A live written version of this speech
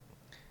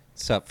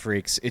What's up,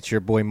 freaks? It's your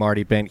boy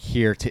Marty Bent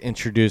here to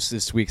introduce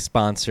this week's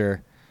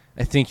sponsor.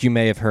 I think you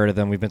may have heard of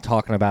them. We've been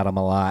talking about them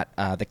a lot.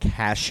 The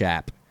Cash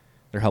App.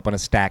 They're helping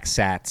us stack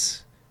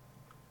sats,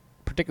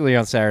 particularly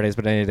on Saturdays,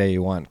 but any day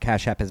you want.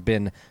 Cash App has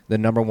been the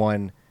number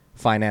one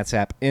finance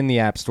app in the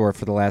App Store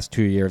for the last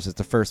 2 years. It's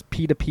the first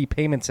P2P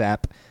payments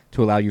app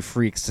to allow you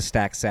freaks to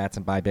stack sats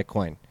and buy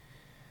Bitcoin.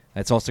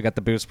 It's also got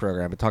the Boost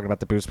program. I've been talking about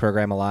the Boost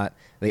program a lot.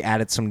 They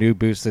added some new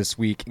boosts this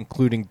week,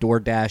 including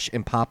DoorDash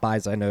and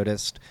Popeyes, I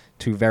noticed,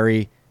 two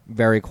very,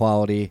 very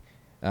quality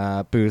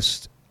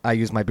boosts. I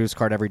use my Boost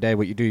card every day.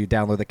 What you do, you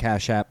download the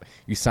Cash App,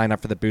 you sign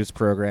up for the Boost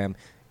program,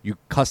 you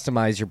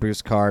customize your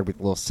Boost card with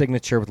a little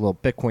signature, with a little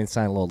Bitcoin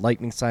sign, a little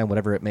lightning sign,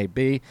 whatever it may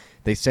be.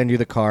 They send you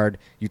the card,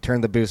 you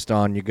turn the Boost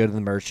on, you go to the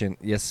merchant,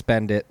 you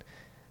spend it,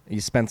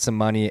 you spend some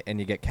money, and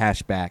you get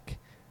cash back.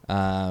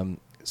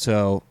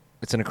 So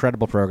it's an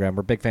incredible program.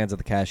 We're big fans of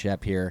the Cash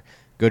App here.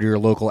 Go to your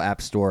local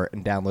app store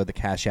and download the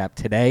Cash App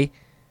today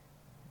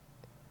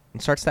and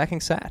start stacking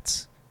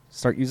sats.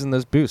 Start using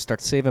those boosts.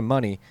 Start saving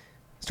money.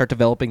 Start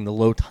developing the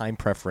low time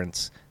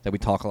preference that we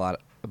talk a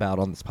lot about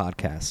on this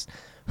podcast.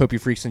 Hope you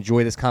freaks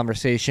enjoy this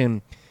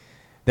conversation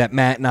that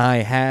Matt and I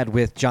had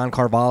with John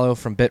Carvalho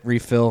from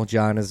BitRefill.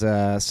 John is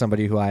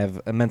somebody who I have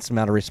immense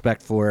amount of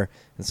respect for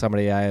and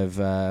somebody I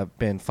have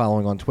been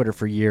following on Twitter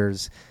for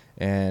years.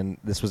 And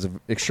this was an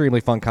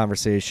extremely fun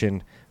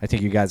conversation. I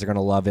think you guys are going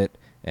to love it.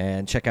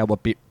 And check out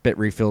what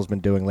BitRefill's been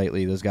doing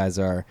lately. Those guys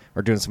are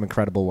doing some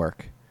incredible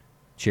work.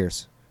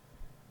 Cheers.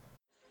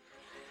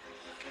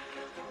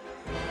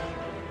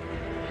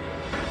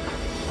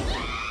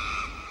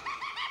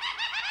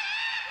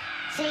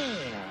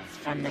 Tales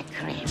from the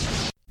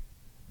Crypt.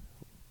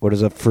 What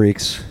is up,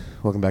 freaks?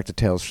 Welcome back to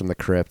Tales from the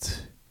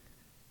Crypt.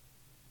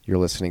 You're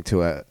listening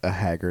to a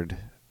haggard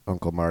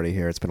Uncle Marty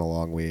here. It's been a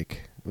long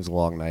week. It was a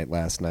long night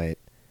last night.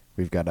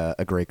 We've got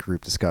a great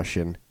group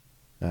discussion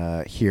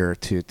here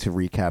to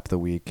recap the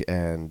week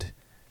and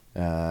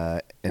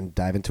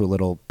dive into a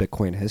little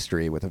Bitcoin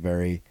history with a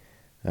very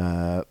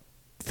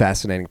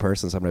fascinating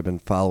person, somebody I've been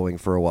following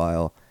for a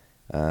while.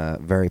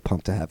 Very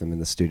pumped to have him in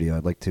the studio.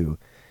 I'd like to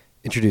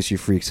introduce you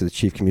freaks to the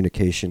Chief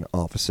Communication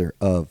Officer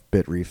of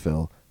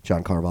BitRefill,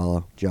 John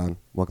Carvalho. John,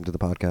 welcome to the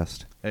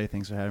podcast. Hey,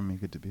 thanks for having me.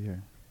 Good to be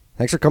here.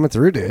 Thanks for coming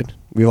through, dude.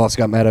 We've also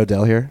got Matt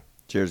Odell here.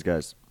 Cheers,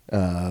 guys.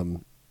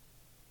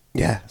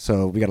 Yeah,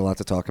 so we got a lot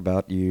to talk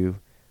about. You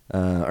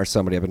are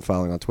somebody I've been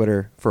following on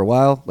Twitter for a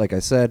while. Like I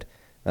said,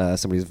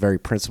 somebody who's very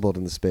principled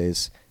in the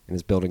space and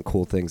is building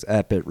cool things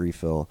at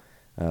BitRefill.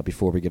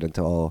 Before we get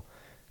into all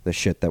the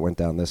shit that went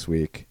down this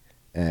week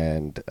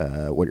and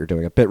what you're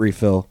doing at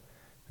BitRefill,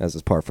 as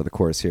is par for the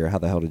course here, how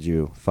the hell did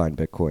you find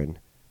Bitcoin?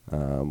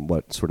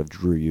 What sort of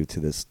drew you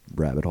to this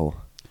rabbit hole?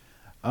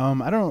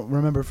 I don't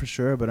remember for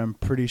sure, but I'm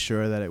pretty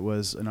sure that it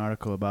was an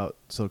article about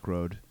Silk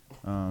Road.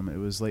 It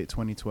was late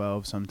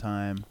 2012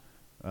 sometime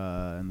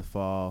in the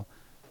fall,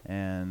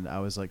 and I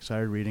was like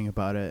started reading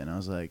about it, and I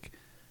was like,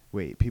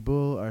 wait,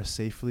 people are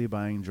safely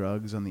buying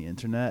drugs on the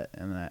internet,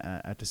 and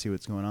I have to see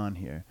what's going on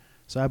here.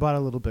 So I bought a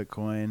little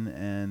Bitcoin,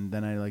 and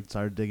then I like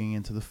started digging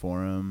into the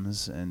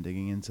forums and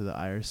digging into the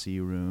IRC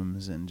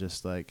rooms, and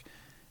just like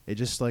it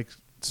just like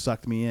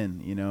sucked me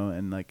in, you know,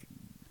 and like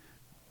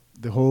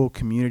the whole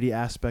community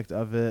aspect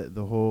of it,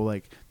 the whole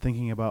like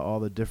thinking about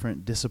all the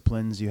different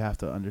disciplines you have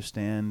to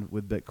understand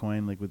with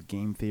Bitcoin, like with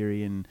game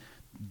theory and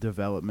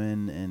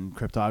development and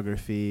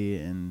cryptography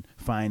and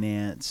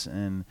finance,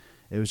 and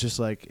it was just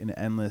like an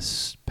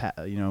endless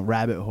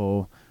rabbit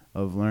hole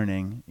of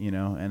learning, you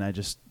know, and I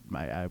just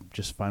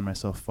find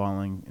myself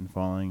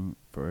falling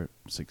for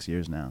 6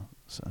 years now.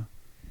 So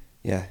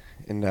yeah,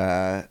 and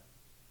now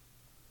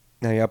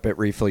you're up at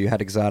Refill. You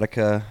had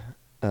Exotica,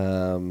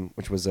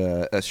 which was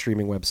a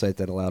streaming website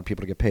that allowed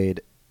people to get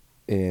paid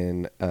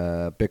in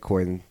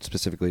Bitcoin,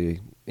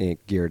 specifically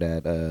geared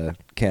at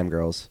cam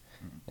girls.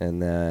 And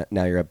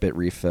now you're at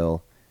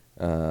BitRefill.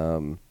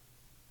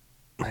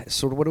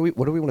 So what do we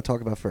want to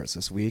talk about first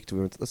this week?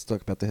 Let's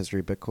talk about the history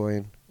of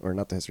Bitcoin, or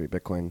not the history of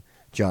Bitcoin,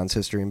 John's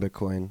history in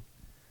Bitcoin.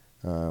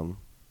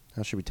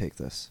 How should we take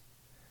this?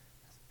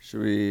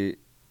 Should we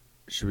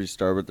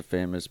start with the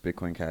famous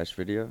Bitcoin Cash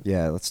video?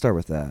 Yeah, let's start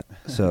with that.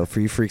 So for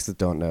you freaks that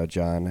don't know,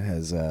 John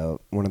has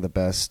one of the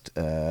best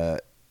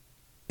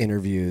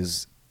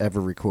interviews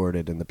ever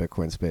recorded in the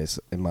Bitcoin space,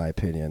 in my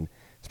opinion.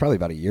 It's probably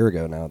about a year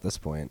ago now at this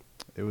point.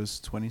 it was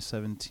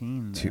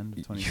 2017.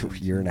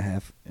 Year and a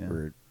half. Yeah.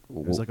 Or, It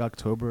was like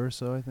October or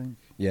so, I think.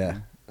 yeah.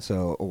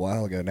 So a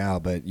while ago now,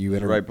 but you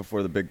Right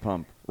before the big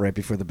pump. Right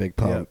before the big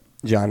pump. Yep.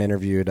 John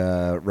interviewed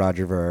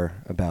Roger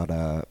Ver about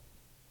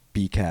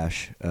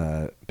Bcash,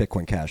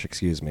 Bitcoin Cash,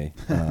 excuse me.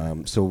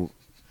 So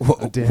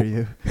How dare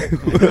you?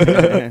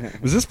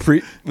 This was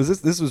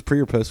pre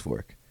or post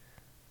fork?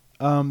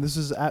 This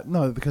is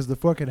because the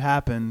fork had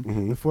happened.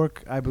 Mhm. The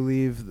fork, I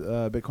believe,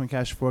 Bitcoin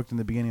Cash forked in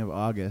the beginning of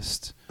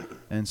August,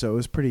 and so it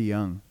was pretty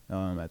young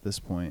at this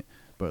point.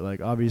 But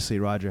like obviously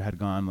Roger had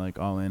gone like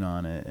all in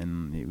on it,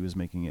 and he was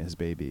making it his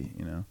baby,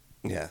 you know.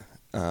 Yeah.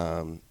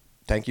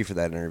 Thank you for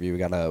that interview. We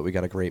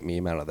got a great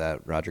meme out of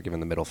that. Roger giving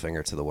the middle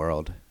finger to the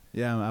world.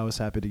 Yeah, I was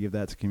happy to give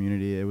that to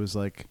community. It was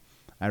like,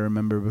 I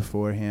remember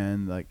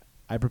beforehand, like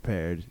I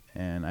prepared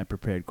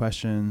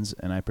questions,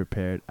 and I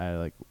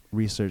like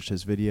researched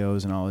his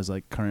videos and all his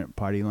like current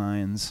party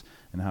lines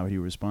and how he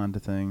would respond to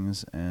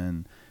things.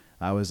 And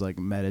I was like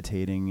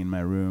meditating in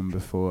my room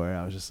before.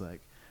 I was just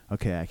like,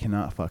 okay, I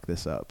cannot fuck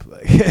this up.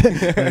 Like,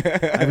 like,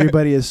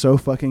 everybody is so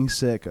fucking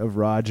sick of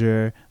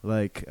Roger,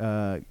 like,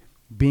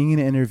 being in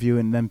an interview,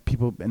 and then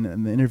people,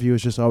 and the interview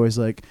is just always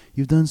like,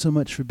 you've done so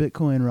much for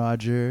Bitcoin,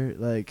 Roger.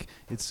 Like,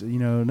 it's,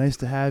 nice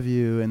to have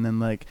you. And then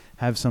like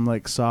have some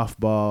like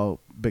softball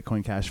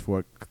Bitcoin Cash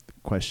fork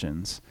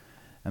questions.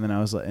 And then I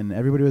was like, and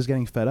everybody was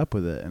getting fed up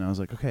with it. And I was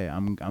like, okay,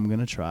 I'm going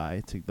to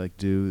try to like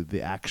do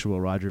the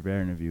actual Roger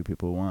Ver interview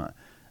people want.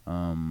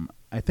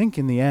 I think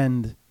in the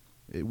end,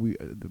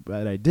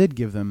 but I did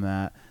give them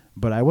that,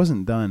 but I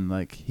wasn't done.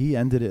 Like, he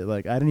ended it,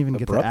 like, I didn't even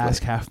Abruptly. get to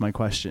ask half my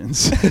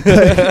questions.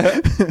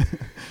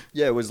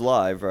 Yeah, it was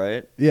live,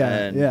 right? Yeah,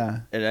 and yeah.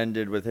 It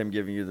ended with him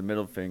giving you the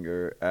middle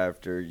finger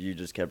after you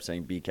just kept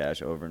saying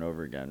Bcash over and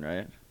over again,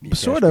 right?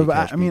 Sort of.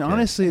 I mean,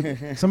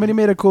 honestly, somebody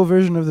made a cool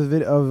version of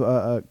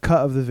the cut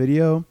of the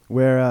video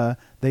where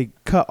they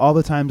cut all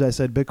the times I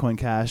said Bitcoin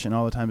Cash and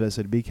all the times I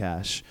said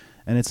Bcash,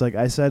 and it's like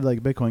I said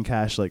like Bitcoin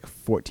Cash like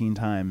 14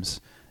 times,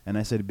 and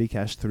I said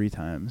Bcash 3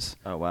 times.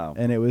 Oh wow!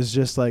 And it was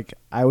just like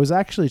I was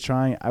actually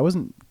trying. I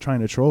wasn't trying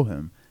to troll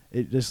him.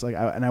 It just like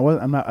I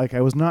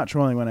was not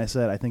trolling when I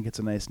said I think it's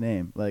a nice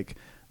name. Like,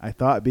 I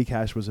thought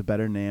Bcash was a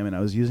better name, and I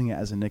was using it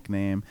as a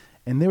nickname.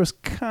 And there was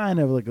kind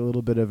of like a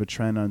little bit of a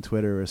trend on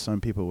Twitter where some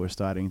people were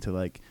starting to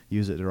like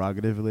use it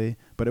derogatively,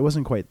 but it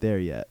wasn't quite there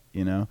yet,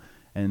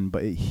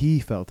 but he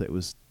felt it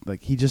was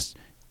like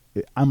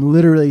I'm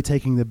literally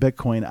taking the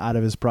Bitcoin out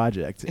of his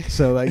project.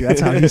 So like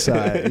that's how he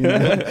saw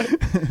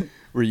it.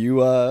 Were you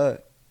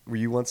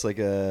once like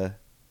not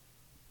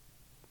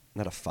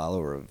a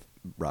follower of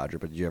Roger,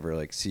 but did you ever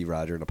like see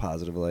Roger in a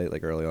positive light,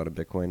 like early on in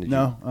Bitcoin?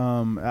 No.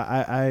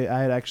 I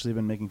had actually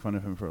been making fun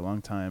of him for a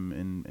long time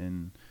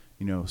in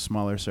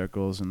smaller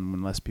circles, and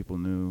when less people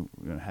knew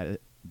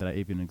that I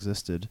even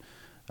existed.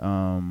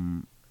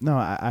 No,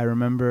 I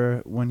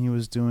remember when he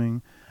was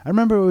doing. I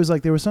remember it was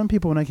like there were some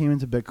people when I came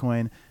into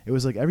Bitcoin. It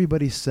was like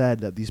everybody said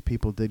that these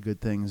people did good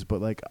things,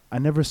 but like I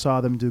never saw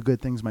them do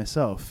good things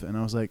myself, and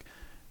I was like,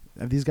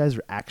 have these guys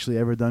actually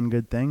ever done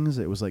good things?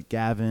 It was like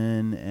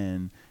Gavin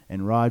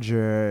and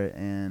Roger,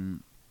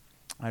 and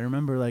I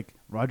remember like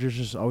Roger's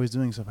just always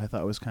doing stuff I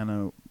thought was kind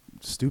of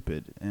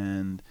stupid.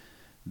 And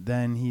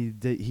then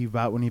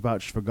when he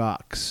vouched for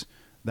Gox,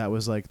 that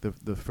was like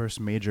the first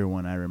major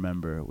one I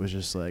remember. It was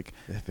just like,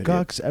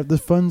 Gox, the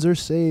funds are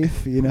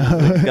safe, He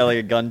got like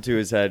a gun to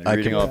his head,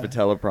 reading off a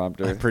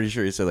teleprompter. I'm pretty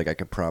sure he said like, I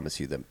can promise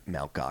you that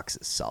Mt.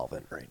 Gox is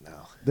solvent right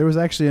now. There was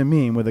actually a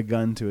meme with a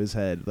gun to his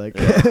head, like.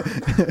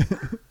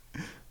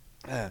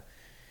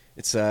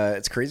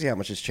 It's crazy how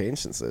much has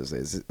changed since those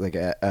days. Like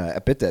at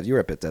BitDev, you were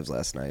at BitDevs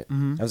last night.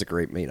 Mm-hmm. That was a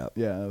great meetup.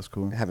 Yeah, that was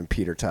cool. Having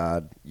Peter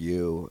Todd,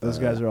 you, those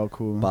guys are all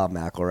cool. Bob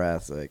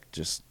McElrath, like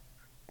just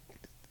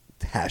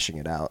hashing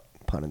it out,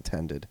 pun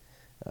intended,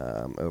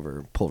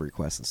 over pull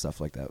requests and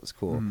stuff like that was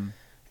cool. Mm-hmm.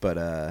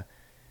 But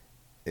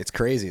it's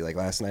crazy. Like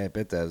last night at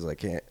BitDevs,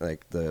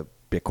 like the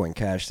Bitcoin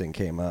Cash thing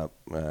came up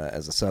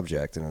as a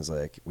subject, and I was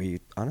like, we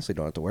honestly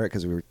don't have to worry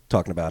because we were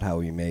talking about how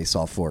we may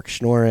soft fork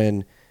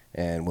Schnorren.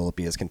 And will it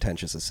be as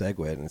contentious as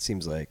SegWit? And it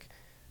seems like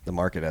the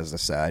market has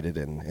decided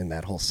in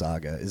that whole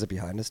saga. Is it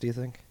behind us, do you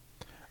think?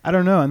 I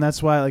don't know. And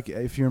that's why, like,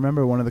 if you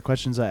remember one of the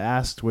questions I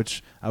asked,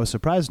 which I was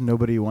surprised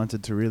nobody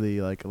wanted to really,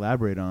 like,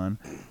 elaborate on,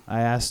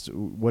 I asked,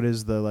 what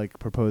is the, like,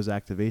 proposed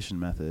activation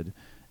method?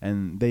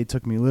 And they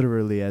took me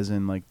literally as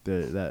in, like,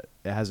 that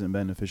it hasn't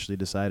been officially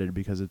decided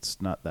because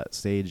it's not that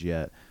stage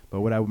yet.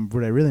 But what I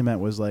really meant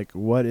was, like,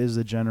 what is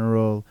the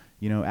general,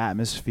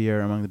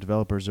 atmosphere among the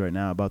developers right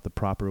now about the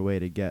proper way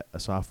to get a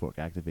soft fork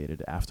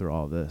activated after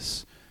all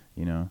this,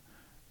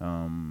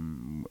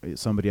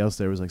 somebody else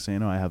there was like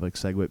saying, oh, I have like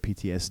SegWit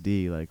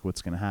PTSD, like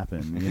what's going to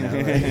happen?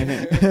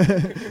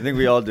 I think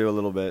we all do a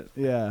little bit.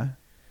 Yeah.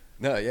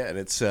 No, yeah. And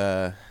it's,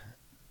 I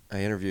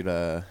interviewed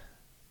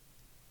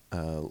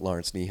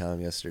Lawrence Neham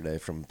yesterday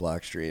from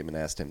Blockstream and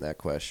asked him that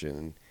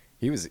question.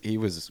 He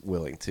was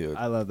willing to.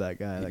 I love that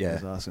guy. That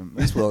guy's awesome.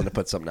 He's willing to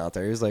put something out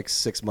there. He was like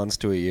 6 months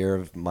to a year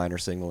of miner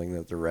signaling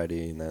that they're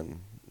ready, and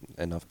then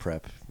enough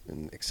prep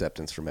and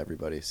acceptance from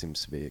everybody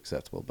seems to be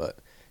acceptable. But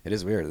it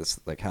is weird. It's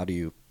like, how do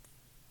you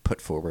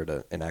put forward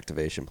an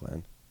activation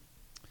plan?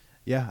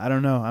 Yeah, I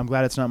don't know. I'm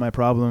glad it's not my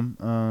problem.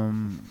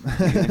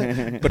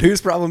 But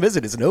whose problem is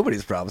it? It's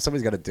nobody's problem.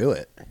 Somebody's got to do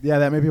it. Yeah,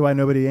 that may be why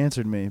nobody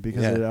answered me,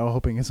 because I was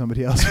hoping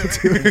somebody else would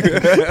do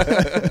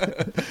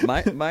it.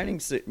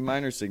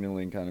 Miner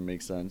signaling kind of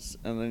makes sense,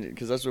 and then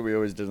because that's what we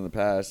always did in the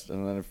past,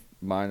 and then if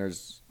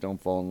miners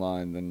don't fall in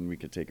line, then we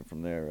could take it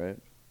from there, right?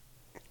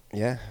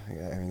 Yeah.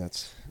 I mean,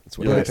 that's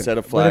what You I like think. set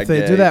a flag. But if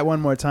they do that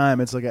one more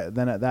time, it's like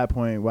then at that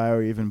point, why are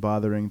we even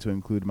bothering to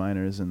include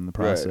miners in the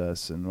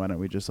process? Right. And why don't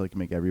we just like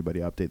make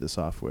everybody update the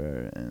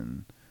software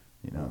and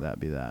that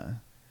be that?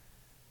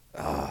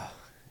 Yeah,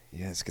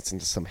 this gets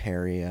into some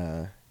hairy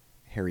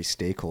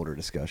stakeholder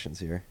discussions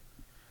here.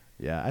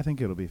 Yeah, I think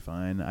it'll be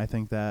fine. I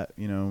think that,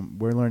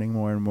 we're learning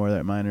more and more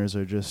that miners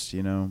are just,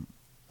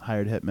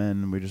 hired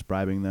hitmen. We're just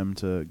bribing them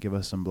to give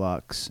us some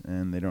blocks,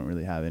 and they don't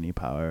really have any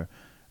power.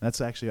 That's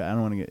actually, I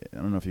don't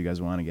know if you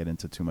guys want to get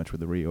into too much with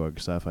the reorg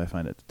stuff. I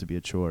find it to be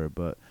a chore,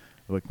 but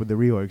like with the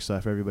reorg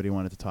stuff, everybody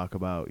wanted to talk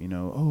about,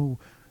 oh,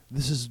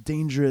 this is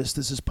dangerous.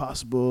 This is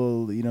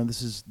possible.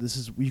 This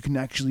is you can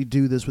actually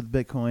do this with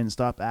Bitcoin.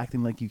 Stop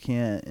acting like you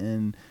can't.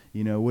 And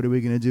what are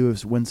we gonna do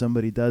when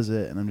somebody does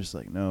it? And I'm just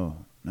like, no.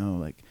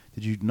 Like,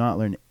 did you not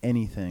learn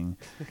anything?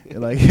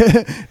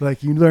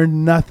 like you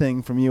learned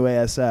nothing from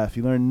UASF.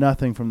 You learned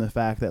nothing from the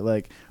fact that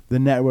like the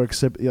network,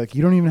 like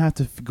you don't even have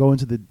to go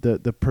into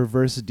the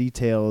perverse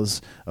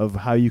details of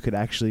how you could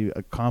actually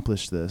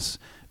accomplish this.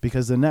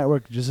 Because the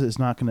network just is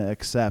not going to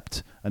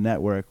accept a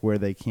network where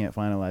they can't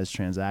finalize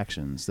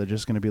transactions. They're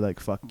just going to be like,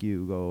 fuck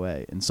you, go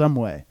away. In some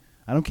way.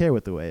 I don't care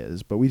what the way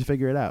is, but we'd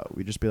figure it out.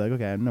 We'd just be like,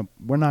 okay, no,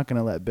 we're not going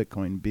to let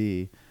Bitcoin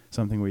be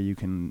something where you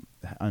can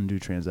undo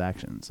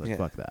transactions. Like,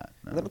 fuck that.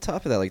 No. And then on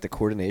top of that, like the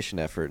coordination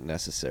effort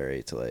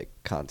necessary to like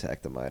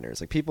contact the miners.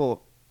 Like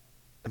people,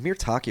 Amir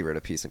Taki wrote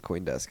a piece in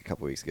CoinDesk a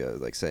couple weeks ago,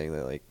 like saying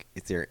that like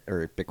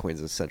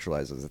Bitcoin's as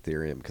centralized as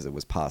Ethereum because it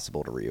was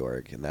possible to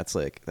reorg. And that's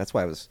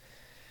why I was...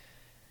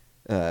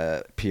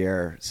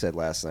 Pierre said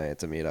last night at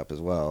the meetup as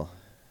well.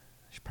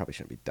 I probably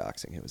shouldn't be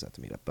doxing who was at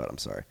the meetup, but I'm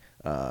sorry.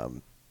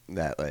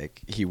 That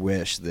like he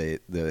wished the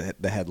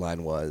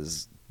headline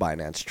was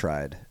Binance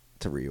tried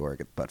to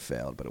reorg it but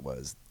failed, but it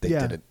was they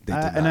did it. They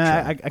did not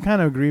try. I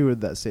kind of agree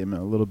with that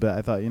statement a little bit.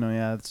 I thought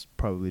that's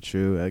probably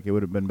true. Like it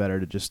would have been better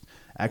to just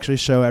actually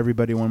show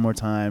everybody one more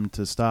time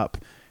to stop.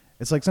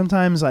 It's like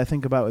sometimes I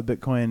think about with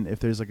Bitcoin if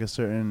there's like a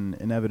certain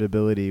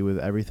inevitability with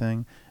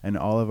everything, and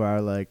all of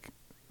our like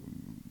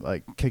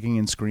kicking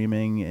and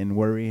screaming and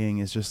worrying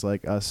is just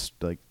like us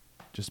like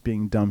just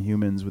being dumb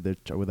humans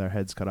with our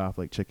heads cut off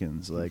like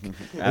chickens. Like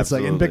it's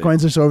like, and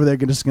Bitcoin's just over there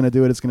just gonna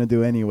do what it's gonna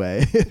do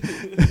anyway.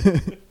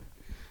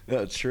 No,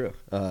 it's true.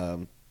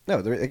 No,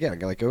 again,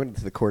 like going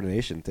into the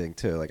coordination thing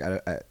too. Like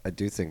I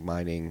do think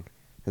mining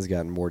has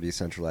gotten more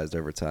decentralized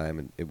over time,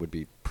 and it would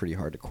be pretty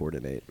hard to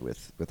coordinate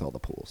with all the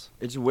pools.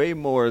 It's way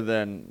more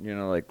than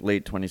like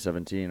late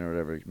 2017 or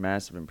whatever.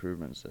 Massive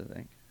improvements, I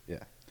think.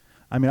 Yeah.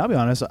 I mean, I'll be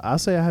honest. I'll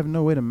say I have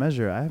no way to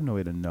measure. I have no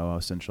way to know how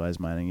centralized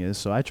mining is.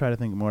 So I try to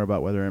think more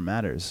about whether it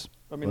matters.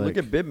 I mean, look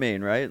at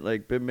Bitmain, right?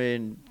 Like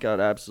Bitmain got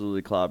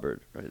absolutely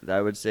clobbered. Right?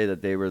 I would say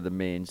that they were the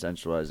main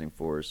centralizing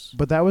force.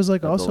 But that was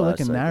like also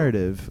like a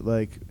narrative.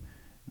 Like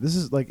this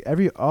is like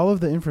all of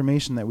the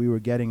information that we were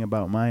getting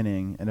about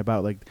mining and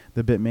about like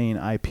the Bitmain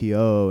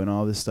IPO and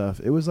all this stuff.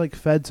 It was like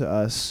fed to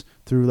us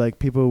through like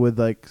people with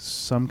like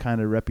some kind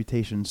of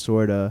reputation,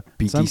 sorta.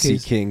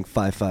 BTC King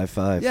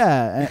 555.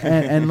 Yeah,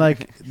 and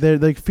like they're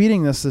like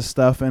feeding us this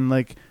stuff, and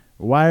like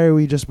why are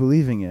we just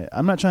believing it?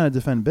 I'm not trying to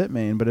defend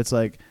Bitmain, but it's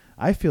like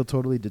I feel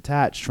totally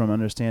detached from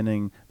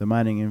understanding the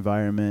mining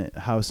environment,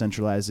 how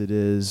centralized it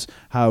is,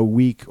 how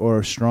weak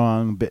or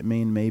strong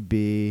Bitmain may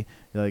be.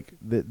 Like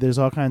there's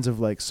all kinds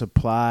of like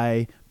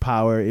supply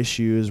power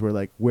issues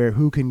where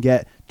who can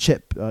get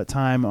chip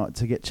time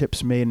to get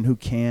chips made and who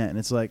can't, and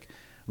it's like,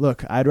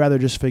 look, I'd rather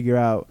just figure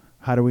out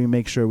how do we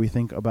make sure we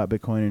think about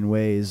Bitcoin in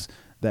ways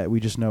that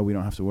we just know we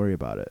don't have to worry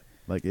about it.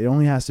 Like it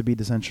only has to be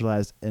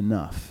decentralized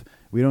enough.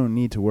 We don't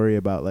need to worry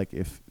about like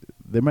if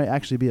there might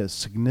actually be a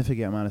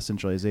significant amount of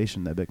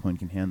centralization that Bitcoin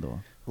can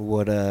handle.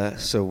 What are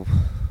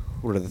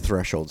the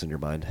thresholds in your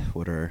mind?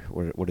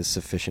 What is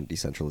sufficient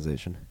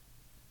decentralization?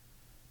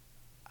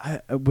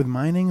 With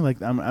mining,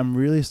 like I'm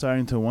really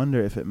starting to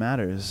wonder if it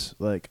matters.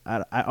 Like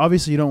I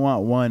obviously you don't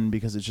want one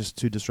because it's just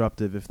too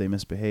disruptive if they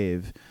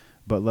misbehave.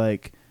 But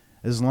like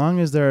as long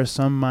as there are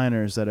some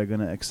miners that are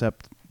going to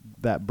accept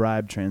that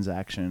bribe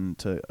transaction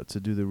to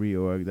do the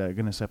reorg, that are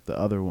going to accept the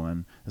other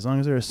one, as long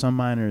as there are some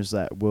miners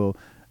that will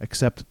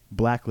accept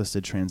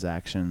blacklisted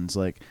transactions,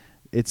 like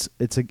it's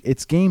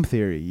game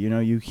theory.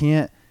 You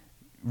can't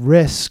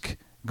risk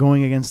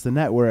going against the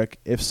network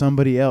if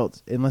somebody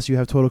else, unless you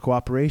have total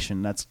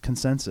cooperation. That's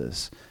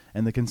consensus,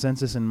 and the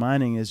consensus in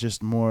mining is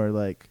just more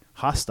like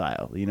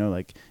hostile.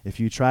 Like if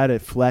you try to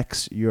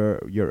flex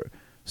your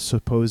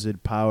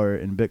supposed power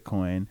in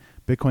Bitcoin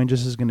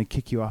just is going to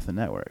kick you off the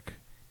network.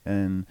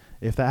 And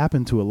if that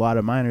happened to a lot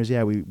of miners,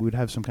 we would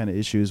have some kind of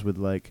issues with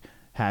like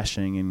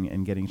hashing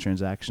and getting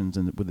transactions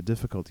and with the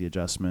difficulty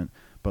adjustment.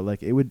 But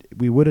like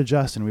we would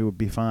adjust and we would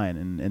be fine,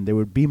 and there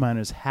would be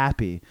miners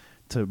happy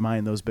to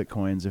mine those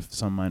Bitcoins if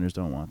some miners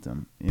don't want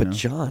them. You know?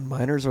 John,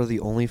 miners are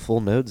the only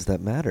full nodes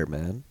that matter,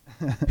 man.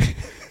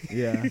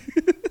 Yeah.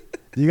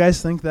 Do you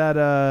guys think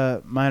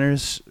that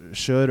miners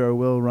should or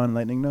will run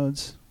Lightning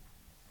nodes?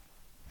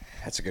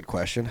 That's a good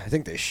question. I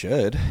think they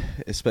should,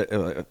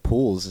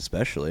 pools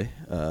especially.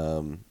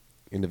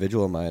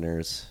 Individual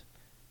miners,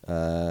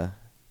 I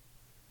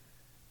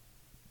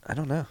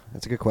don't know.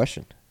 That's a good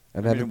question.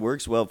 It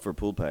works well for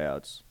pool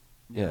payouts.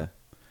 Yeah.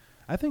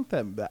 I think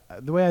that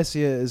the way I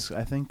see it is,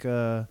 I think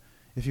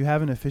if you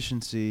have an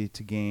efficiency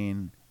to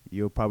gain,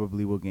 you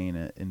probably will gain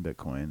it in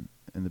Bitcoin,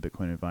 in the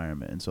Bitcoin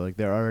environment. And so like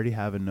they already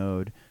have a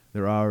node.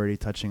 They're already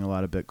touching a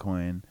lot of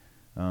Bitcoin.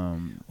 Well,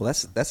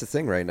 that's the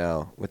thing right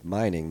now with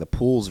mining. The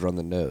pools run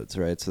the nodes,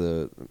 right?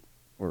 So,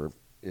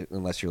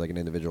 unless you're like an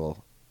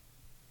individual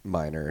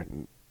miner,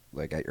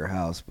 like at your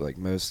house, but like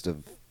most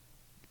of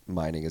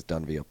mining is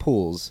done via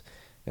pools.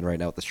 And right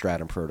now with the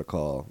Stratum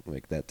protocol,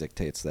 like that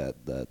dictates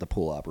that the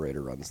pool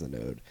operator runs the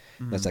node.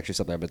 That's actually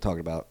something I've been talking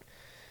about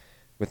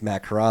with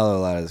Matt Corallo a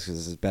lot, is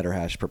because his Better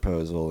Hash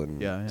proposal,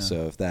 and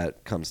so if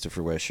that comes to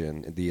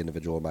fruition, the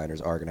individual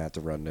miners are going to have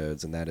to run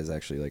nodes, and that is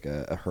actually like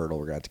a hurdle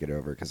we're going to have to get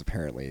over, because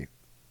apparently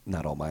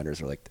not all miners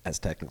are like as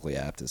technically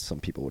apt as some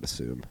people would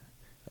assume,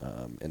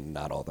 and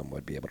not all of them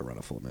would be able to run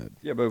a full node.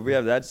 Yeah, but if we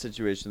have that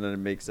situation, then it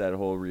makes that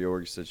whole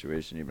reorg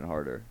situation even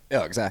harder.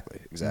 Yeah, exactly.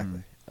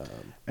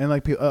 And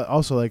like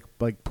also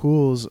like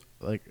pools,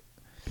 like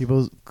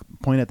people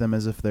point at them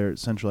as if they're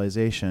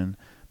centralization,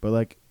 but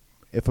like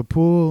if a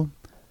pool,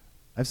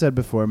 I've said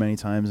before many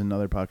times in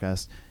other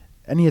podcasts,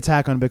 any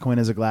attack on Bitcoin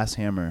is a glass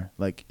hammer.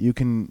 Like you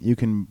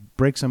can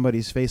break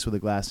somebody's face with a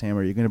glass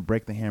hammer, you're gonna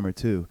break the hammer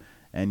too,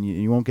 and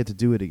you won't get to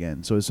do it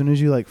again. So as soon as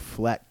you like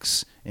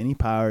flex any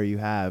power you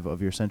have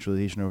of your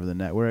centralization over the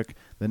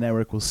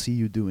network will see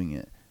you doing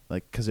it.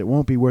 Like, because it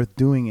won't be worth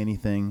doing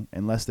anything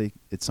unless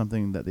it's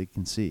something that they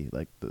can see.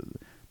 Like,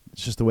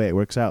 it's just the way it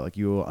works out. Like,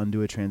 you will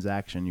undo a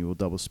transaction, you will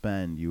double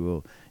spend, you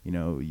will,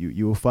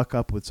 you will fuck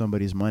up with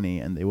somebody's money,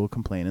 and they will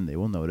complain and they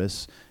will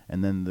notice,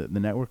 and then the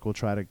network will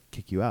try to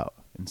kick you out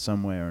in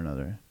some way or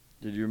another.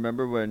 Did you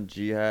remember when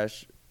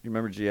Ghash? You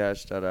remember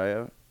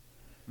Ghash.io?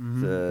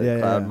 Mm-hmm. The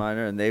cloud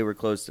miner, and they were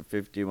close to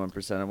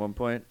 51% at one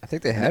point. I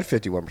think they had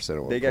 51%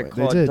 at one They got point.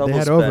 caught They did. double They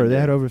had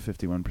spending. over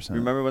 51%.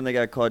 Remember when they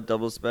got caught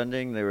double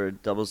spending? They were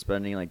double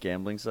spending like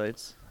gambling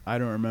sites. I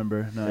don't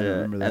remember. No, I don't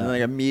remember that. And then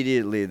like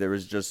immediately there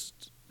was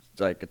just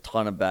like a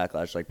ton of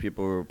backlash. Like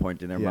people were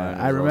pointing their miners.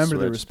 I remember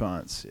the switched.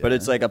 response. But yeah.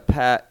 it's like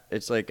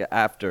it's like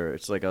after.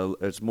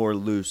 It's more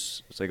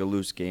loose. It's like a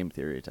loose game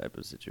theory type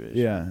of situation.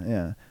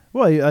 Yeah.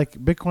 Well, like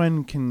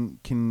Bitcoin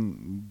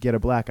can get a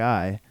black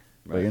eye,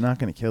 but Right. you're not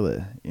going to kill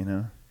it,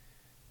 Yeah,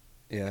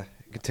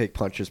 you can take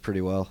punches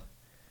pretty well.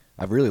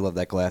 I really love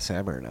that glass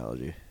hammer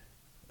analogy.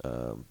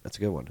 That's a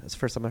good one. That's the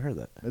first time I heard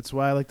that. That's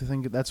why I like to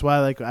think. That's why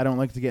I don't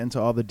like to get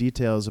into all the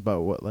details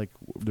about what like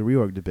the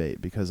reorg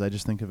debate, because I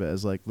just think of it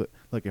as like,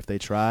 look, if they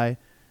try,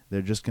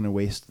 they're just going to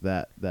waste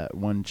that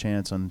one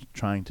chance on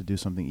trying to do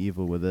something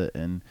evil with it,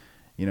 and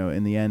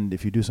in the end,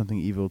 if you do something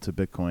evil to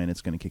Bitcoin,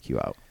 it's going to kick you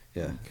out.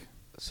 Yeah. Like,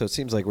 So it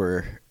seems like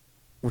we're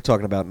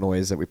talking about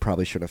noise that we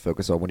probably shouldn't have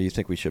focused on. What do you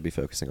think we should be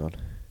focusing on?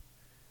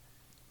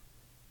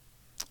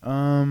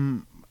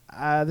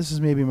 This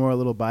is maybe more a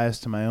little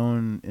biased to my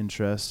own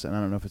interests, and I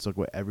don't know if it's like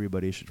what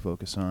everybody should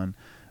focus on,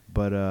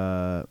 but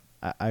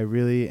I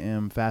really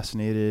am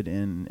fascinated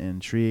and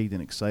intrigued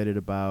and excited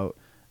about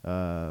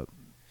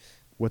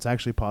what's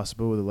actually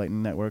possible with the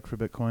Lightning Network for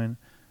Bitcoin,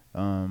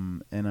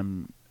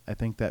 and I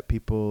think that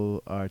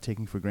people are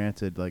taking for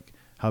granted like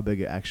how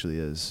big it actually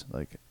is.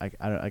 Like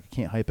I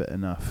can't hype it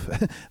enough.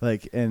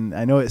 Like, and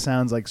I know it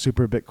sounds like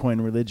super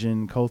Bitcoin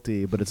religion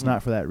culty, but it's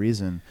not for that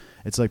reason.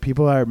 It's like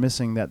people are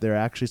missing that there are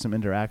actually some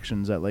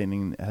interactions that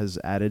Lightning has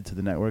added to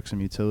the network,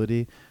 some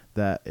utility,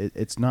 that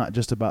it's not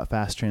just about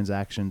fast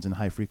transactions and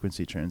high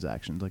frequency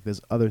transactions. Like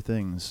there's other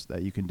things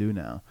that you can do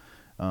now.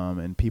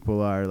 And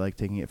people are like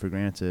taking it for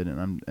granted,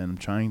 and I'm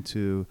trying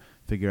to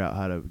figure out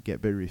how to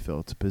get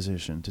Bitrefill to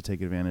position to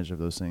take advantage of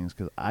those things,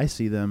 because I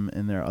see them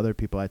and there are other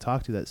people I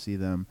talk to that see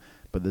them,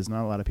 but there's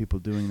not a lot of people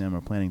doing them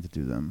or planning to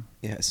do them.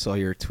 Yeah, I saw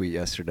your tweet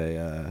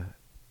yesterday.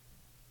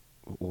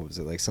 What was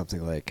it, like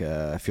something like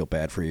I feel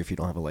bad for you if you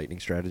don't have a Lightning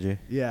strategy?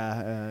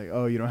 Yeah.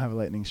 Oh, you don't have a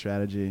Lightning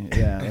strategy.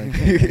 Yeah.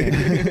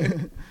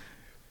 Like,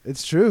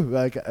 it's true.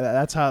 Like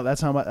that's how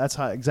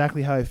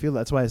exactly how I feel.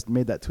 That's why I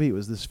made that tweet.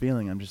 Was this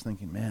feeling? I'm just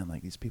thinking, man,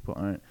 like these people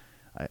aren't.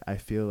 I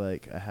feel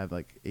like I have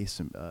like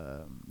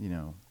asymmetric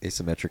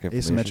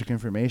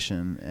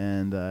information,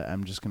 and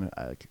I'm just gonna.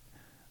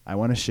 I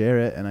want to share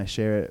it, and I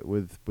share it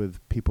with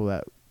people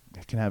that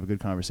can have a good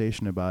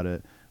conversation about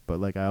it. But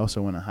like I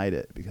also want to hide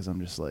it because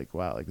I'm just like,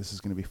 wow, like this is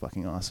gonna be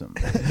fucking awesome.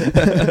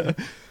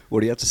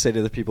 What do you have to say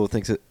to the people who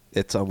thinks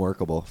it's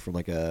unworkable from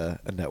like a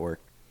network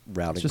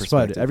routing It's just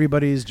perspective? fun.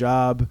 Everybody's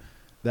job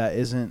that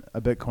isn't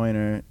a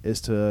Bitcoiner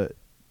is to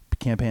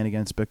campaign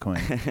against Bitcoin.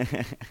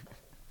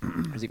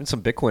 There's even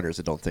some Bitcoiners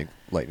that don't think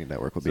Lightning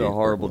Network would It's be a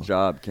horrible workable.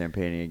 job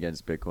campaigning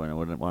against Bitcoin. I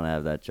wouldn't want to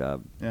have that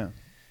job. Yeah.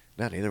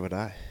 No, neither would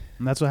I.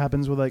 And that's what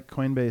happens with like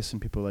Coinbase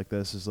and people like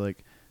this, is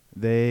like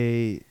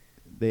they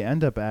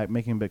end up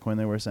making Bitcoin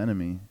their worst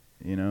enemy.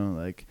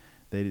 Like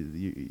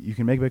you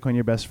can make Bitcoin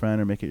your best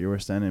friend or make it your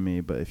worst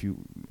enemy, but if you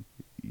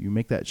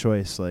make that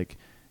choice, like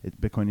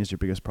Bitcoin is your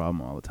biggest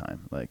problem all the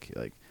time. Like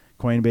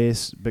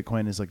Coinbase,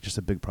 Bitcoin is like just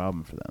a big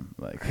problem for them.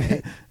 Like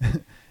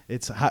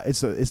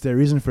it's their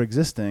reason for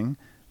existing,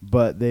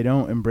 but they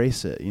don't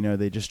embrace it.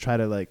 They just try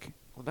to like.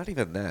 Well, not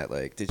even that.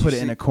 Like, Put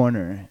it in a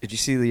corner. Did you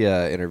see the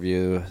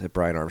interview that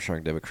Brian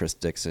Armstrong did with Chris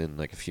Dixon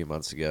like a few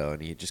months ago?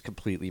 And he just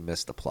completely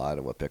missed the plot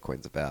of what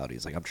Bitcoin's about.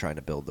 He's like, I'm trying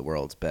to build the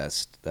world's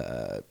best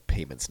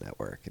payments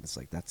network. And it's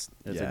like, It's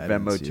Yeah, like I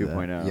didn't Venmo see that.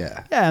 2.0.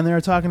 yeah. Yeah, and they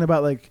were talking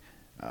about like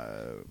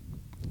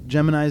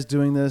Gemini's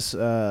doing this,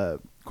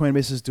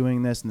 Coinbase is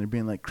doing this, and they're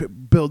being like,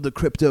 build the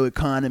crypto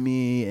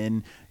economy,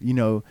 and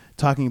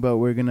talking about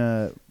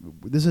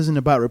this isn't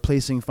about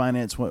replacing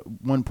finance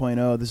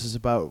 1.0. This is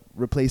about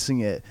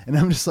replacing it. And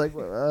I'm just like,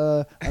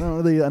 I don't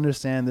really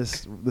understand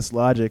this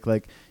logic.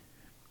 Like,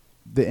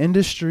 the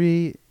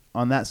industry,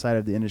 on that side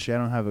of the industry, I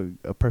don't have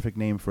a perfect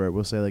name for it.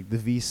 We'll say like the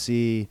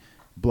VC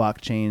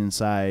blockchain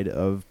side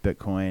of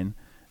Bitcoin,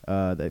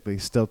 that they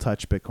still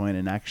touch Bitcoin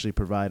and actually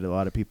provide a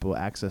lot of people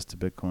access to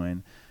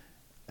Bitcoin.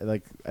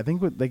 Like, I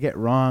think what they get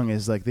wrong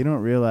is like they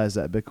don't realize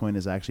that Bitcoin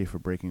is actually for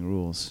breaking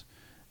rules.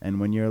 And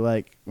when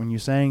you're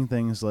saying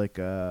things like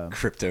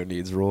Crypto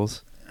needs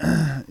rules.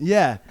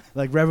 yeah,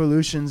 like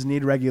revolutions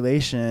need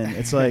regulation.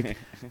 It's like,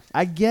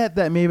 I get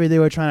that maybe they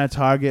were trying to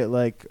target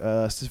like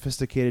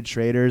sophisticated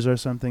traders or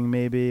something,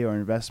 maybe, or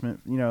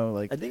investment.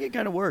 Like, I think it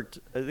kind of worked.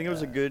 I think it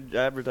was a good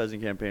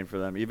advertising campaign for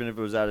them, even if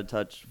it was out of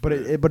touch. But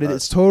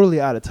it's totally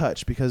out of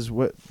touch, because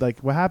what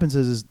happens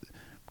is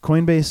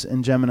Coinbase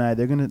and Gemini,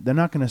 they're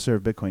not gonna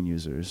serve Bitcoin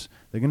users.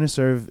 They're gonna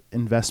serve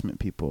investment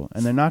people,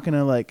 and they're not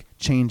gonna like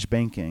change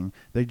banking.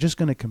 They're just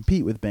gonna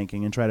compete with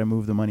banking and try to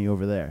move the money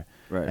over there.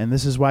 Right. And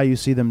this is why you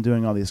see them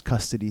doing all these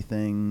custody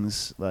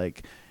things,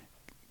 like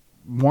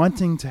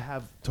wanting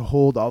to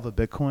hold all the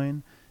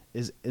Bitcoin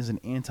is an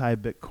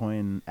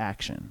anti-Bitcoin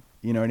action.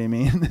 You know what I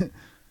mean?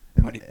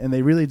 And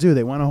they really do.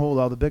 They want to hold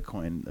all the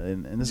Bitcoin,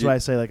 and this is why I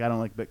say like I don't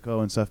like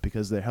Bitco and stuff,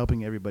 because they're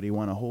helping everybody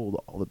want to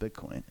hold all the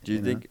Bitcoin. Do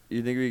you think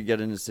we get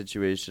in a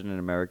situation in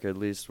America at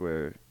least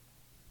where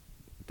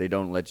they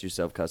don't let you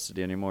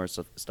self-custody anymore?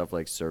 Stuff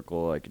like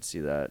Circle, I could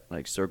see that.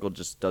 Like Circle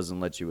just doesn't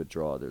let you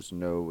withdraw. There's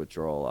no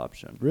withdrawal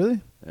option. Really?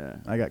 Yeah.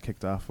 I got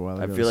kicked off a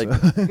while ago. I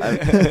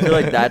feel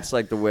like that's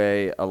like the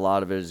way a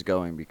lot of it is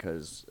going,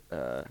 because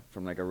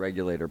from like a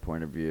regulator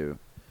point of view,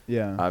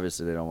 yeah,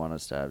 obviously they don't want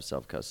us to have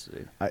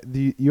self-custody.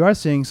 You are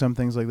seeing some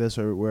things like this,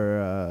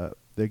 where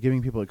they're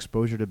giving people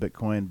exposure to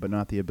Bitcoin, but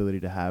not the ability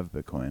to have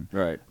Bitcoin.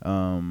 Right.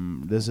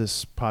 There's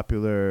this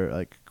popular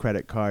like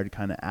credit card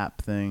kind of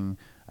app thing.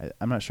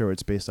 I'm not sure what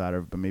it's based out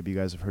of, but maybe you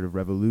guys have heard of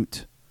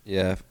Revolut.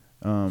 Yeah,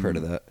 I've heard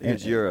of that.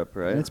 It's Europe,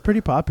 right? And it's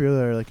pretty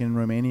popular, like in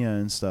Romania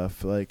and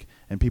stuff. Like,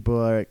 and people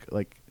are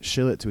like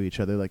shill it to each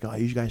other, like, "Oh,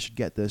 you guys should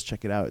get this.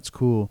 Check it out. It's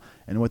cool."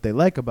 And what they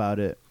like about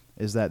it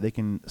is that they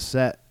can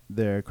set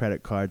their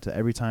credit card to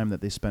every time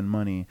that they spend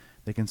money,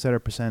 they can set a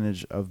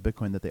percentage of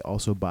Bitcoin that they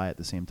also buy at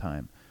the same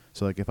time.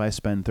 So like if I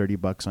spend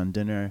 $30 on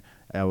dinner,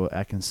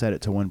 I can set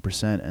it to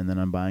 1%, and then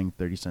I'm buying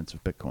 30 cents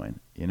of Bitcoin.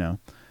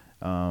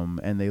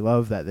 And they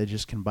love that they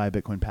just can buy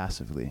Bitcoin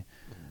passively,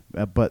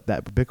 but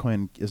that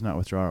Bitcoin is not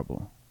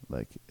withdrawable.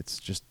 Like, it's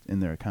just in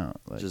their account.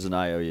 Like, Just an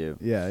IOU.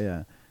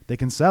 Yeah. They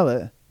can sell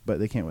it, but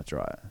they can't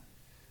withdraw it.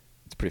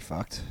 It's pretty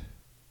fucked.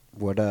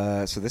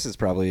 So this is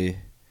probably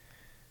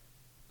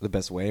the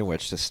best way in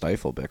which to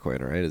stifle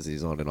Bitcoin, right? Is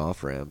these on and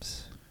off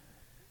ramps.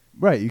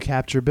 Right, you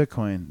capture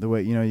Bitcoin. The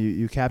way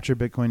you capture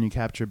Bitcoin, you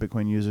capture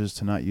Bitcoin users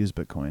to not use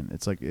Bitcoin.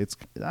 It's like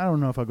I don't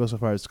know if I'll go so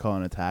far as to call it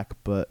an attack,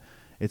 but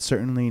it's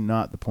certainly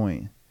not the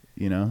point.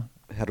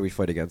 How do we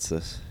fight against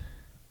this?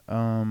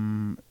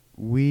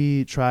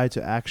 We try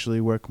to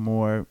actually work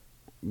more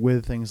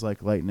with things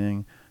like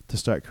Lightning to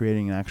start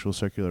creating an actual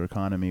circular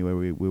economy where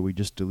we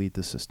just delete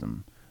the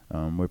system,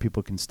 where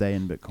people can stay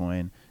in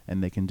Bitcoin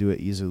and they can do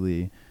it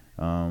easily.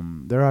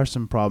 There are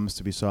some problems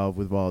to be solved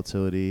with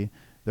volatility.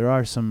 There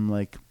are some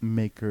like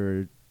make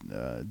or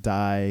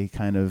die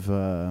kind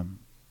of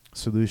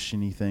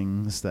solution-y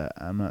things that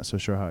I'm not so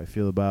sure how I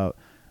feel about.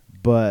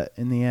 But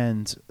in the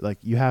end, like,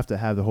 you have to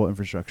have the whole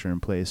infrastructure in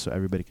place so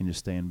everybody can just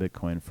stay in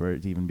Bitcoin for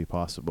it to even be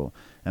possible.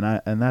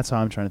 And that's how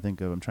I'm trying to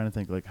think of. I'm trying to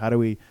think like, how do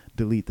we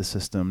delete the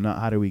system, not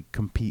how do we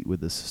compete with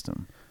the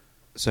system.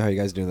 So how are you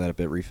guys doing that at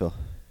BitRefill?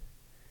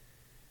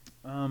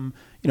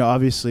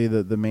 Obviously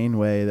the main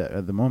way that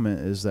at the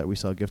moment is that we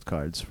sell gift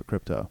cards for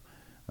crypto.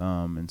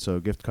 And so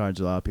gift cards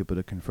allow people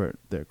to convert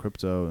their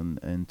crypto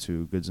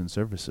into goods and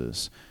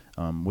services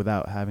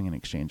without having an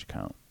exchange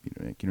account.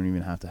 You don't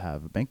even have to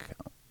have a bank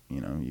account.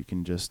 You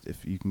can just,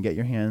 if you can get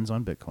your hands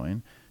on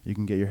Bitcoin, you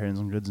can get your hands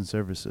on goods and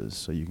services.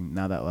 So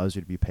now that allows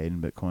you to be paid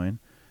in Bitcoin.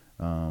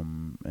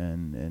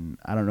 And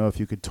I don't know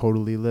if you could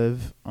totally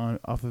live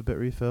off of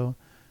BitRefill.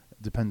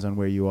 It depends on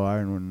where you are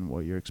and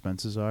what your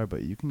expenses are,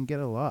 but you can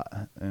get a lot.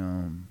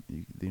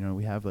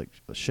 We have like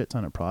a shit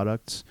ton of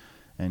products,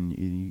 and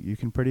you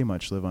can pretty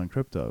much live on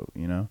crypto.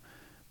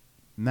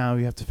 Now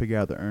we have to figure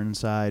out the earn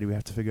side. We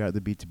have to figure out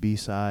the B2B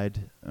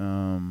side.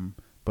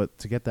 But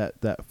to get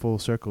that full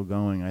circle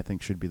going, I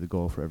think should be the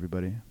goal for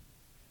everybody.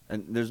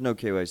 And there's no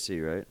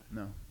KYC, right?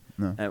 No.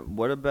 And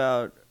what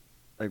about,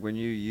 like, when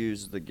you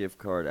use the gift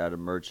card at a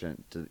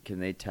merchant, can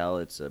they tell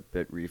it's a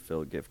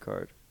BitRefill gift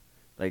card?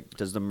 Like,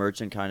 does the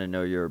merchant kind of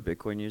know you're a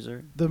Bitcoin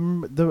user?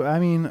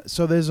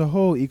 So there's a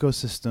whole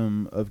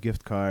ecosystem of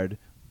gift card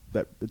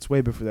that it's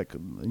way before that,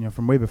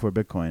 from way before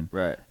Bitcoin.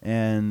 Right.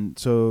 And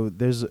so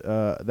there's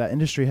that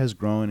industry has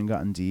grown and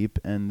gotten deep,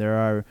 and there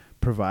are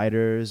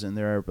providers, and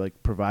there are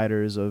like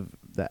providers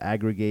that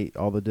aggregate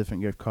all the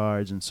different gift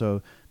cards, and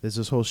so there's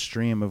this whole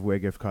stream of where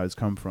gift cards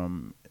come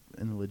from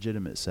in a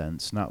legitimate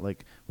sense, not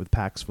like with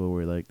Paxful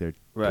where like they're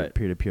Right.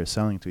 peer-to-peer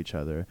selling to each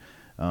other.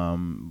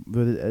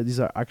 But these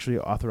are actually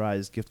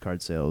authorized gift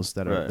card sales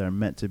that are Right. they're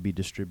meant to be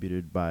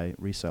distributed by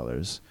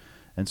resellers,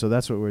 and so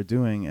that's what we're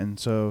doing. And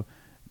so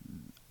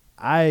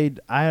I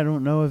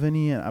don't know of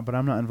any, but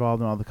I'm not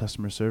involved in all the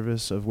customer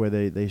service of where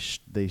they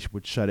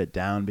would shut it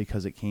down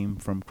because it came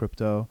from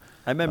crypto.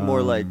 I meant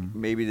more like Um,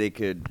 maybe they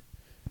could,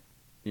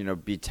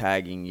 be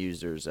tagging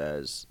users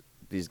as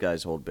these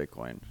guys hold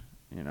Bitcoin.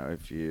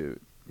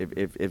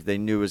 If they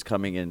knew it was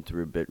coming in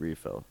through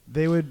Bitrefill.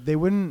 They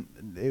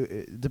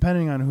wouldn't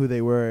depending on who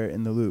they were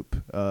in the loop.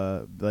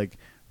 Like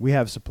we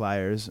have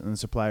suppliers, and the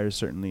suppliers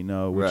certainly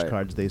know which Right.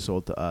 cards they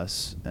sold to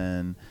us,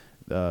 and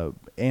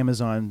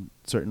Amazon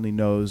certainly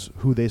knows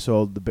who they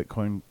sold the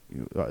Bitcoin,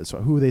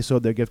 who they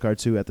sold their gift card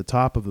to at the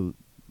top of the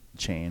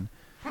chain.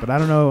 But I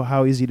don't know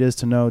how easy it is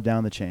to know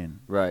down the chain.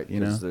 Right, You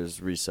know? because there's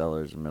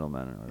resellers and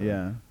middlemen. Or whatever.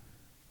 Yeah,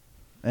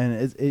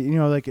 and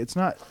like it's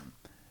not.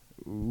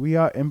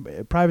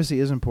 Privacy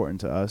is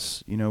important to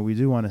us. We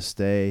do want to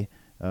stay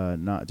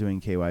not doing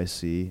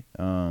KYC,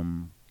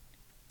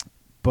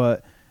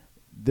 but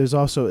there's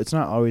also it's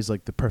not always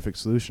like the perfect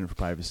solution for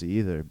privacy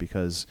either,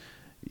 because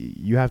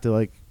you have to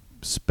like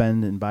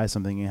spend and buy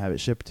something and have it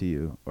shipped to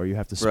you, or you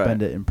have to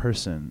spend Right. it in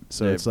person.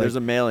 So Yeah, it's if like there's a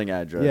mailing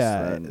address.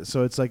 yeah, then-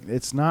 so it's like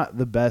it's not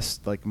the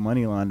best like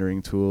money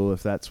laundering tool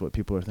if that's what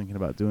people are thinking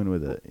about doing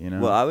with it.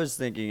 Well, I was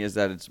thinking is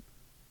that it's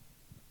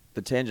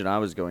the tangent I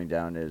was going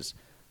down is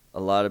a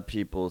lot of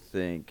people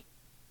think,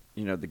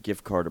 the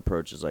gift card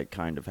approach is like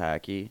kind of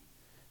hacky,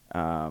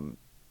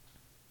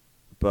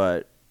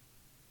 but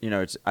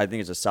I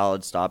think it's a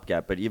solid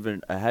stopgap. But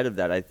even ahead of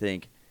that, I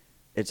think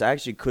it's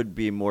actually could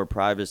be more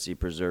privacy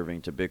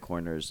preserving to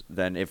Bitcoiners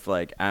than if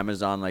like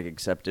Amazon like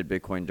accepted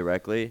Bitcoin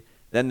directly.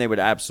 Then they would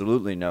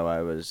absolutely know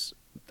I was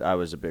a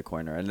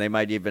Bitcoiner, and they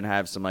might even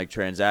have some like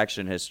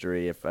transaction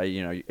history if I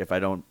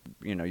don't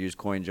use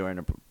CoinJoin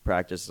or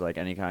practice like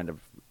any kind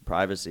of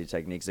privacy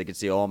techniques. They could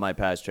see all my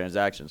past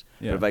transactions.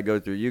 Yeah. But if I go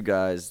through you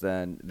guys,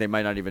 then they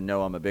might not even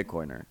know I'm a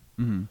Bitcoiner.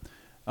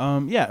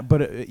 Yeah,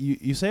 but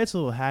you say it's a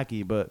little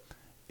hacky, but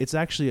it's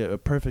actually a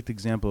perfect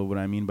example of what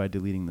I mean by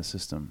deleting the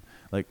system.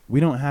 Like, we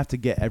don't have to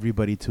get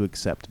everybody to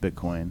accept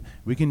Bitcoin.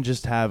 We can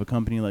just have a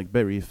company like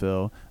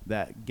Bitrefill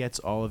that gets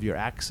all of your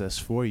access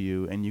for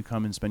you, and you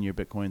come and spend your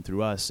Bitcoin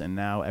through us, and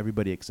now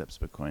everybody accepts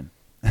Bitcoin.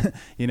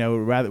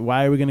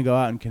 Why are we going to go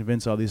out and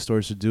convince all these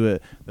stores to do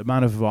it? The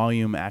amount of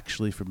volume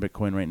actually for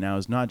Bitcoin right now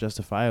is not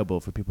justifiable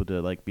for people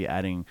to like be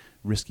adding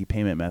risky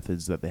payment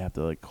methods that they have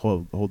to like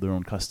hold their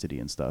own custody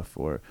and stuff,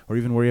 or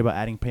even worry about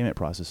adding payment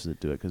processes that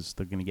do it, because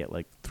they're going to get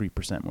like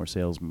 3% more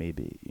sales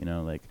maybe.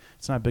 Like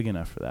it's not big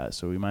enough for that.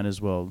 So we might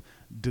as well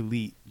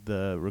delete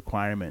the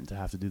requirement to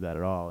have to do that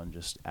at all and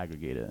just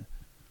aggregate it.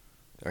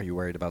 Are you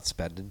worried about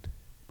spending?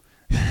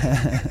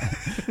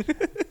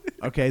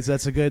 Okay, so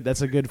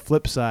that's a good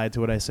flip side to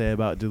what I say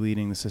about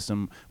deleting the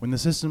system. When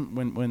those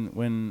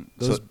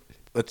So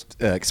let's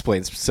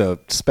explain. So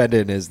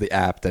Spendin is the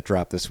app that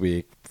dropped this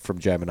week from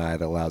Gemini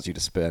that allows you to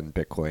spend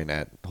Bitcoin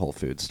at Whole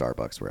Foods,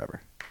 Starbucks,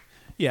 wherever.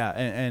 yeah,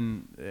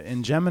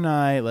 and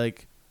Gemini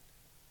like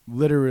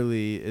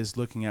literally is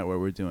looking at what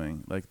we're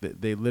doing. Like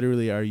they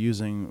literally are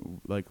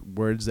using like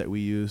words that we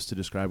use to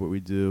describe what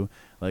we do.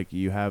 Like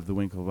you have the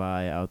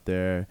Winklevi out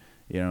there,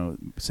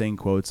 saying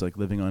quotes like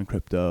 "living on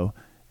crypto."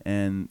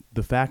 And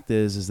the fact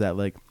is that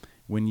like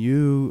when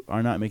you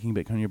are not making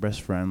Bitcoin your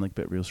best friend, like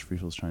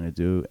Bitrefill is trying to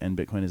do, and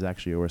Bitcoin is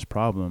actually your worst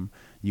problem,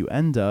 you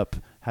end up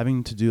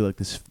having to do like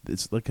this.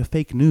 It's like a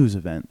fake news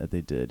event that they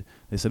did.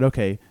 They said,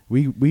 okay,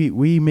 we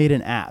made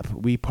an app.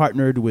 We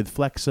partnered with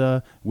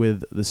Flexa,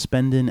 with the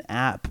Spendin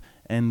app,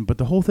 but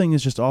the whole thing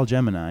is just all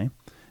Gemini.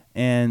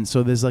 And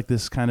so there's like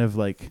this kind of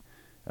like,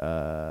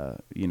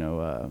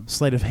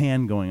 sleight of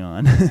hand going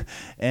on.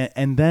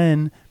 and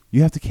then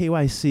you have to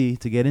KYC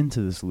to get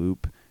into this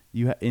loop.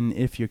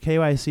 If you're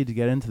KYC to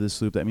get into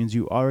this loop, that means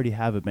you already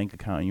have a bank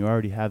account and you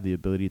already have the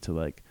ability to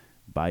like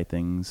buy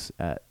things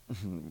at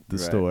the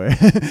store,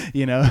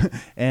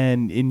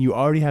 and you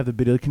already have the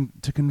ability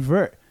to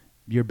convert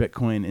your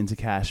Bitcoin into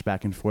cash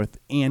back and forth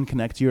and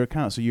connect to your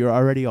account. So you're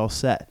already all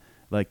set.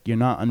 Like you're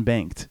not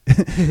unbanked,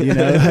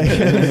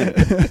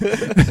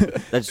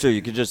 That's true.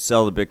 You could just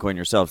sell the Bitcoin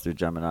yourself through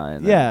Gemini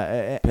and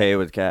yeah, pay it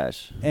with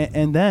cash.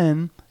 and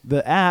then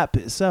the app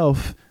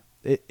itself,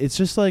 it's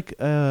just like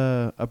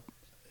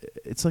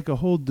it's like a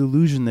whole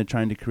delusion they're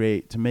trying to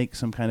create to make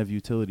some kind of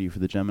utility for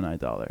the Gemini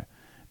dollar,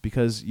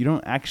 because you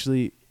don't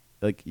actually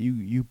like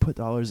you put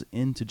dollars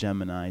into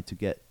Gemini to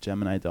get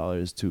Gemini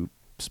dollars to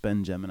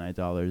spend Gemini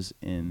dollars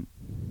in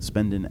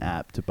Spendin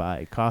app to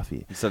buy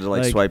coffee Instead of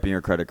like swiping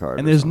your credit card.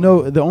 And or there's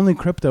something. the only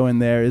crypto in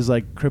there is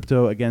like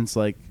crypto against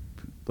like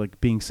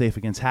like being safe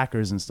against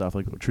hackers and stuff,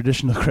 like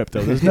traditional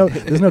crypto. There's no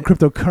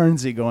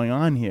cryptocurrency going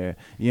on here.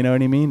 You know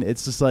what I mean?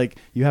 It's just like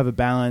you have a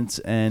balance,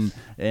 and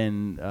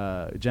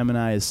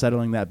Gemini is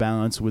settling that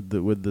balance with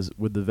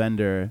the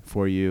vendor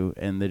for you,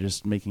 and they're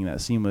just making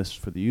that seamless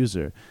for the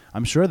user.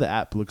 I'm sure the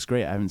app looks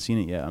great. I haven't seen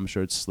it yet. I'm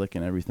sure it's slick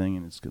and everything,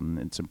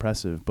 and it's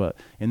impressive. But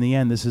in the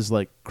end, this is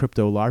like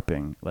crypto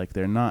LARPing. Like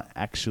they're not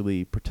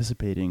actually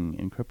participating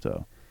in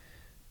crypto.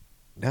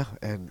 No,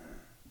 and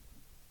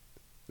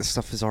this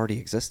stuff has already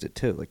existed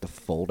too. Like the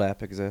Fold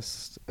app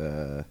exists.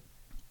 And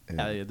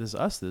There's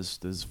us.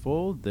 There's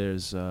Fold.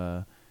 There's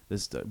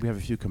we have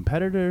a few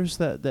competitors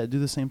that do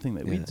the same thing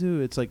that we Yeah.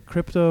 do. It's like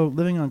crypto.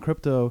 Living on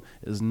crypto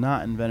is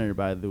not invented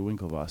by the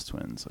Winklevoss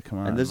twins. Like, come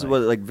on. And this is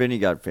what like Vinny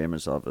got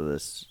famous off of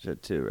this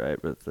shit too,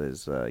 right? With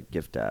his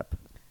gift app.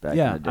 Back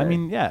yeah, in the I day.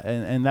 mean, yeah,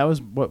 and that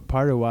was what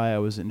part of why I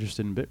was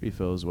interested in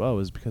Bitrefill as well,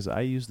 was because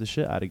I used the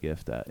shit out of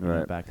Gift that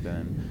Right. back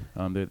then.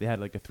 They had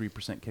like a 3%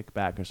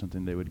 kickback or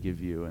something they would give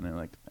you, and they're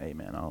like, hey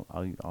man,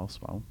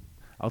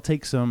 I'll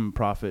take some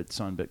profits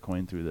on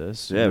Bitcoin through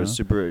this. Yeah, you it know? was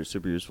super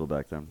super useful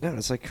back then. no,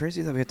 it's like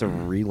crazy that we have to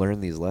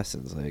relearn these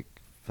lessons. Like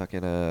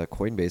fucking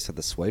Coinbase had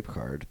the swipe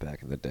card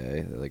back in the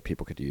day that like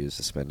people could use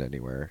to spend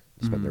anywhere,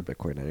 spend their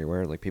Bitcoin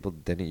anywhere. Like people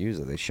didn't use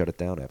it; they shut it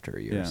down after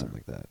a year Yeah. or something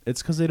like that.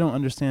 It's because they don't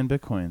understand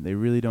Bitcoin. They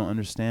really don't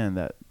understand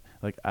that.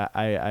 Like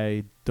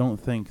I don't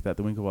think that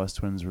the Winklevoss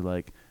twins were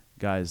like,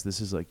 guys, this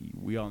is like,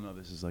 we all know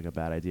this is like a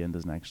bad idea and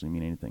doesn't actually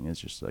mean anything. It's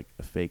just like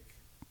a fake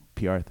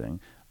PR thing.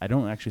 I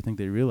don't actually think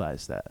they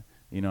realized that.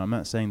 You know, I'm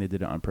not saying they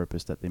did it on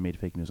purpose, that they made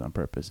fake news on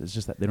purpose. It's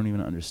just that they don't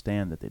even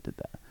understand that they did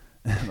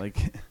that.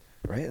 Like,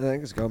 Right? And I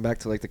think it's going back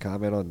to like the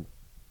comment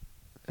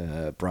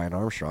on Brian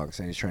Armstrong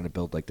saying he's trying to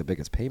build like the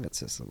biggest payment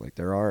system. Like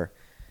there are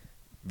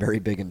very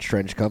big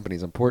entrenched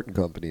companies, important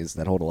companies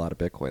that hold a lot of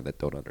Bitcoin that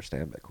don't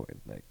understand Bitcoin.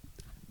 Like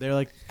they're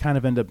like kind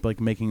of end up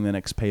like making the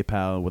next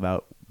PayPal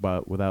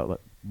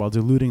while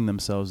deluding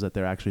themselves that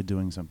they're actually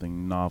doing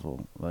something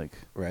novel. Like,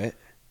 right?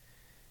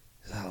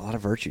 There's a lot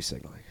of virtue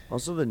signaling.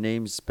 Also, the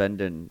name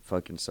Spendin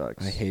fucking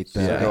sucks. I hate It's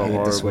that. like a I hate the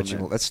horrible switching.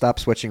 name. Let's stop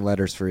switching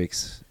letters,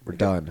 freaks. We're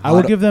done. I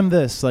will give them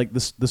this, like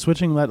the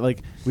switching like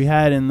we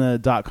had in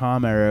the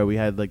 .com era, we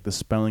had like the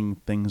spelling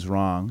things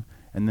wrong,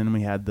 and then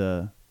we had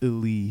the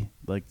 -ly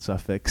like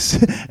suffix,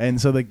 and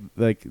so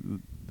like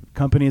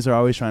companies are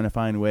always trying to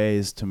find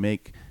ways to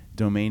make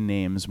domain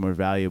names more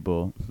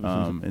valuable,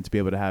 and to be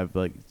able to have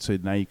like, so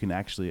now you can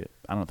actually,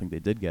 I don't think they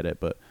did get it,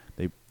 but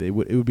it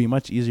would be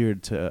much easier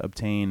to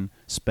obtain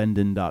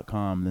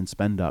spendin.com than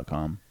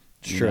spend.com.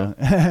 It's you true. know?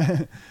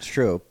 It's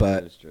true,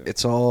 but is true.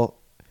 it's all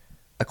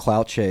a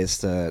clout chase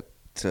to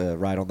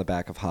ride on the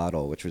back of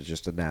HODL, which was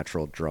just a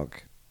natural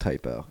drunk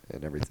typo,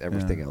 and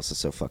everything Yeah. else is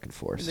so fucking I mean,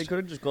 forced. they could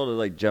have just called it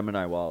like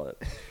Gemini Wallet.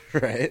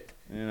 Right?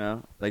 You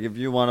know, like if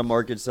you want to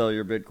market sell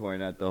your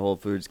Bitcoin at the Whole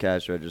Foods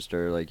cash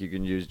register, like you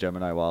can use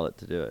Gemini Wallet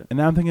to do it. And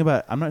now I'm thinking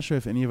about, I'm not sure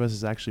if any of us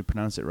has actually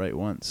pronounced it right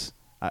once.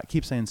 I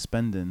keep saying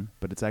spendin,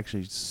 but it's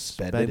actually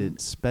Spedin?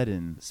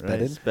 Spedin.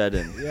 Right? Spedin?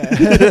 Spedin. Yeah,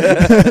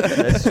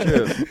 that's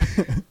true.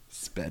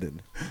 Spedin.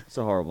 It's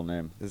a horrible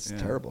name. It's Yeah. a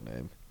terrible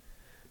name.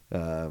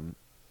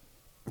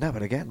 No,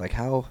 but again, like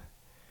how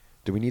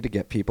do we need to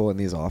get people in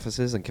these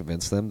offices and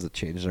convince them to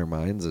change their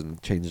minds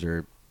and change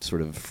their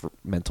sort of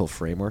mental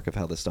framework of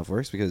how this stuff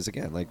works? Because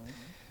again, like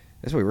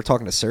that's why we were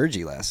talking to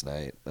Sergi last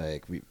night.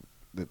 Like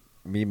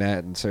me,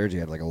 Matt, and Sergi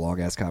had like a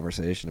long ass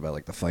conversation about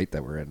like the fight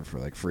that we're in for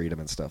like freedom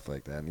and stuff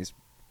like that. And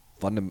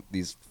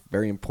these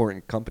very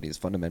important companies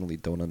fundamentally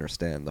don't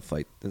understand the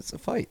fight. It's a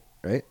fight,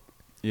 right?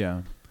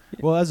 Yeah.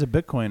 Well, as a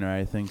Bitcoiner,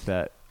 I think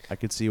that I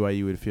could see why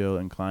you would feel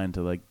inclined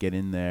to like get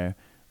in there,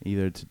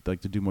 either to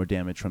do more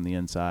damage from the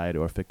inside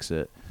or fix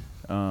it.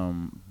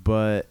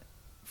 But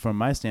from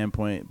my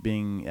standpoint,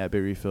 being at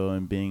Bitrefill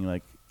and being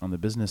like on the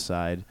business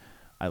side,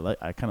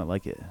 I kind of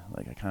like it.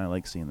 Like I kind of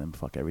like seeing them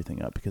fuck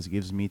everything up, because it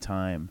gives me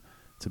time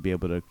to be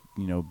able to,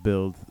 you know,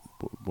 build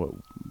what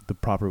the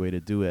proper way to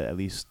do it, at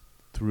least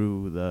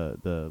through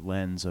the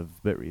lens of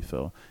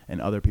Bitrefill, and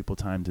other people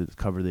time to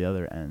cover the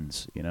other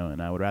ends, you know. And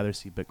I would rather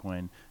see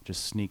Bitcoin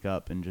just sneak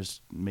up and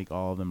just make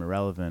all of them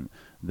irrelevant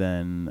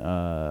than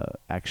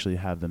actually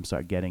have them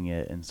start getting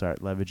it and start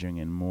leveraging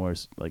in more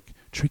like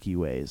tricky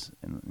ways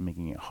and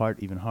making it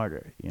even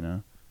harder, you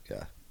know.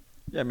 Yeah.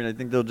 Yeah, I mean, I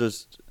think they'll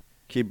just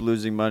keep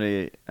losing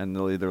money, and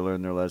they'll either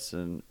learn their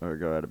lesson or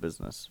go out of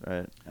business,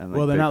 right? And, like,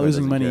 Well, they're not Bitcoin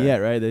losing doesn't money care. yet,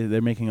 right?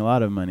 They're making a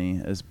lot of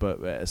money,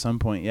 but at some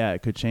point, yeah,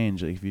 it could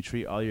change. Like if you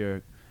treat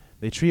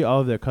they treat all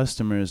of their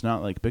customers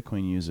not like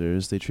Bitcoin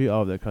users. They treat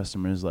all of their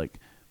customers like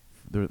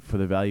for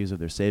the values of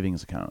their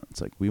savings account. It's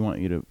like, we want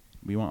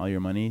all your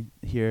money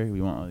here. We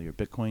want all your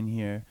Bitcoin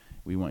here.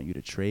 We want you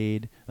to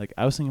trade. Like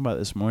I was thinking about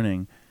this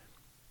morning,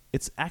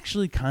 it's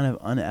actually kind of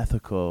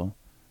unethical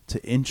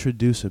to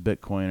introduce a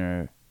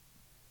Bitcoiner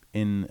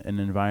in an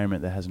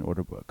environment that has an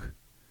order book.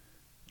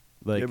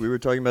 Like, yeah, we were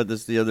talking about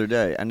this the other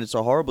day, and it's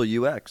a horrible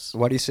UX.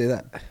 Why do you say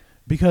that?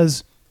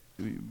 because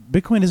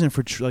Bitcoin isn't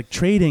for like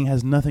trading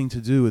has nothing to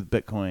do with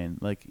Bitcoin.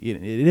 Like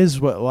it is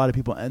what a lot of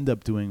people end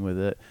up doing with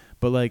it.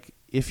 But like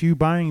if you're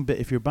buying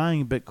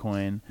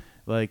Bitcoin,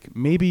 like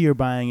maybe you're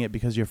buying it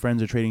because your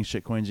friends are trading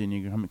shit coins and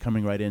you're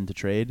coming right in to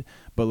trade.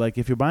 But like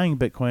if you're buying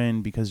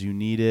Bitcoin because you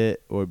need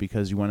it or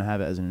because you want to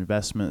have it as an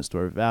investment,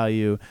 store of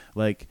value,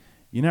 like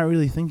you're not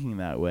really thinking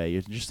that way.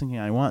 You're just thinking,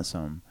 I want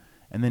some.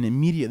 And then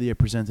immediately you're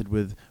presented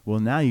with, well,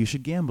 now you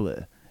should gamble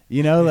it.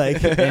 You know,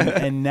 like,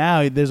 and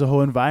now there's a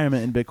whole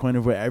environment in Bitcoin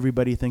of where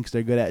everybody thinks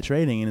they're good at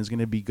trading and is going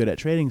to be good at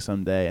trading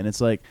someday. And it's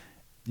like,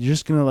 you're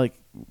just going to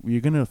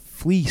you're going to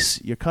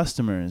fleece your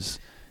customers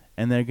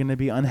and they're going to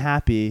be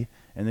unhappy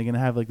and they're going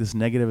to have like this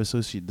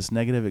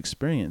negative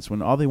experience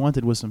when all they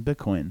wanted was some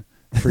Bitcoin.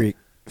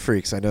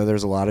 Freaks, I know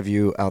there's a lot of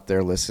you out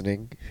there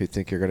listening who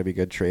think you're going to be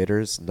good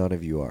traders. None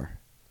of you are.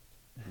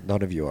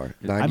 None of you are.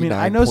 I mean,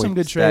 I know some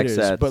good traders,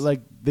 stats. but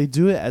like they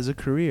do it as a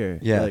career.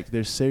 Yeah, like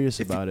they're serious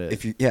about it.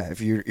 If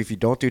you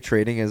don't do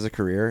trading as a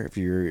career, if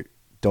you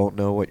don't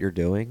know what you're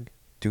doing,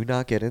 do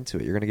not get into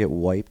it. You're gonna get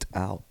wiped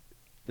out.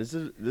 This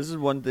is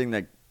one thing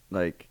that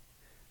like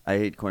I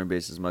hate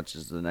Coinbase as much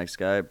as the next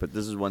guy, but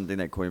this is one thing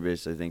that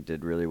Coinbase I think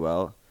did really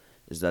well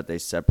is that they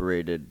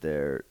separated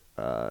their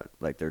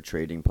like their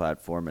trading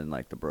platform and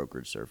like the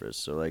brokerage service.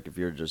 So like if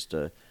you're just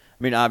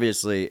I mean,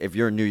 obviously, if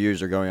you're a new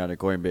user going on to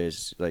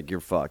Coinbase, like you're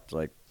fucked.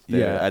 Like,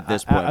 at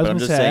this point. I was but I'm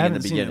just say, saying I in the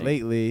haven't seen it beginning.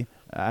 lately.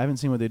 I haven't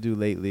seen what they do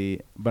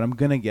lately, but I'm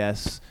gonna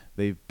guess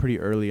they pretty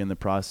early in the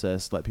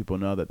process let people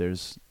know that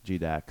there's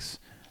GDAX,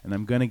 and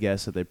I'm gonna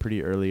guess that they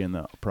pretty early in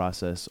the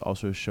process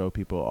also show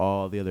people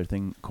all the other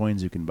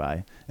coins you can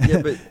buy.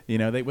 Yeah, but you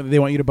know, they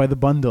want you to buy the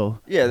bundle.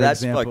 yeah, for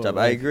that's example. fucked up.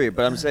 I agree,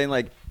 but I'm saying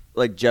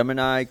like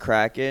Gemini,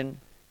 Kraken,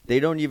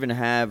 they don't even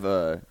have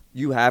a.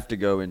 You have to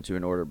go into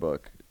an order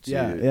book.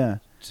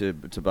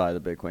 To buy the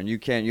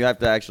Bitcoin. You have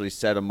to actually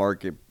set a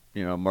market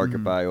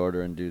buy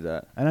order and do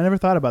that. And I never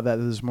thought about that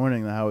this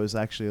morning, how it was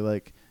actually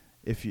like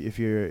if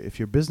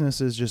your business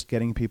is just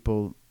getting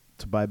people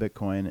to buy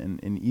Bitcoin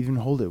and even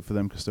hold it for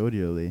them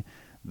custodially,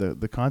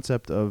 the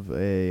concept of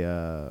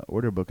a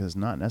order book is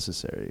not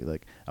necessary.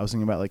 Like I was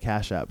thinking about like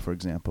Cash App, for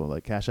example.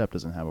 Like Cash App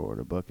doesn't have an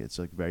order book. It's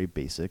like very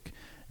basic.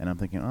 And I'm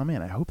thinking, oh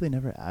man, I hope they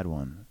never add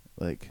one.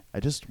 Like I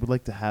just would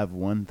like to have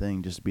one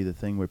thing just be the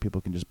thing where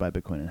people can just buy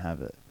Bitcoin and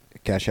have it.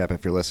 Cash App,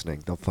 if you're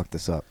listening, don't fuck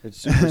this up. It's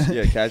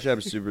super, Cash App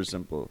is super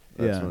simple.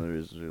 That's Yeah. one of the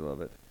reasons we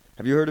love it.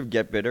 Have you heard of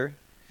GetBitter?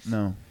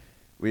 No.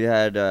 We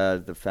had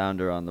the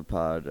founder on the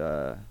pod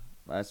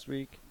last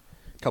week.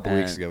 A couple And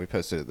weeks ago, we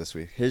posted it this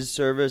week. His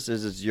service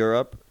is it's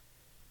Europe.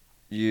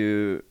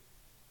 You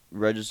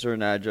register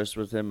an address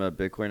with him, a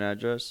Bitcoin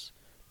address,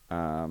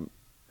 and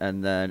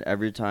then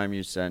every time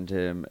you send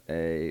him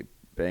a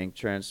bank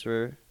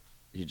transfer,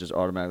 he just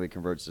automatically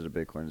converts it to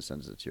Bitcoin and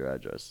sends it to your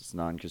address. It's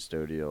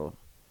non-custodial,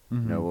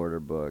 no order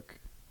book.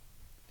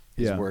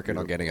 He's Yeah. working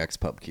on getting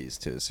XPub keys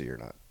too, so you're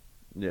not.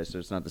 Yeah, so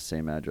it's not the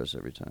same address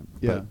every time.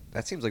 Yeah. But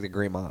that seems like the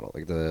great model,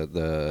 like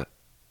the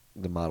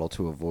model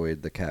to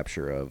avoid the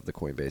capture of the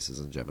Coinbases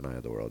and Gemini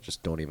of the world.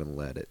 Just don't even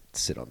let it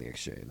sit on the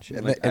exchange.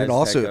 And, Like and it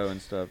also Azteco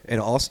and stuff. and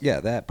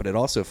also that, but it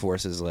also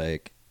forces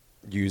like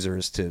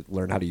users to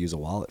learn how to use a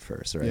wallet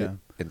first, right? Yeah.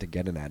 And to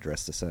get an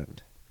address to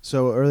send.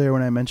 So earlier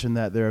when I mentioned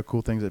that there are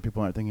cool things that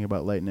people aren't thinking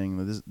about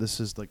Lightning, this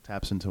is like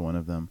taps into one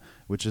of them,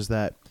 which is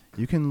that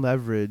you can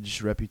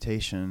leverage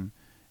reputation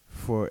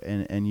for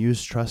and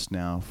use trust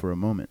now for a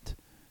moment,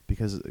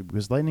 because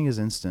Lightning is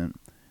instant.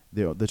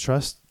 The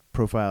trust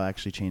profile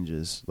actually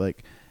changes.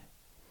 Like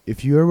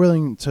if you are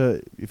willing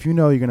to, if you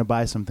know you're going to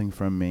buy something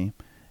from me,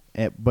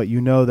 but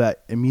you know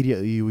that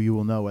immediately you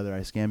will know whether I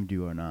scammed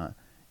you or not.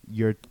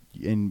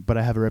 But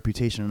I have a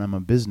reputation and I'm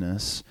a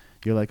business.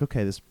 You're like,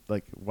 okay,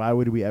 why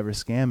would we ever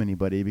scam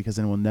anybody? Because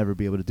then we'll never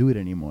be able to do it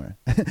anymore.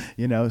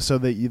 You know, so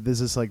that there's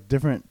this like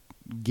different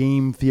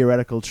game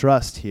theoretical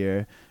trust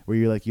here where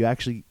you're like, you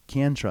actually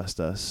can trust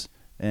us.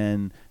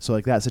 And so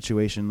like that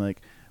situation,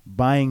 like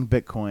buying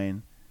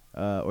Bitcoin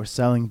or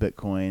selling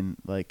Bitcoin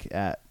like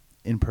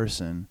in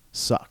person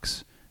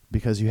sucks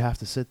because you have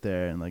to sit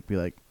there and like be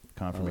like,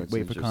 that's wait for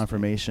interesting.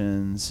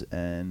 confirmations,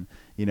 and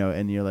you know,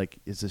 and you're like,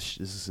 is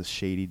this a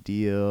shady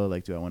deal?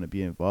 Like, do I want to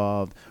be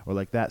involved? Or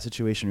like that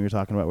situation we were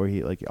talking about where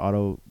he like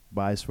auto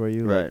buys for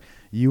you, Right.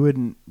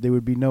 like, there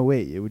would be no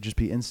wait, it would just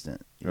be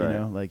instant. You Right.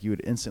 know, like you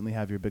would instantly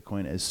have your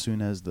Bitcoin as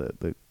soon as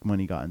the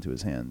money got into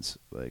his hands.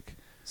 Like,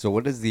 So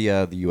what does the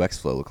UX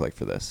flow look like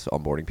for this,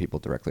 onboarding people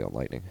directly on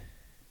Lightning?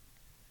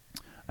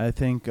 I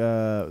think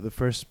the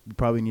first we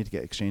probably need to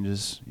get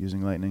exchanges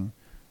using Lightning.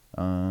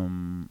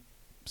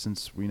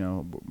 Since we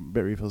know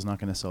BitRefill is not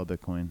going to sell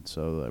Bitcoin,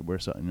 so we're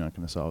certainly not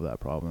going to solve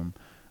that problem.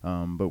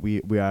 But we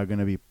are going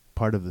to be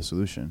part of the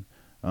solution,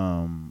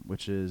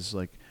 which is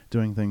like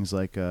doing things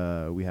like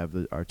we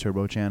have our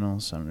turbo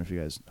channels. I don't know if you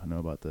guys know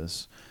about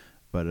this,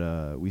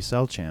 but we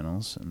sell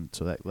channels, and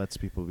so that lets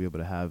people be able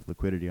to have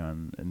liquidity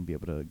on and be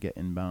able to get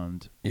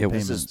inbound Yeah,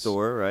 payments. This is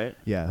Thor, right?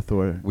 Yeah,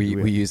 Thor.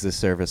 We use this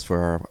service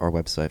for our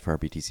website, for our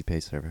BTC Pay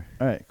server.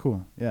 All right,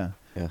 cool. Yeah.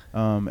 Yeah.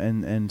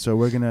 And so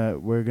we're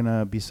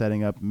gonna be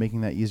setting up,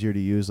 making that easier to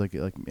use, like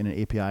in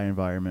an API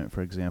environment,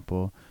 for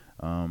example.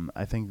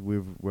 I think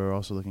we're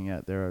also looking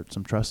at, there are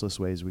some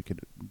trustless ways we could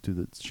do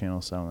the channel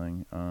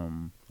selling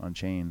on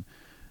chain,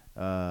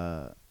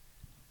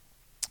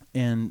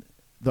 And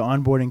the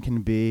onboarding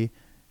can be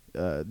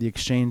the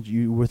exchange,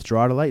 you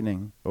withdraw to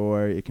Lightning,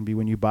 or it can be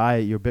when you buy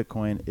your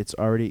Bitcoin, it's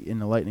already in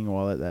the Lightning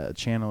wallet. That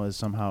channel is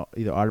somehow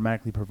either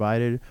automatically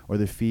provided or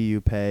the fee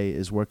you pay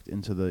is worked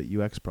into the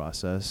UX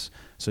process.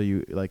 So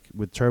you, like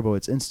with Turbo,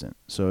 it's instant.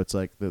 So it's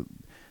like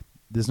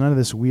there's none of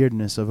this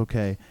weirdness of,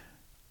 okay,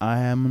 I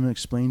am going to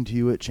explain to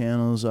you what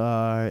channels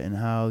are and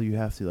how you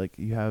have to, like,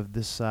 you have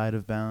this side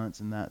of balance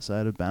and that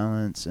side of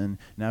balance. And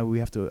now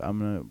I'm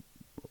going to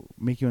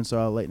make you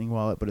install a Lightning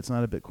wallet, but it's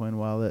not a Bitcoin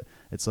wallet.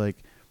 It's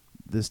like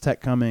this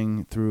tech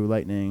coming through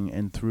Lightning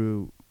and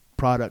through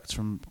products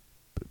from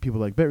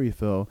people like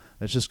Bitrefill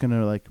that's just going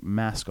to like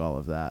mask all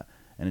of that.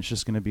 And it's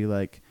just going to be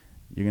like,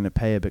 you're going to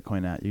pay a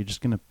Bitcoin you're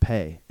just going to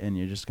pay and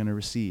you're just going to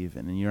receive.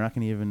 And then you're not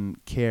going to even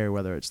care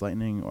whether it's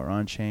Lightning or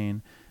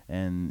on-chain.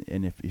 And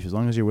if as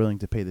long as you're willing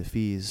to pay the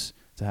fees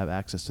to have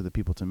access to the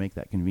people to make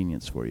that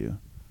convenience for you.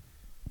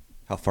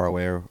 How far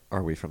away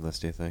are we from this,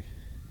 do you think?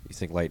 You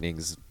think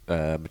Lightning's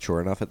mature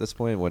enough at this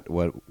point?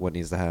 What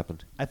needs to happen?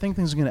 I think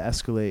things are going to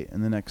escalate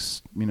in the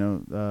next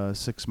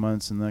 6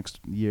 months, in the next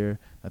year.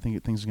 I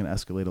think things are going to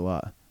escalate a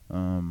lot.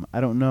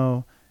 I don't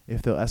know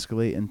if they'll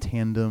escalate in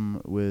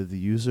tandem with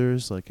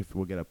users, like if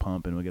we'll get a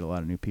pump and we'll get a lot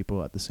of new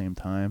people at the same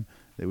time.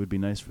 It would be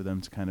nice for them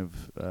to kind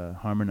of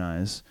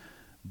harmonize.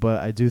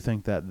 But I do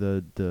think that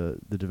the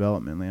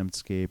development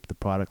landscape, the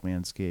product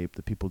landscape,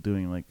 the people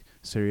doing like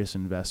serious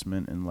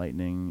investment in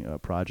Lightning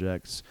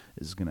projects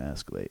is going to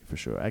escalate for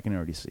sure. I can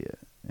already see it.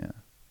 Yeah.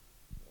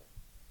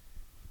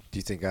 Do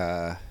you think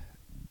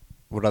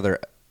what other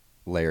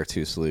layer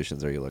 2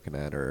 solutions are you looking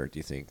at, or do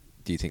you think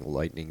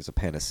Lightning's a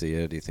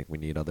panacea? Do you think we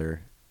need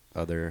other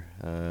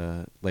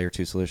layer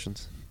 2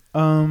 solutions?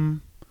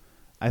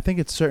 I think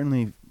it's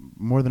certainly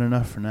more than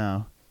enough for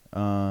now.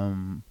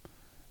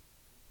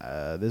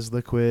 This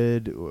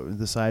Liquid,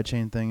 the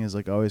sidechain thing has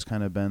like always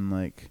kind of been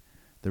like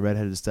the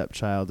redheaded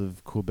stepchild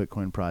of cool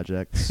Bitcoin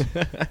projects.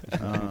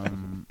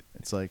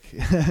 It's like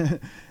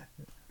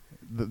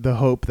the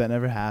hope that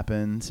never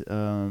happened,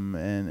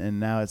 and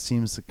now it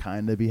seems to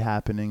kind of be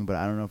happening, but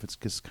I don't know if it's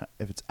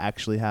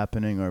actually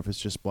happening or if it's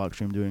just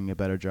Blockstream doing a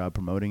better job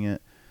promoting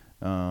it.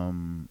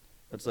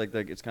 It's like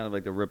it's kind of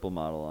like the Ripple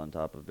model on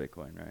top of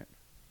Bitcoin, right?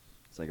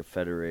 It's like a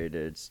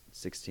federated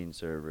 16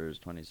 servers,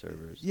 20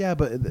 servers. Yeah,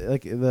 but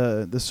like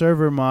the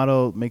server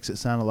model makes it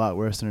sound a lot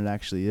worse than it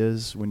actually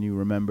is when you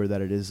remember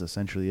that it is a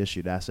centrally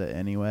issued asset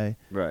anyway.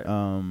 Right.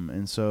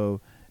 And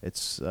so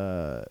it's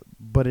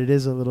but it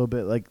is a little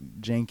bit like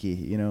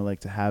janky,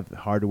 like to have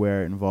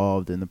hardware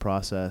involved in the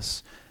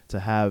process,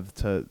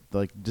 to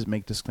like just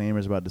make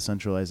disclaimers about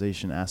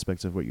decentralization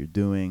aspects of what you're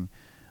doing.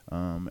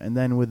 And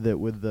then with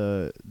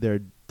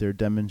their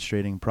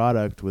demonstrating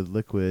product with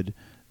Liquid,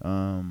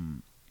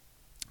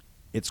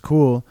 it's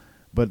cool,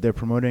 but they're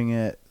promoting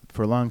it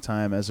for a long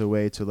time as a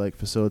way to like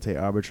facilitate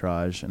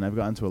arbitrage. And I've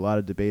gotten to a lot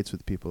of debates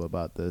with people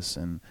about this,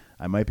 and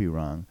I might be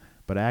wrong,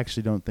 but I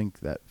actually don't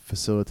think that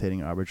facilitating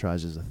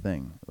arbitrage is a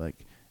thing.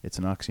 Like, it's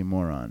an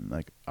oxymoron.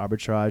 Like,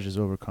 arbitrage is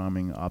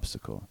overcoming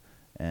obstacle.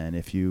 And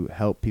if you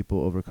help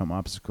people overcome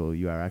obstacle,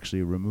 you are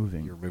actually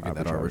removing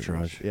that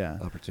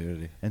arbitrage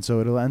opportunity. And so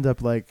it'll end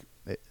up like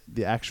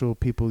the actual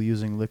people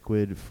using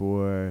Liquid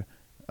for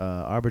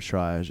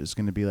arbitrage is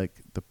going to be like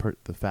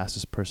the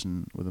fastest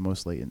person with the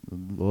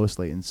lowest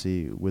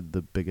latency with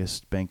the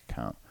biggest bank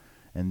account,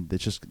 and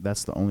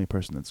that's the only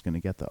person that's going to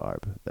get the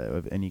arb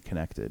of any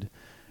connected.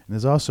 And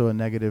there's also a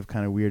negative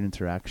kind of weird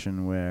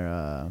interaction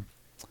where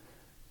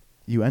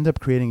you end up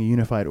creating a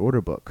unified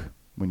order book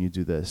when you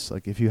do this.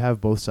 Like if you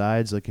have both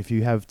sides, like if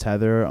you have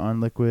Tether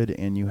on Liquid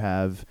and you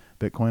have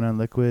Bitcoin on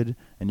Liquid,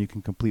 and you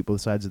can complete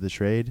both sides of the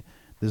trade,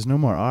 there's no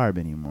more ARB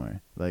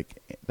anymore. Like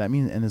that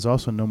means, and there's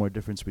also no more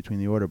difference between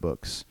the order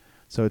books.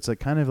 So it's like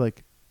kind of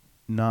like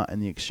not in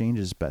the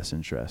exchange's best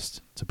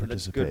interest to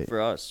participate. That's good for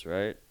us,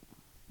 right?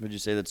 Would you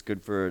say that's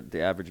good for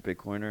the average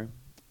Bitcoiner?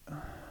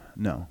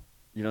 No.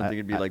 You don't think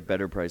it'd be like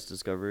better price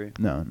discovery?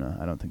 No,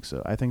 I don't think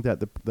so. I think that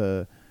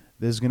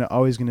there's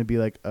always gonna be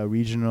like a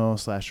regional /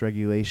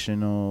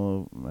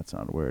 regulational. That's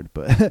not a word,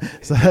 but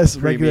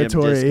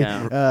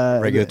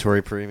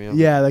regulatory premium.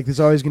 Yeah, like there's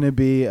always gonna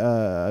be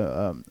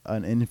an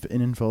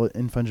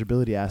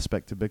infungibility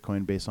aspect to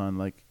Bitcoin based on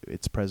like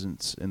its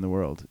presence in the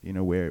world.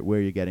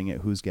 Where you're getting it,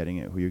 who's getting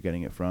it, who you're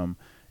getting it from.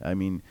 I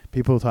mean,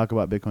 people talk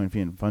about Bitcoin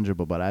being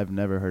fungible, but I've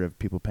never heard of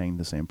people paying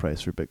the same price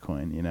for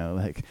Bitcoin.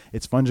 Like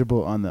it's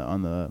fungible on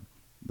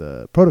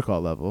the protocol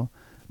level.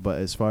 But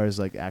as far as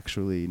like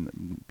actually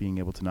being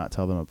able to not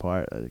tell them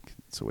apart, like,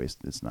 it's a waste.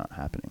 It's not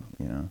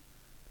happening,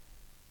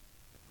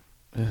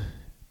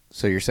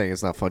 So you're saying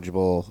it's not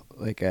fungible,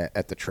 like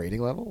at the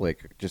trading level,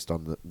 like just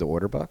on the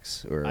order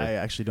bucks, or I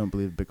actually don't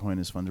believe Bitcoin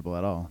is fungible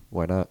at all.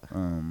 Why not?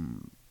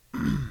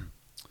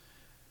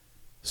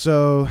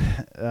 So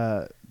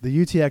the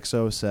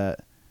UTXO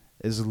set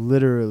is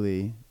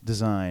literally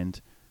designed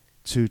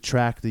to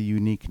track the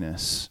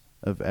uniqueness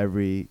of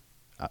every,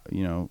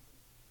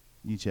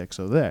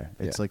 UTXO there.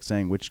 It's like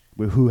saying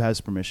who has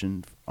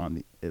permission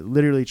on it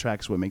literally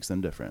tracks what makes them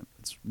different.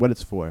 It's what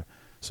it's for.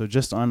 So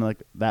just on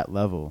like that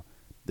level,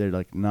 they're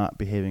like not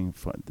behaving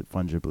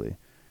fungibly.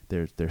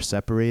 They're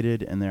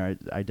separated and they're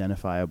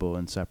identifiable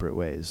in separate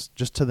ways,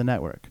 just to the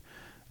network.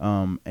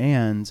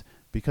 And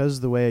because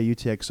the way a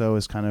UTXO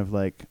is kind of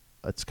like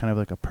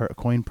a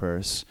coin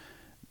purse,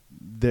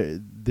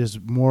 there's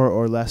more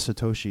or less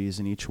satoshis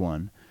in each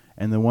one,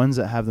 and the ones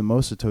that have the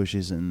most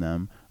satoshis in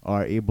them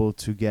are able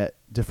to get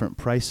different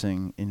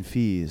pricing in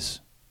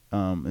fees,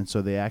 and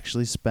so they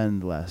actually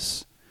spend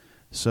less.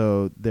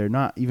 So they're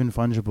not even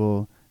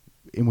fungible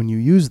when you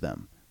use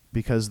them,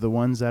 because the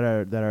ones that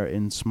are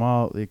in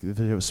small, like if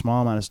you have a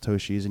small amount of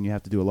satoshis and you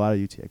have to do a lot of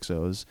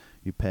UTXOs,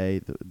 you pay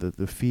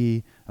the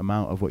fee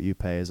amount of what you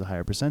pay is a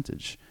higher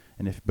percentage.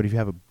 But if you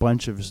have a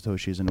bunch of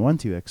satoshis in one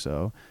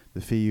UTXO,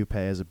 the fee you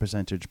pay as a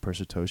percentage per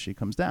satoshi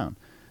comes down.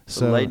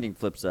 So Lightning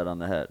flips that on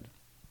the head,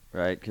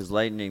 right? Because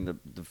Lightning,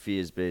 the fee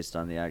is based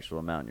on the actual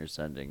amount you're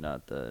sending,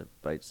 not the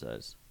byte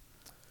size.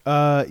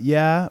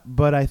 Yeah,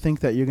 but I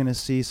think that you're going to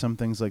see some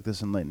things like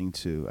this in Lightning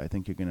too. I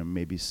think you're going to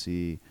maybe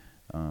see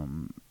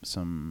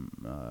some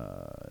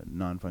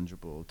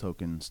non-fungible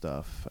token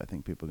stuff. I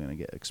think people are going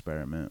to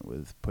experiment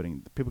with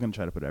people are going to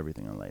try to put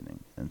everything on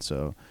Lightning, and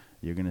so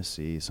you're going to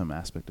see some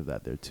aspect of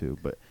that there too.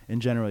 But in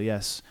general,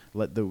 yes,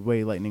 the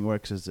way Lightning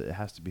works is it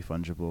has to be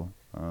fungible.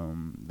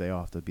 They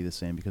all have to be the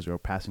same because we're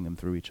passing them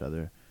through each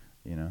other,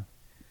 you know.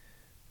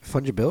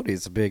 Fungibility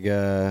is a big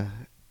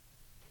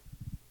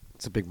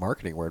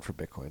marketing word for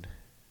Bitcoin.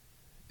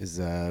 Is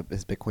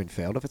Bitcoin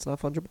failed if it's not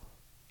fungible?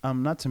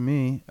 Not to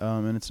me,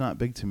 and it's not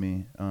big to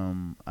me.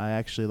 I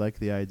actually like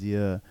the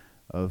idea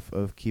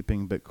of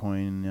keeping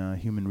Bitcoin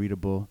human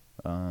readable,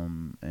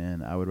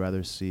 and I would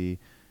rather see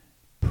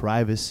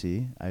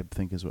privacy. I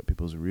think is what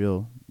people's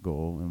real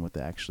goal and what they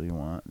actually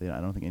want.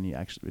 I don't think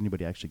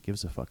anybody actually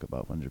gives a fuck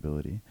about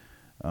fungibility.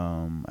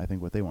 I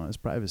think what they want is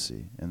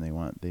privacy, and they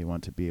want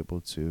to be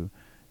able to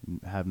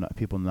have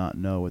people not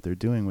know what they're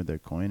doing with their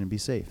coin and be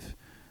safe.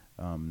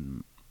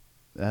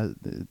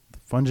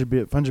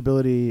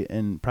 Fungibility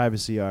and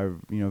privacy are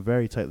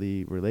very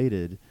tightly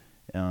related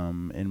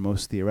in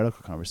most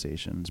theoretical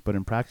conversations, but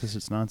in practice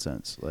it's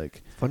nonsense.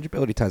 Like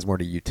fungibility ties more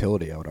to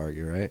utility, I would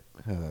argue, right?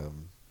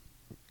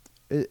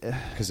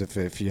 Because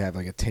if you have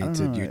like a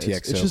tainted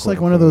UTXO, it's just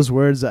like one of those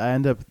words that I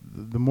end up.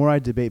 The more I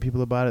debate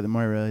people about it, the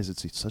more I realize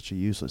it's such a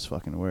useless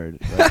fucking word.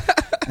 Like,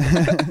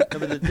 No,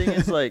 but the thing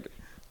is, like,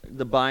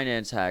 the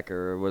Binance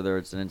hacker, or whether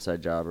it's an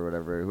inside job or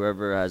whatever,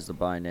 whoever has the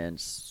Binance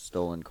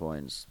stolen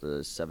coins,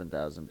 the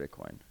 7,000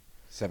 Bitcoin.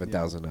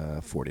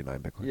 7,049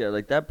 Bitcoin. Yeah,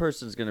 like that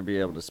person's going to be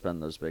able to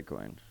spend those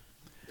Bitcoin.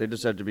 They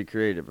just have to be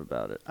creative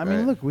about it. I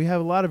mean, look, we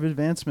have a lot of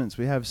advancements.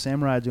 We have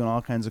Samurai doing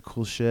all kinds of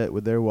cool shit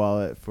with their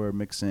wallet for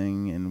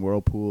mixing and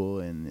Whirlpool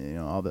and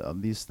all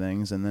these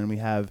things. And then we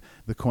have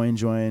the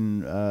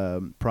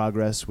CoinJoin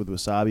progress with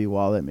Wasabi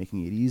wallet,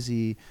 making it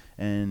easy.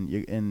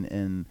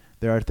 And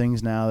there are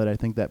things now that I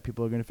think that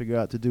people are going to figure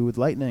out to do with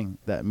Lightning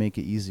that make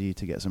it easy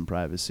to get some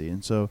privacy.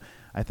 And so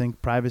I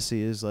think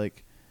privacy is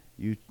like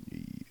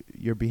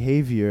your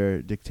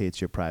behavior dictates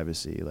your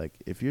privacy. Like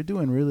if you're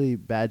doing really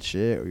bad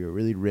shit, or you're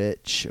really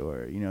rich,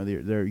 or you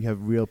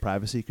have real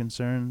privacy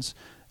concerns,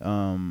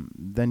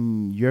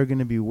 then you're going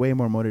to be way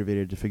more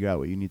motivated to figure out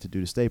what you need to do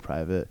to stay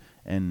private.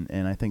 And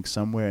I think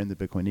somewhere in the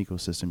Bitcoin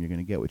ecosystem, you're going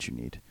to get what you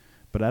need.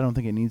 But I don't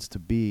think it needs to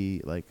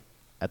be like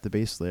at the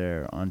base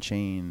layer on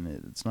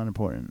chain. It's not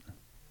important.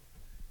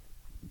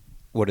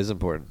 What is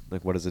important?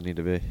 Like, what does it need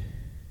to be?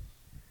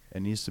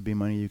 It needs to be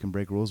money you can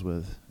break rules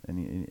with, and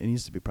it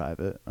needs to be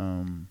private,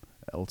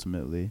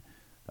 ultimately.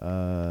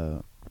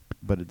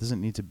 But it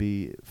doesn't need to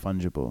be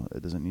fungible.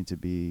 It doesn't need to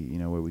be,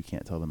 where we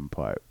can't tell them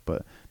apart.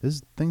 But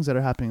there's things that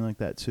are happening like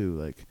that too,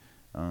 like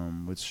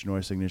with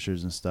Schnorr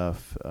signatures and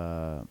stuff.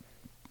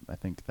 I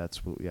think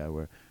that's what,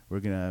 we're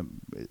gonna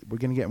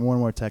get more and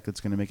more tech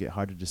that's gonna make it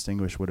hard to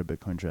distinguish what a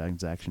Bitcoin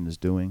transaction is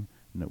doing,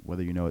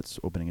 whether it's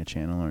opening a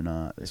channel or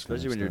not.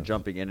 Especially when you're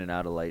jumping in and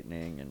out of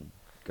Lightning and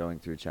going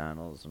through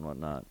channels and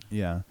whatnot.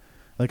 Yeah.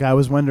 Like I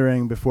was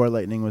wondering before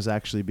Lightning was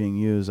actually being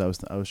used, I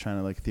was trying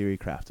to like theory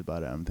craft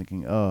about it. I'm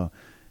thinking,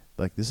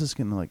 like this is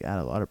gonna like add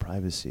a lot of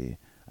privacy.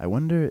 I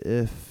wonder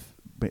if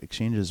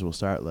exchanges will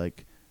start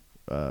like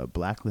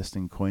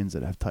blacklisting coins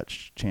that have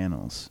touched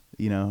channels,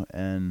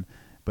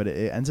 but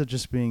it ends up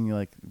just being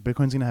like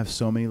Bitcoin's gonna have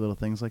so many little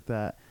things like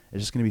that.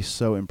 It's just gonna be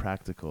so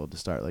impractical to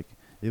start like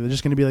they're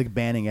just gonna be like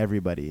banning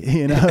everybody,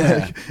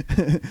 like,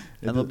 and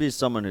there'll be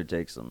someone who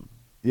takes them.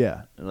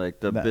 Yeah. Like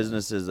the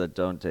businesses that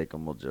don't take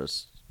them will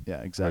just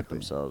hurt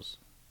themselves.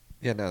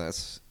 Yeah, no,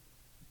 that's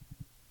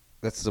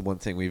the one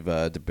thing we've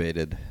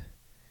debated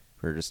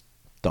or just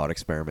thought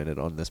experimented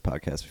on this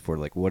podcast before.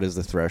 Like, what is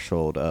the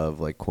threshold of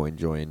like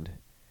coin-joined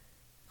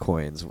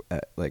coins?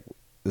 Like,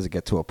 does it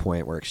get to a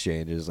point where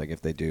exchanges, like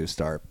if they do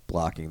start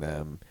blocking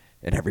them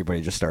and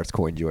everybody just starts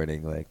coin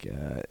joining, like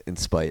in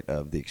spite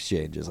of the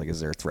exchanges, like is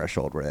there a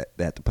threshold where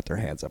they have to put their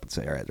hands up and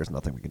say, all right, there's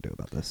nothing we can do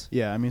about this?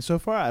 Yeah, I mean, so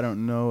far I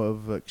don't know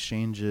of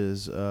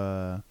exchanges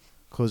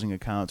closing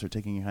accounts or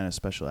taking any kind of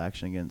special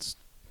action against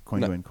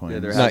CoinJoin coins. Yeah,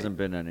 there Not- hasn't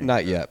been any.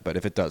 Not yet, but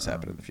if it does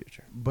happen in the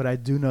future. But I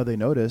do know they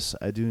notice.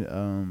 I do,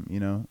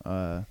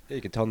 Yeah,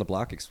 you can tell in the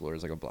block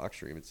explorers, like a block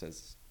stream, it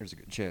says there's a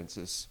good chance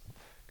this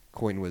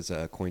coin was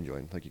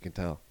CoinJoin. Like you can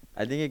tell.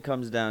 I think it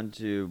comes down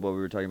to what we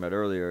were talking about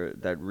earlier,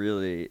 that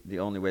really the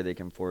only way they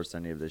can force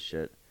any of this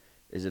shit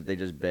is if they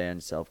just ban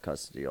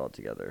self-custody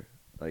altogether.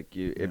 Like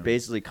it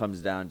basically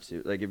comes down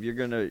to, like, if you're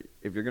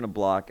gonna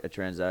block a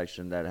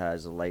transaction that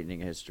has a Lightning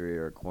history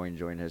or a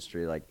CoinJoin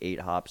history like 8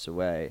 hops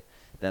away,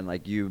 then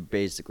like you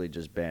basically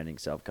just banning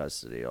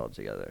self-custody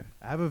altogether.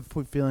 I have a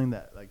feeling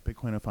that like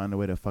Bitcoin will find a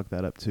way to fuck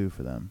that up too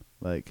for them.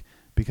 Like,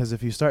 because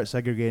if you start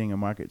segregating a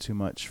market too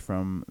much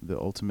from the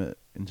ultimate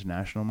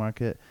international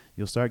market,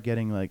 you'll start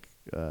getting like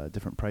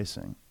different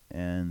pricing,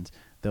 and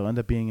they'll end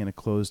up being in a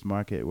closed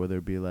market where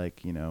there'll be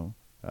like,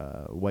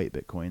 white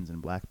Bitcoins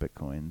and black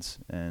Bitcoins,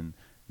 and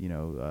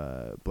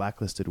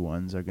blacklisted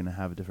ones are going to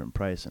have a different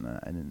price,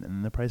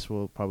 and the price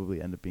will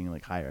probably end up being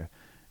like higher,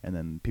 and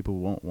then people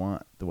won't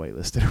want the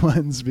whitelisted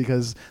ones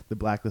because the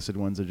blacklisted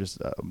ones are just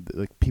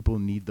like people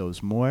need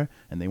those more,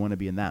 and they want to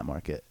be in that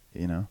market.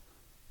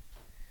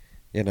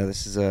 Yeah, no,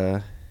 this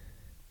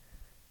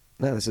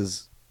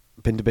has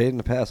been debated in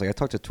the past. Like I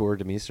talked to Tor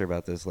Demeester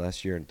about this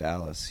last year in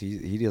Dallas.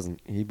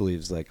 He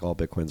believes like all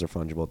Bitcoins are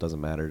fungible. It doesn't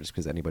matter just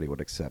because anybody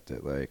would accept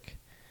it. Like,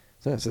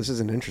 so this is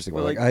an interesting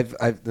one. Well,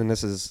 Like then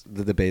this is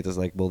the debate is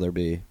like, will there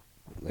be,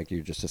 like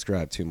you just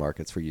described, 2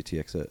 markets for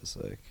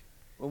UTXOs? Like,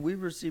 Well, we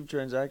receive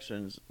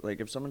transactions. Like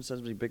if someone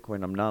sends me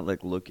Bitcoin, I'm not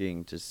like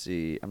looking to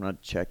see. I'm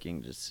not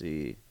checking to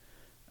see.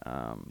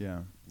 What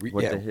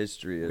the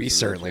history is. we of the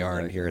certainly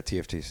aren't transaction.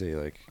 here at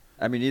TFTC. Like,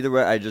 I mean, either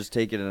way, I just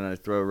take it and I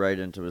throw it right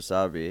into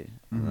Wasabi,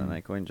 and then Mhm.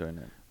 I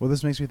CoinJoin it. Well,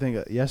 this makes me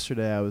think.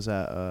 Yesterday, I was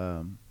at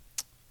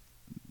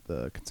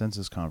the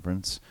Consensus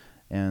conference,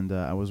 and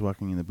I was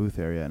walking in the booth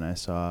area, and I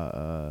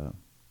saw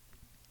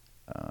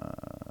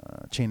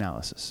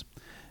Chainalysis,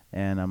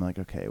 and I'm like,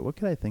 okay, what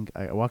could I think?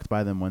 I walked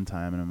by them one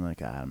time, and I'm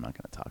like, I'm not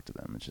going to talk to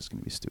them. It's just going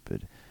to be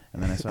stupid.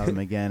 And then I saw them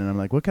again, and I'm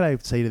like, what could I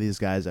say to these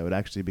guys that would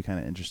actually be kind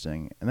of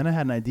interesting? And then I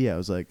had an idea. I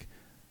was like,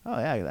 oh,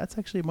 yeah, that's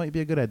actually might be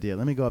a good idea.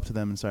 Let me go up to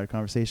them and start a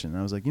conversation. And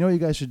I was like, you know what you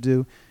guys should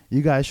do?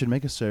 You guys should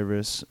make a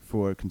service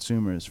for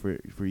consumers,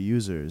 for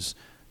users,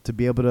 to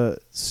be able to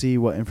see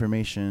what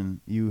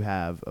information you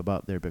have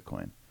about their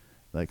Bitcoin.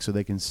 Like, so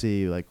they can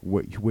see, like,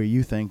 where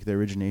you think the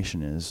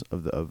origination is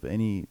of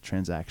any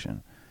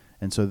transaction.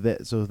 And so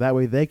that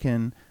way they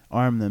can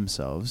arm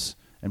themselves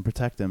and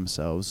protect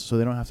themselves so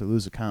they don't have to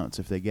lose accounts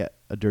if they get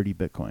a dirty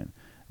Bitcoin.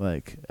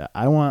 Like,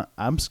 I want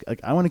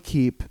to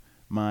keep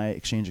my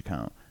exchange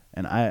account.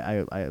 And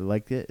I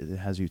like it. It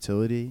has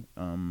utility.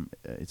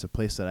 It's a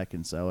place that I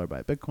can sell or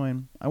buy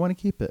Bitcoin. I want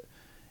to keep it.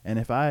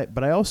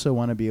 But I also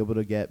want to be able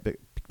to get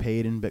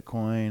paid in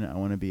Bitcoin. I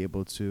want to be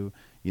able to,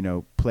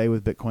 play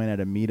with Bitcoin at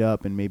a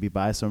meetup and maybe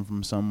buy some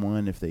from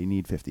someone if they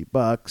need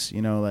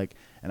 $50,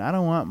 and I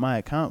don't want my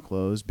account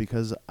closed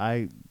because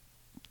I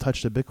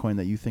touched a Bitcoin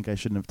that you think I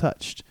shouldn't have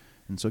touched.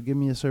 And so give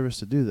me a service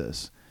to do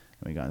this.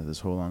 And we got into this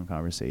whole long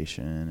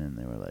conversation, and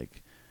they were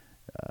like,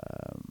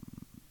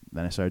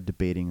 then I started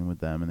debating with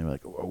them, and they were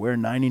like, we're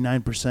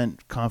 99%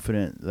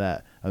 confident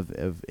that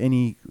of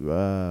any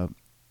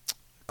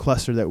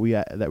cluster that we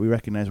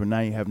recognize, have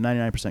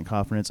 99%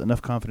 confidence,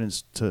 enough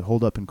confidence to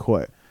hold up in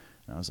court.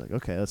 And I was like,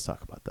 okay, let's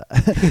talk about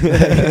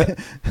that.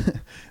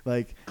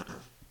 Like,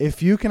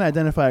 if you can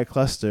identify a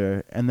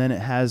cluster and then it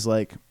has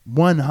like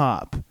 1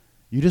 hop,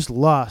 you just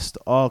lost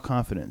all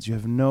confidence. You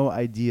have no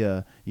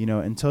idea,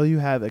 until you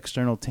have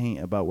external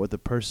taint about what the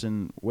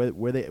person,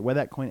 where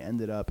that coin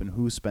ended up and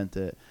who spent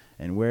it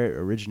and where it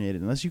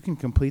originated. Unless you can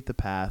complete the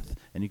path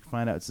and you can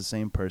find out it's the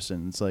same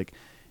person, it's like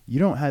you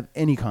don't have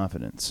any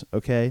confidence,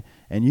 okay?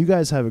 And you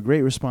guys have a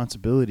great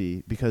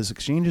responsibility because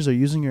exchanges are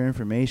using your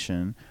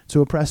information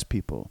to oppress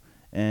people.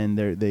 And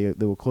they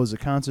will close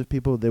accounts of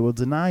people. They will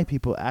deny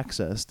people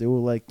access. They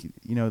will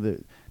they're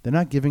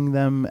not giving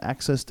them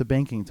access to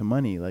banking, to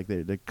money. Like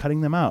they're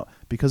cutting them out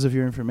because of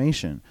your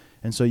information.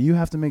 And so you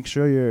have to make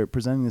sure you're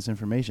presenting this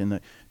information.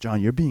 That,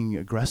 John, you're being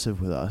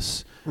aggressive with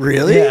us.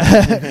 really?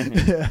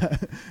 Yeah.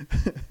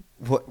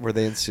 What were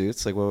they in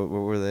suits? Like, what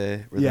were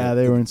they?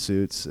 They were in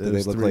suits. Did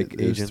they look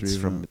like agents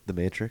from The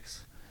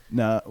Matrix?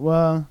 No.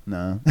 Well,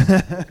 no.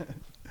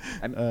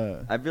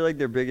 I feel like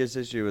their biggest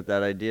issue with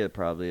that idea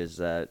probably is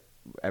that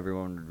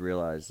everyone would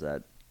realize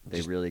that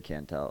they really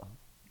can't tell.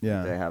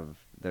 Yeah.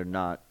 They're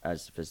not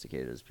as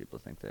sophisticated as people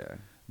think they are.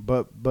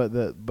 But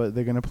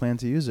they're gonna plan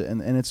to use it,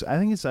 and I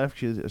think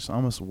it's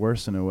almost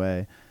worse in a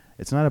way.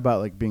 It's not about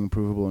like being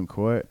provable in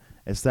court.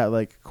 It's that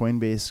like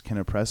Coinbase can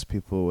oppress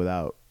people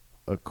without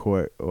a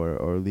court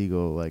or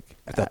legal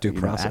Without due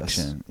process.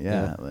 action.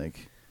 Yeah,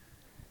 like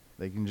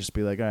they can just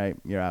be like, all right,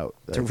 you're out.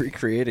 They're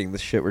recreating the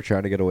shit we're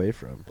trying to get away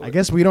from. I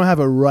guess we don't have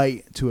a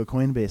right to a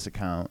Coinbase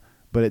account,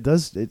 but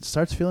it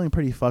starts feeling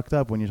pretty fucked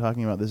up when you're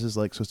talking about this is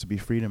like supposed to be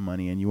freedom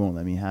money and you won't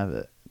let me have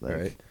it. Like,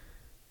 Right.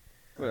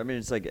 Well, I mean,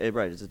 it's like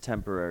right. It's a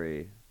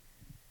temporary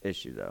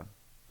issue though,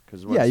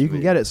 because yeah, you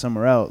can get it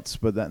somewhere else,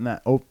 but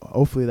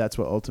hopefully that's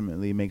what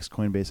ultimately makes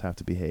Coinbase have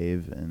to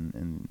behave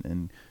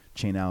and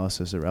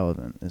Chainalysis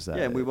irrelevant. Is that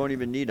Yeah, and we won't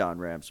even need on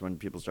ramps when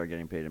people start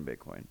getting paid in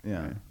Bitcoin.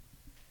 Yeah.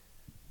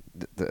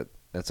 Right?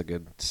 That's a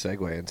good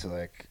segue into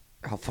like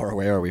how far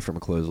away are we from a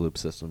closed loop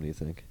system? Do you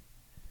think?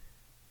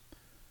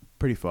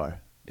 Pretty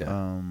far.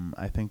 Yeah.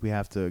 I think we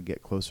have to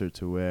get closer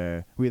to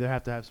where we either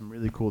have to have some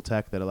really cool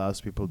tech that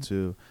allows people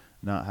to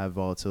not have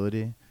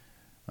volatility.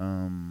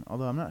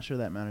 Although I'm not sure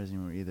that matters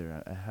anymore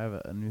either. I have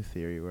a new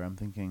theory where I'm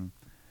thinking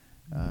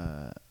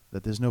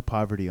that there's no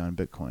poverty on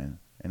Bitcoin,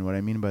 and what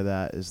I mean by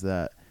that is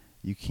that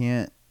you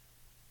can't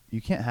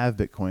have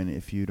Bitcoin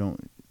if you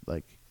don't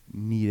like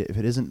need it. If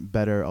it isn't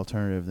better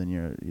alternative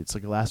than it's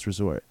like a last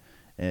resort.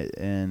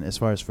 And as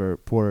far as for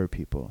poorer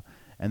people,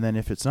 and then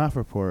if it's not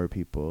for poorer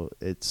people,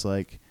 it's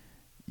like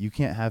you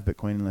can't have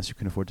Bitcoin unless you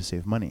can afford to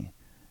save money,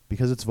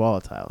 because it's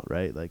volatile,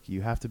 right? Like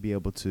you have to be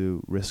able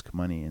to risk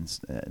money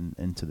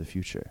into the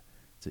future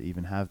to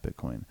even have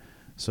Bitcoin.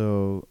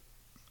 So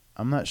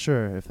I'm not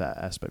sure if that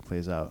aspect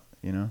plays out,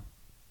 you know?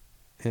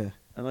 Yeah.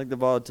 And like the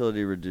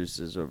volatility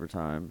reduces over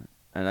time.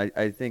 And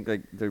I think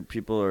like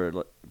people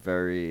are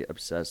very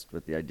obsessed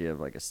with the idea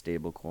of like a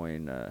stable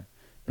coin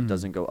that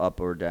doesn't go up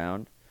or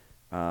down.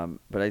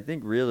 But I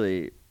think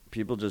really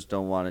people just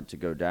don't want it to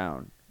go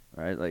down,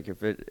 right? Like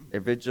if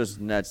it just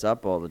nets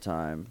up all the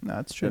time, No,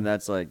 that's true. then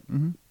that's like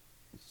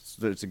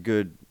Mm-hmm. it's a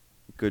good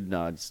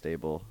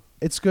non-stable.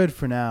 It's good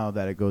for now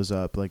that it goes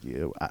up. Like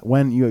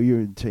when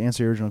you to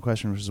answer your original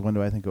question, which is when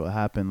do I think it will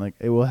happen? Like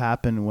it will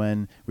happen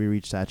when we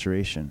reach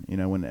saturation. You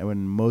know,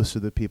 when most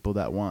of the people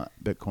that want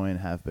Bitcoin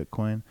have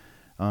Bitcoin.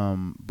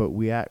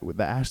 But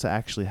that has to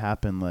actually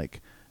happen like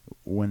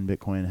when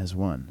Bitcoin has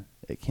won.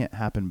 It can't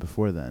happen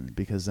before then,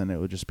 because then it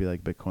will just be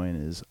like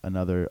Bitcoin is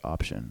another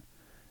option,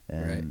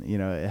 and Right. you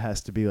know it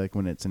has to be like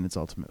when it's in its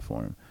ultimate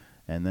form.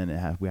 And then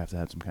we have to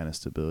have some kind of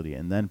stability,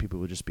 and then people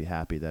will just be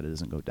happy that it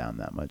doesn't go down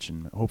that much,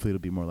 and hopefully it'll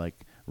be more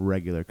like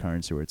regular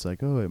currency where it's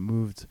like, oh, it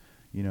moved,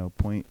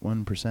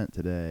 0.1%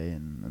 today,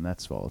 and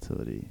that's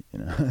volatility,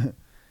 No,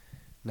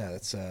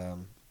 that's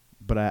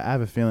But I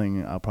have a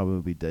feeling I'll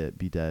probably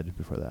be dead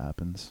before that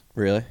happens.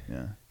 really.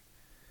 Yeah.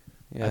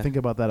 Yeah. I think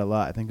about that a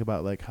lot. I think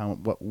about like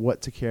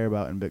what to care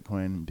about in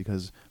Bitcoin,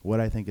 because what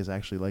I think is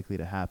actually likely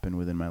to happen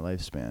within my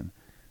lifespan,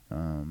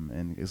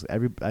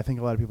 I think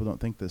a lot of people don't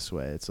think this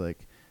way. It's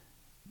like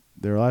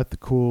there are a lot of the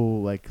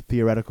cool, like,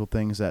 theoretical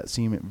things that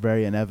seem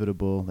very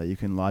inevitable that you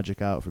can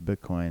logic out for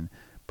Bitcoin,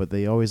 but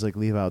they always, like,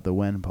 leave out the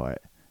when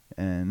part.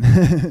 And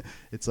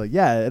it's like,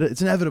 yeah,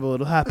 it's inevitable.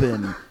 It'll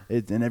happen.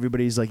 And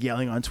everybody's, like,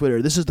 yelling on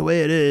Twitter, this is the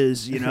way it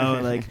is,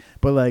 like,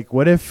 but, like,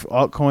 what if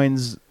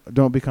altcoins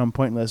don't become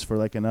pointless for,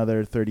 like,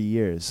 another 30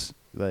 years?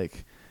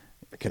 Like,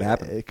 It could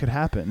happen. It could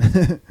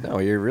happen. No,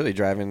 you're really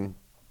driving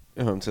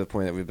home to the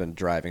point that we've been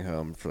driving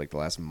home for like the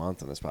last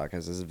month on this podcast.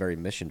 This is very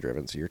mission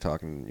driven. So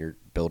you're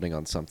building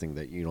on something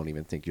that you don't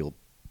even think you'll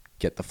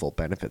get the full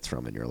benefits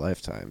from in your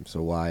lifetime.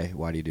 So why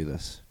do you do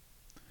this?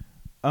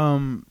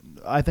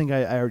 I think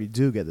I already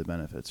do get the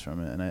benefits from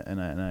it,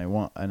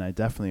 and I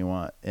definitely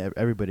want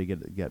everybody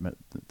to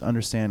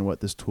understand what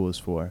this tool is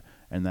for,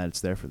 and that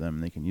it's there for them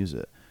and they can use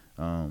it.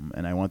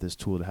 And I want this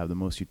tool to have the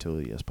most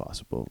utility as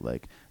possible.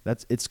 Like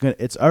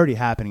it's already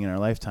happening in our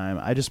lifetime.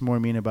 I just more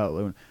mean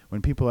about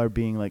when people are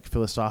being like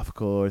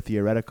philosophical or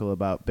theoretical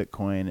about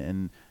Bitcoin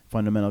and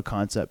fundamental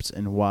concepts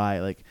and why,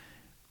 like,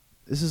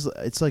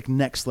 it's like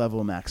next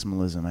level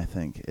maximalism. I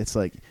think it's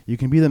like you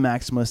can be the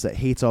maximalist that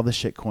hates all the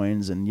shit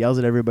coins and yells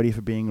at everybody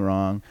for being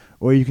wrong,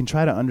 or you can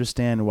try to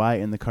understand why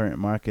in the current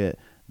market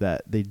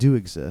that they do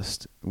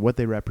exist, what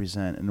they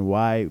represent, and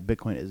why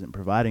Bitcoin isn't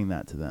providing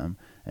that to them,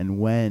 and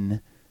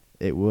when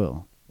it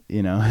will,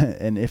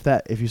 and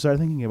if you start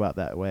thinking about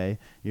that way,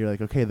 you're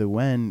like, okay, the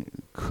when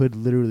could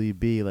literally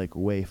be like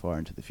way far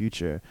into the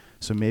future.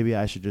 So maybe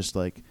I should just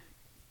like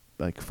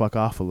fuck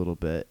off a little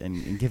bit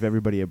and give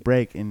everybody a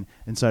break and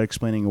start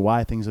explaining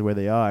why things are where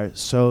they are,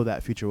 so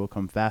that future will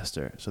come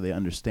faster, so they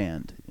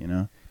understand,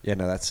 Yeah,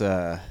 no, that's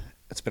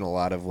been a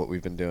lot of what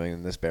we've been doing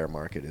in this bear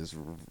market is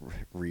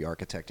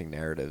re-architecting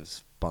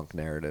narratives, bunk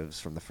narratives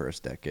from the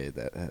first decade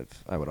that have,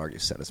 I would argue,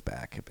 set us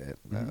back a bit.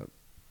 Mm-hmm.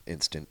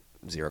 Instant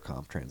zero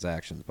comp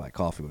transactions, buy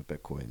coffee with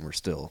Bitcoin. We're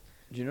still.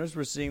 Do you notice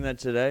we're seeing that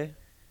today?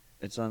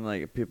 It's on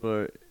like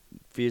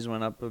fees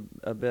went up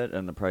a bit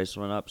and the price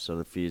went up, so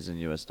the fees in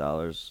U.S.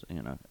 dollars,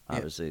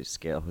 obviously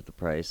scale with the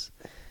price.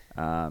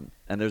 And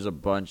there's a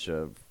bunch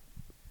of,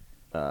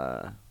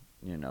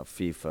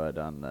 fee FUD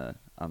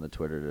on the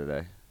Twitter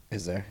today.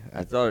 Is there?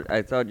 I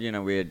thought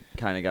we had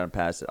kind of gotten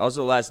past it.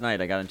 Also, last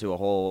night I got into a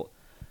whole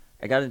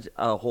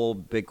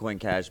Bitcoin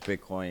Cash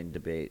Bitcoin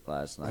debate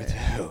last night.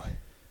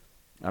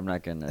 I'm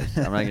not gonna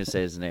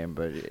say his name,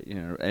 but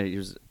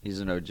he's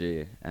an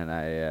OG, and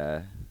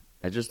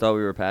I just thought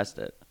we were past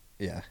it.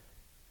 Yeah.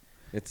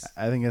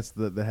 I think that's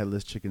the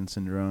headless chicken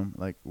syndrome.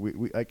 Like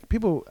we like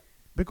people,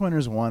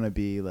 Bitcoiners want to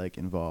be like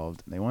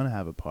involved. They want to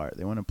have a part.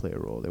 They want to play a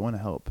role. They want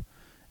to help,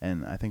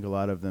 and I think a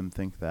lot of them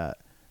think that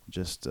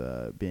just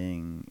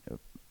being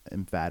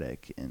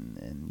emphatic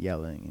and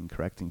yelling and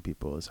correcting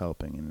people is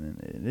helping,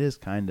 and it is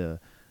kind of.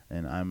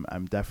 And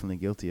I'm definitely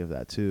guilty of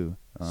that too.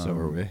 So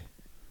are we.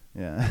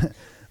 Yeah,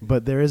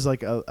 But there is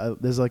like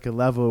there's like a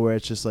level where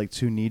it's just like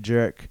too knee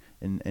jerk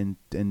and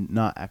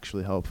not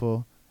actually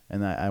helpful.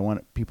 And I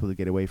want people to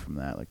get away from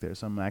that. Like there's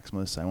some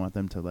maximalists, I want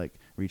them to like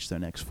reach their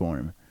next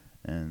form.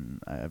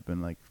 And I've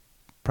been like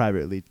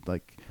privately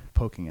like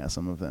poking at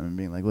some of them and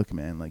being like, look,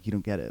 man, like you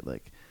don't get it.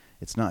 Like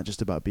it's not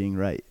just about being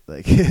right.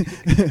 Like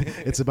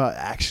it's about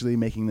actually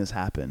making this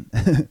happen.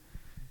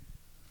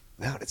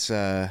 No, it's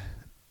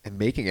and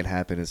making it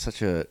happen is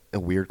such a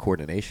weird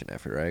coordination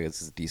effort, right?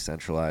 It's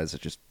decentralized.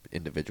 It's just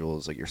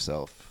individuals like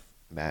yourself,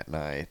 Matt and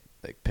I,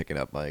 like picking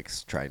up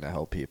mics, trying to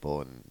help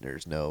people, and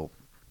there's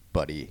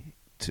nobody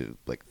to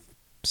like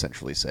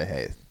centrally say,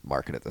 hey,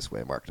 market it this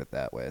way, market it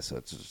that way. So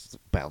it's just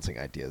bouncing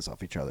ideas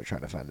off each other,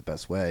 trying to find the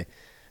best way.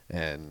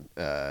 And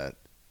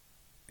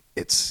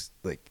it's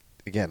like,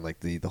 again, like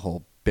the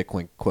whole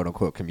Bitcoin quote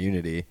unquote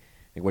community.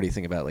 Like, what do you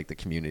think about like the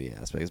community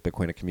aspect? Is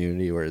Bitcoin a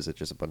community, or is it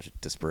just a bunch of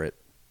disparate?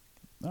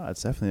 No,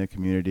 it's definitely a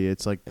community.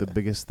 It's like the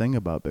biggest thing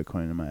about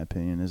Bitcoin, in my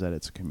opinion, is that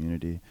it's a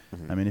community.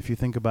 Mm-hmm. I mean, if you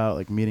think about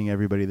like meeting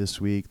everybody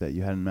this week that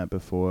you hadn't met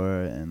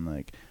before, and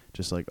like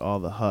just like all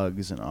the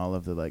hugs and all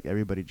of the like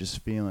everybody just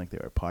feeling like they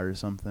were part of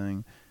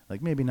something.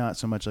 Like maybe not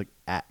so much like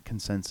at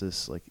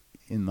consensus like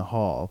in the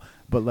hall,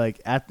 but like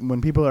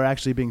when people are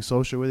actually being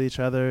social with each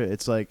other,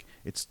 it's like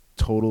it's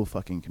total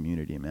fucking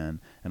community,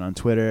 man. And on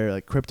Twitter,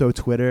 like crypto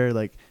Twitter,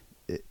 like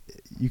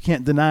you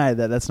can't deny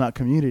that that's not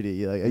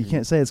community. Like you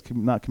can't say it's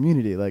not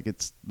community. Like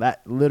it's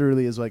that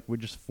literally is like we're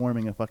just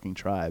forming a fucking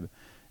tribe,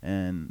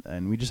 and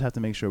we just have to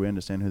make sure we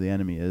understand who the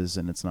enemy is,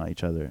 and it's not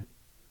each other.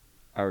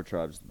 Our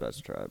tribe's the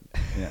best tribe.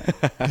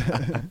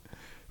 Yeah.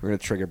 We're gonna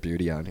trigger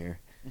beauty on here.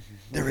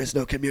 There is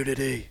no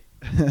community.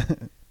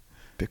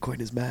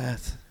 Bitcoin is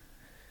math.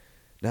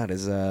 No, it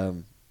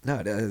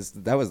is.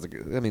 That was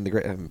the. I mean, the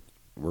great.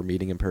 We're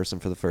meeting in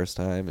person for the first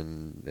time,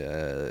 and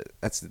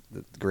that's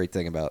the great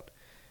thing about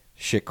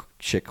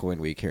Shitcoin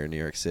Week here in New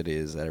York City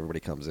is that everybody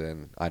comes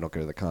in. I don't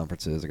go to the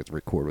conferences. I get to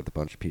record with a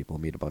bunch of people,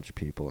 meet a bunch of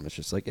people, and it's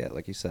just like, yeah,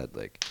 like you said,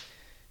 like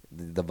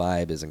the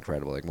vibe is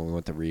incredible. Like when we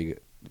went to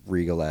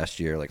Riga last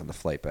year, like on the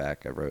flight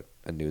back, I wrote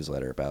a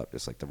newsletter about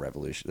just like the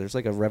revolution. There's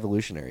like a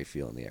revolutionary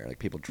feel in the air, like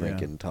people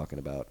drinking, talking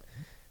about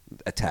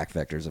attack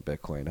vectors of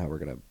Bitcoin, how we're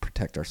going to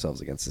protect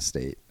ourselves against the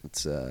state.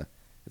 It's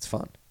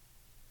fun.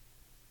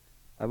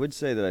 I would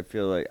say that I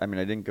feel like, I mean,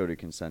 I didn't go to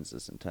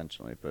Consensus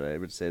intentionally, but I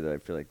would say that I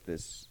feel like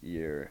this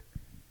year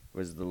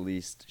was the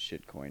least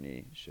shitcoin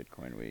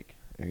week.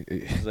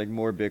 It's like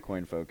more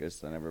Bitcoin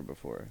focused than ever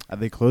before.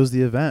 They closed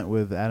the event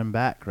with Adam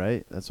Back,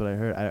 right? That's what I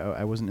heard.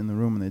 I wasn't in the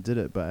room when they did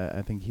it, but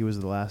I think he was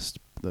the last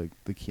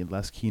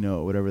last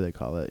keynote, whatever they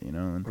call it, you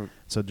know. And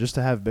so just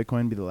to have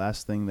Bitcoin be the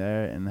last thing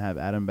there and have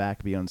Adam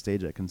Back be on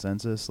stage at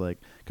Consensus, like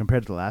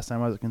compared to the last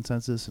time I was at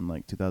Consensus in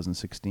like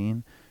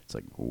 2016, it's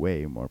like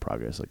way more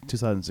progress. Like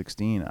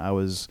 2016, I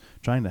was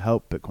trying to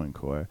help Bitcoin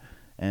Core,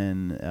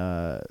 and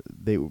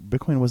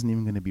Bitcoin wasn't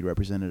even going to be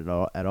represented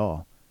at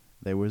all.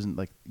 There wasn't,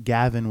 like,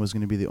 Gavin was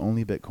going to be the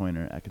only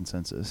Bitcoiner at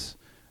Consensus.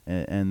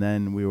 And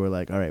then we were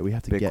like, all right, we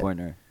have to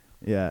Bitcoiner.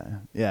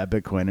 Yeah,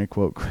 Bitcoiner,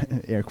 quote,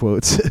 air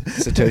quotes.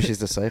 Satoshi's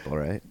disciple,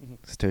 right?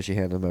 Satoshi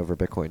handed him over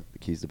Bitcoin, the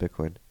keys to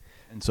Bitcoin.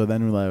 And so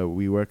then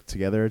we worked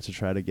together to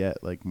try to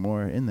get, like,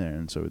 more in there.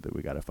 And so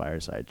we got a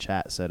fireside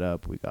chat set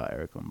up. We got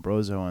Eric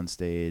Lombroso on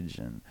stage.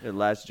 And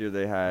last year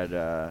they had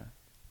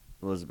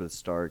Elizabeth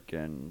Stark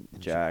and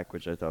Jack,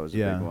 which I thought was a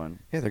big one.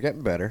 Yeah, they're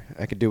getting better.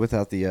 I could do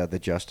without the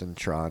Justin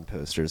Tron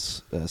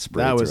posters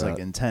sprayed that was throughout.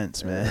 like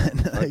intense, man.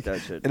 Fuck Like,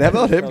 that shit. And how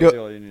about him That's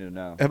all you need to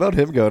know. How about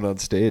him going on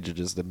stage and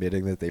just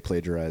admitting that they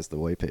plagiarized the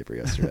white paper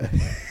yesterday?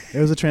 it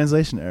was a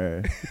translation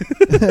error.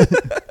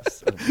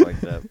 So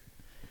fucked up.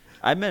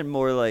 I meant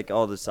more like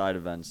all the side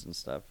events and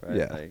stuff, right?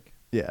 Yeah. Like,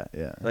 Yeah.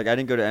 like I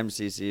didn't go to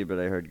MCC, but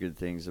I heard good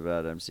things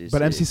about MCC.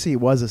 But MCC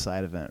was a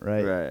side event,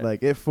 right? Right.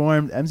 Like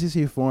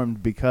MCC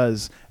formed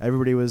because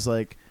everybody was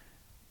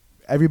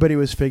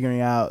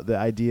figuring out the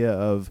idea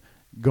of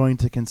going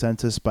to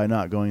Consensus by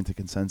not going to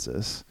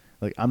Consensus.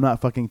 Like, I'm not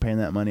fucking paying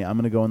that money. I'm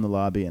going to go in the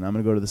lobby and I'm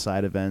going to go to the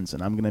side events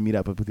and I'm going to meet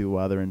up with people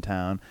while they're in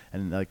town.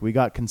 And like, we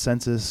got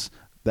consensus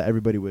that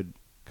everybody would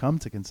come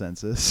to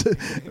Consensus,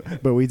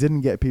 but we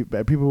didn't get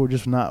people. People were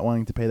just not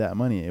wanting to pay that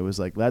money. It was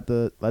like, let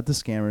the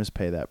scammers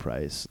pay that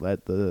price,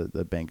 let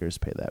the bankers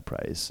pay that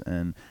price,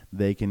 and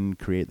they can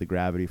create the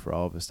gravity for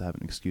all of us to have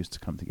an excuse to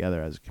come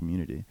together as a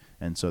community.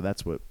 And so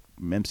that's what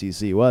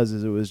MCC was.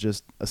 Is it was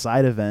just a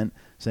side event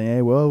saying,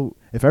 hey, well,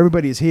 if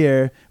everybody's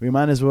here, we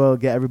might as well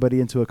get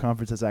everybody into a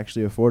conference that's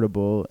actually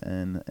affordable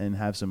and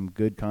have some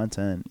good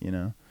content, you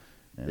know.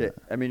 And, yeah,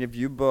 I mean, if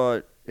you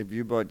bought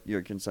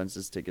your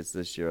Consensus tickets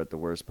this year at the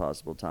worst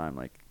possible time,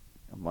 like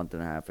a month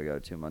and a half ago,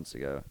 2 months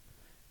ago,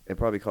 it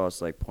probably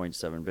cost like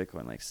 0.7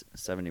 Bitcoin, like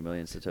 70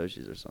 million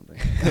Satoshis or something.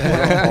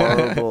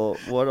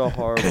 What a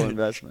horrible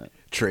investment.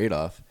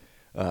 Trade-off.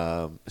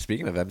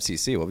 Speaking of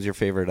MCC, what was your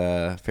favorite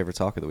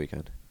talk of the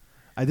weekend?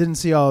 I didn't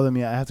see all of them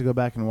yet. I have to go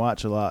back and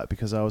watch a lot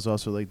because I was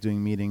also like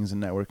doing meetings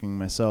and networking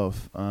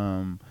myself.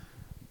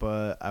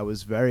 But I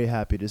was very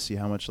happy to see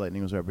how much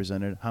Lightning was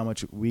represented, how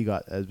much we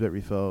got as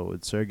BitRefill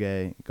with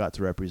Sergey got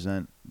to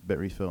represent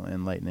BitRefill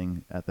and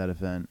Lightning at that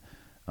event.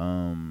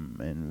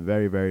 and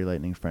very, very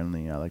lightning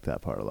friendly. I like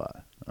that part a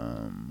lot.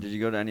 Did you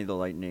go to any of the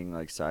Lightning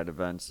like side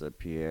events that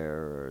Pierre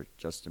or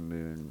Justin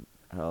Moon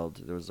held?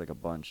 There was like a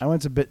bunch. I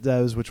went to Bit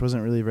Devs, which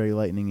wasn't really very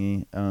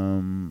lightning-y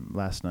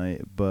last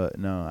night, but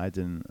no, I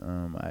didn't.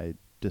 I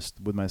just,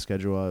 with my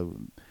schedule,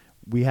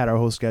 we had our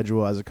whole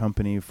schedule as a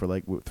company for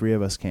like 3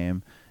 of us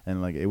came,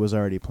 and like it was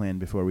already planned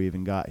before we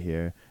even got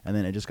here, and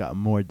then it just got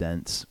more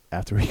dense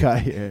after we got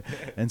here,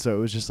 and so it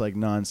was just like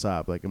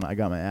nonstop. Like I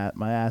got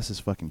my ass is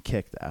fucking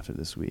kicked after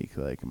this week.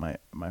 Like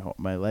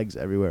my legs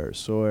everywhere are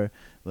sore.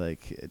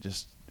 Like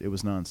it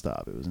was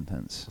nonstop. It was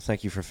intense.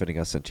 Thank you for fitting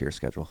us into your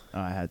schedule.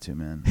 Oh, I had to,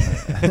 man.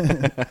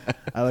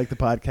 I like the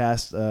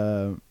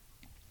podcast.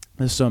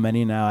 There's so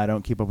many now. I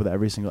don't keep up with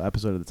every single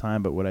episode of the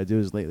time, but what I do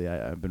is lately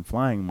I've been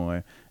flying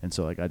more, and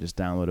so like I just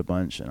download a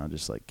bunch and I'll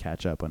just like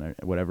catch up on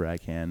whatever I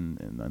can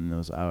in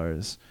those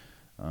hours.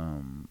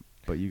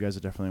 But you guys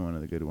are definitely one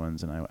of the good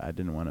ones, and I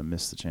didn't want to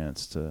miss the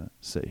chance to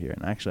sit here.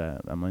 And actually,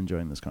 I'm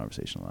enjoying this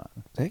conversation a lot.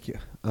 Thank you.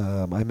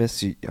 I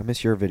miss you. I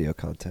miss your video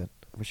content.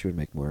 I wish you would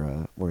make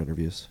more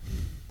interviews.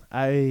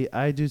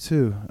 I do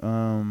too.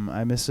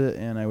 I miss it,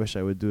 and I wish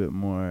I would do it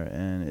more.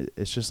 And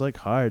it's just like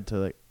hard to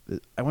like.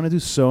 I want to do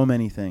so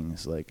many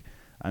things. Like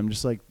I'm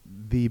just like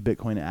the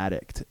Bitcoin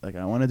addict. Like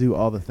I want to do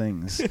all the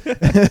things,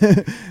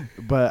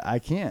 but I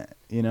can't.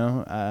 You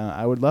know,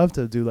 I would love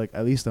to do like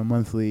at least a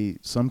monthly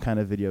some kind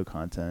of video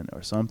content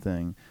or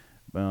something.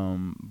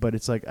 But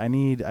it's like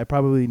I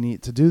probably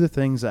need to do the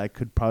things that I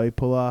could probably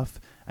pull off.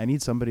 I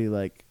need somebody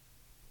like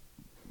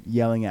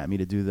yelling at me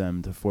to do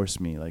them to force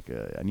me. Like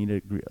I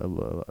need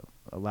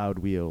a loud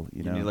wheel.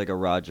 You know, need like a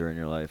Roger in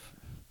your life.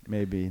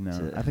 Maybe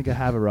no. I think I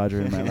have a Roger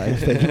in my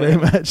life. Thank you very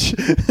much.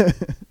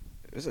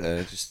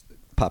 It just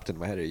popped in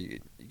my head.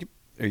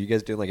 Are you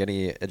guys doing like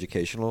any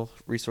educational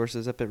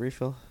resources at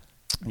BitRefill?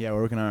 Yeah,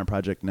 we're working on a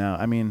project now.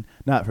 I mean,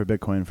 not for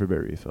Bitcoin, for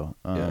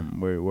BitRefill.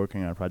 We're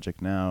working on a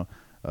project now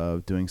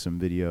of doing some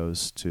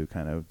videos to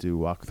kind of do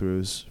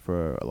walkthroughs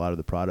for a lot of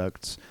the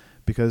products,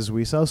 because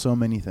we sell so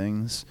many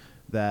things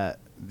that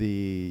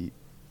the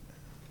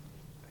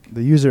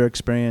user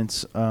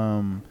experience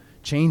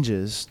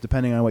changes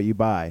depending on what you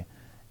buy.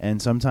 And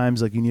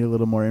sometimes like you need a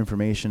little more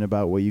information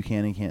about what you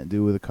can and can't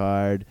do with a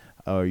card,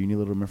 or you need a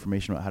little more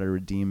information about how to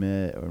redeem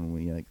it, or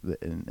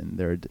and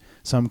there are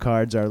some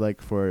cards are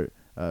like for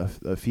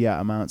a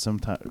fiat amount, some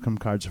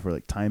cards are for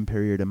like time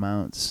period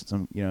amounts,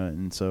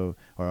 and so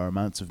or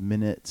amounts of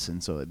minutes,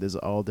 and so there's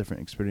all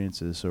different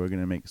experiences. So we're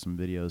gonna make some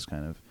videos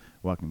kind of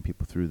walking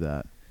people through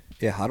that.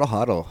 Yeah,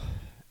 Hodl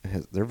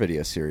their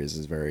video series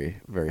is very,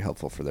 very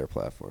helpful for their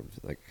platforms.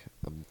 Like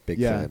I'm a big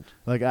fan.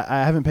 Like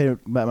I haven't paid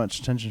that much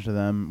attention to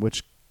them,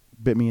 which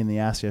bit me in the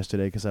ass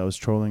yesterday because I was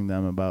trolling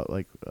them about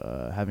like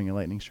having a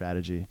lightning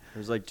strategy. It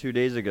was like 2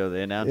 days ago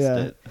they announced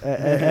it.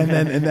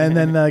 and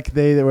then like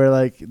they were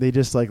like they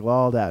just like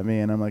lolled at me,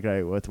 and I'm like, all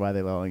right, why are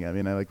they lolling at me?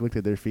 And I like looked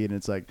at their feed, and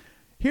it's like,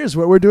 here's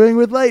what we're doing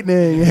with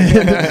lightning.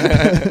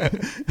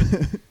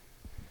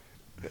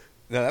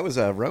 No, that was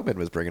Roman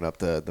was bringing up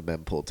the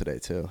mempool today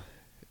too.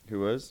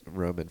 Who was?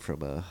 Roman from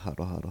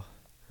Hodl.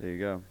 There you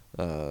go.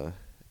 No,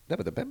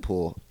 but the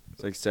mempool.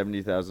 It's like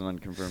 70,000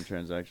 unconfirmed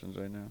transactions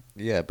right now.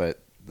 Yeah,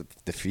 but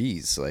the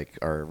fees like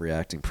are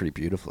reacting pretty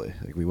beautifully.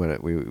 Like we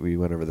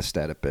went over the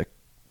stat at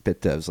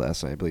BitDevs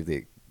last night. I believe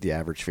the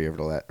average fee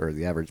over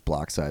the average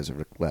block size over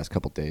the last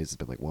couple of days has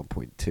been like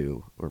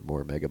 1.2 or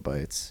more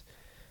megabytes.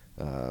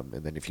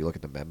 And then if you look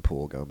at the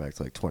mempool going back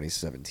to like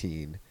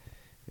 2017,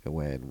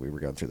 when we were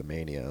going through the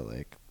mania,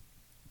 like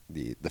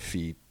the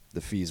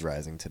fees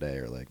rising today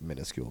are like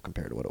minuscule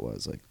compared to what it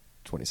was like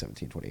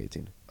 2017,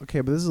 2018.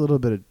 Okay, but this is a little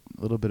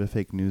bit of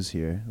fake news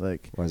here.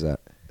 Like, why is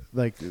that?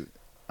 Like,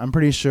 I'm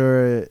pretty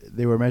sure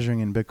they were measuring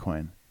in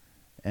Bitcoin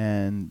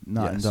and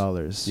not in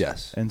dollars.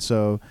 Yes. And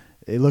so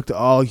it looked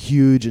all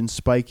huge and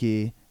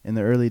spiky in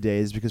the early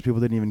days because people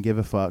didn't even give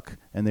a fuck,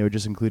 and they were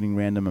just including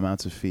random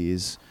amounts of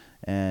fees.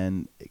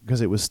 And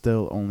because it was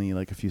still only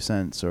like a few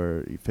cents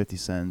or 50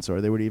 cents,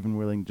 or they were even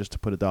willing just to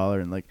put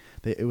 $1, and like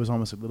it was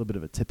almost a little bit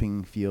of a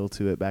tipping feel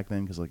to it back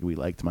then, because like we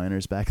liked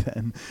miners back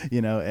then,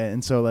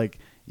 and so like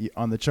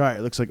on the chart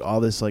it looks like all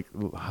this like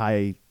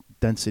high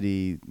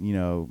density,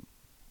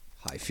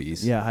 high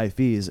fees. Yeah, high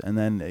fees, and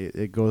then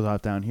it goes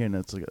off down here, and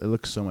it's like it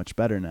looks so much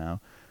better now,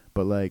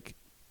 but like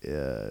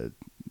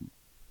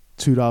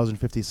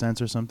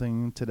 $2.50 or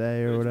something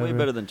today or whatever. It's way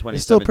better than 2017.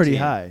 It's still pretty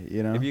high,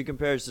 If you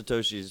compare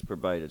Satoshis per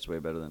byte, it's way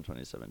better than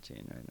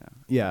 2017 right now.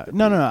 Yeah,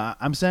 no.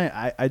 I'm saying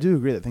I do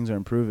agree that things are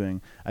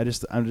improving. I'm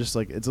just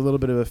like it's a little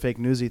bit of a fake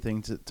newsy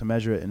thing to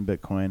measure it in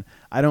Bitcoin.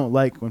 I don't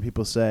like when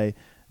people say,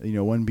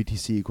 1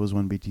 BTC equals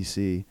 1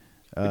 BTC.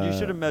 But you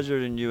shouldn't measure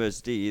it in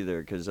USD either,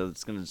 because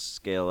it's going to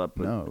scale up.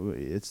 No,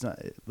 it's not.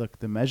 Look,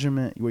 the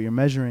measurement, what you're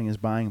measuring is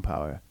buying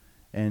power.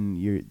 And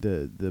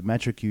the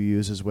metric you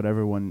use is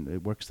whatever one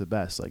it works the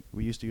best. Like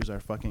we used to use our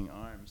fucking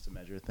arms to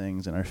measure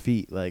things, and our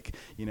feet. Like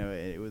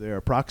they're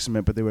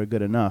approximate, but they were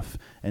good enough.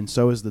 And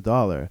so is the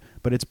dollar.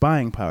 But it's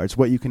buying power. It's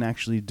what you can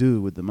actually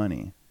do with the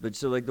money. But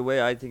so like the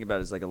way I think about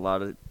it is like a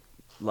lot of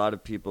a lot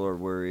of people are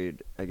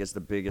worried. I guess the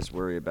biggest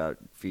worry about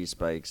fee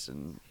spikes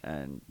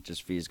and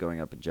just fees going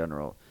up in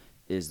general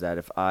is that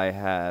if I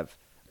have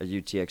a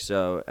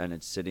UTXO and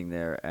it's sitting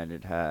there and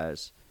it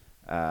has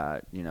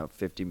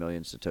 50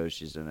 million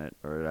satoshis in it,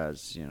 or it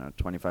has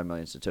 25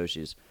 million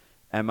satoshis,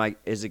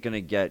 is it going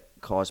to get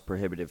cost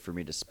prohibitive for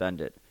me to spend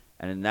it?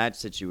 And in that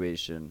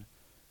situation,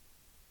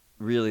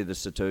 really the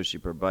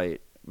satoshi per byte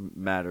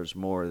matters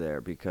more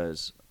there,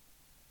 because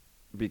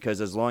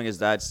as long as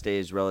that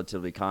stays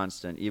relatively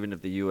constant, even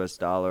if the US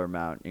dollar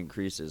amount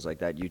increases, like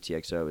that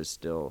UTXO is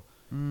still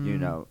I think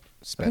not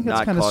it's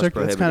cost kind of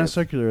prohibitive. it's kind of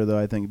circular though,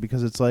 I think,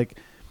 because it's like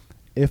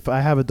if I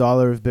have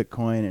 $1 of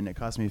Bitcoin and it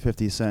costs me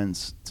 50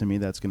 cents, to me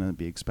that's going to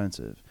be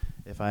expensive.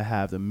 If I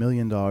have $1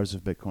 million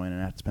of Bitcoin and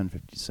I have to spend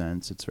 50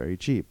 cents, it's very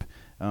cheap.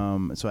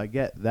 So I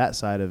get that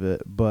side of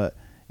it, but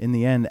in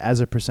the end, as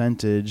a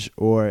percentage,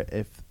 or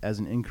if as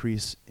an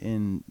increase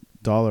in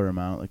dollar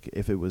amount, like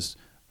if it was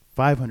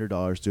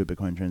 $500 to a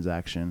Bitcoin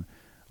transaction,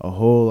 a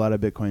whole lot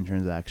of Bitcoin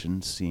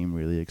transactions seem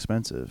really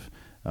expensive.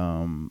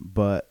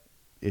 But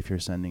if you're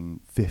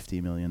sending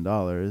 $50 million,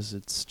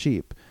 it's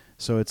cheap.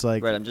 So it's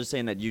like, Right, I'm just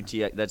saying that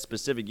that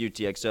specific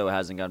UTXO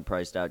hasn't gotten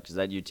priced out because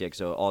that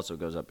UTXO also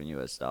goes up in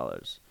US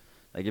dollars.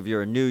 Like if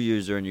you're a new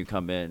user and you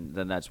come in,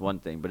 then that's one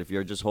thing. But if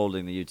you're just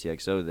holding the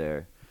UTXO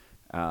there,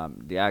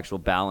 the actual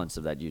balance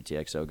of that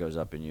UTXO goes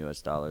up in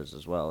US dollars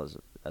as well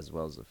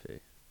as the fee.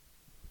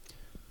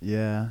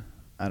 yeah,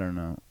 I don't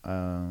know.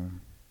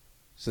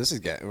 So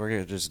we're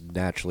gonna just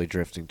naturally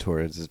drifting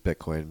towards this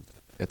Bitcoin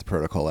at the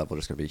protocol level.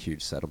 Just gonna be a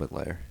huge settlement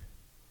layer.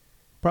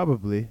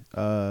 Probably.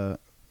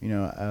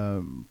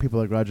 People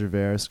like Roger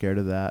Ver are scared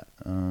of that.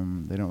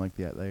 They don't like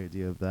the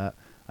idea of that.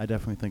 I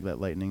definitely think that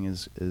Lightning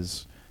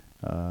is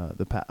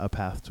a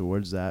path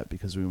towards that,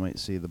 because we might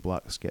see the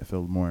blocks get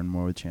filled more and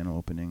more with channel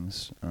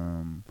openings.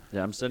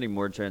 Yeah, I'm sending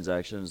more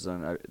transactions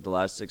than the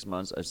last 6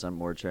 months. I've sent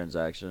more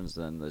transactions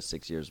than the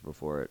 6 years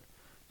before it,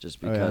 just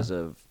because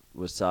of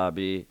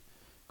Wasabi,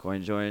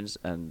 coin joins,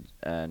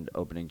 and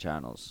opening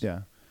channels.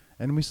 Yeah,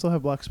 and we still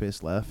have block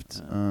space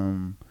left.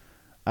 Yeah.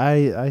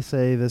 I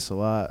say this a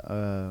lot.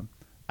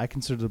 I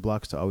consider the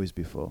blocks to always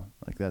be full.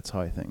 Like that's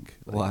how I think.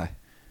 Like, Why?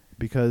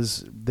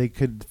 Because they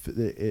could,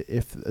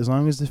 if as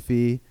long as the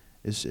fee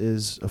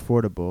is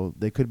affordable,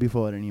 they could be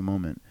full at any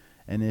moment.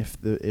 And if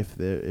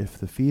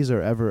the fees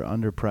are ever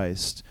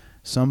underpriced,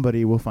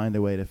 somebody will find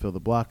a way to fill the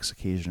blocks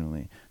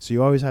occasionally. So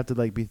you always have to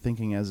like be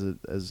thinking as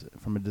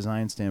from a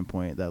design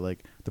standpoint that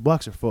like the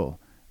blocks are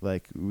full.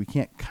 Like we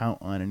can't count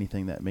on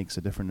anything that makes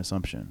a different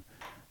assumption.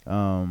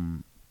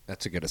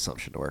 That's a good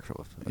assumption to work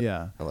from.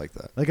 Yeah, I like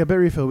that. like at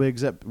Bitrefill, we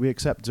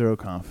accept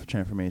ZeroConf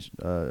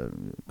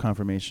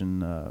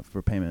confirmation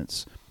for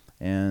payments,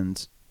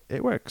 and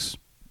it works.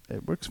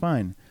 It works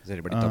fine. Does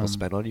anybody double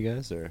spend on you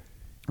guys, or?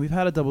 We've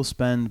had a double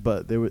spend,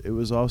 but it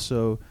was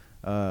also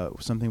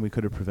something we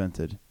could have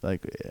prevented.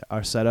 Like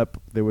our setup,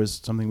 there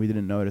was something we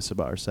didn't notice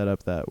about our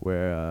setup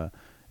where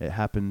it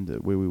happened.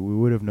 We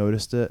would have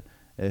noticed it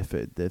if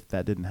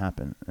that didn't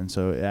happen, and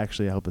so it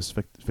actually helped us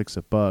fix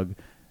a bug.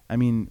 I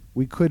mean,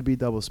 we could be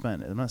double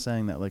spent. I'm not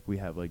saying that like we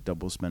have like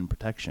double spend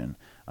protection.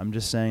 I'm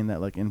just saying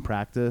that like in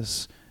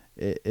practice,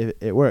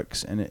 it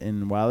works,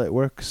 and while it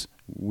works,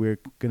 we're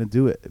gonna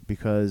do it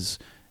because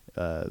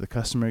the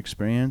customer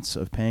experience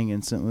of paying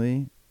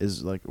instantly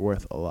is like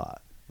worth a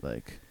lot.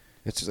 Like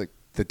It's just like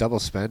the double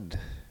spend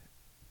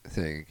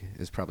thing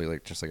is probably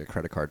like just like a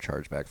credit card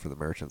chargeback for the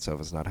merchant. So if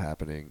it's not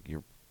happening,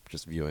 you're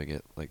just viewing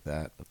it like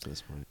that up to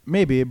this point.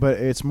 maybe, but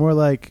it's more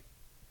like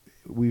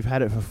we've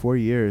had it for 4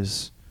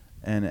 years.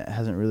 And it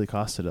hasn't really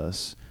costed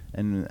us.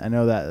 And I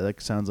know that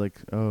like sounds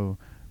like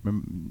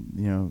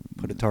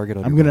Put a target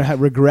on. I'm gonna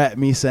regret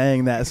me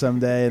saying that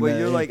someday. And Well,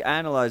 you're like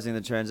analyzing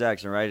the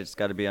transaction, right? It's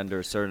got to be under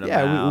a certain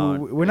Yeah,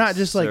 amount. we're not It's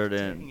just, like,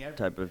 certain taking everything.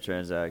 type of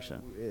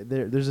transaction.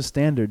 there's a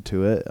standard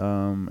to it,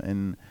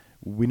 and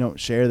we don't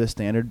share the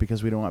standard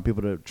because we don't want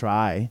people to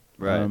try.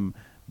 Right.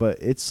 But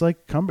it's like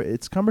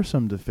it's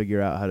cumbersome to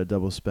figure out how to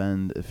double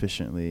spend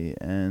efficiently,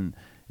 and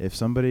if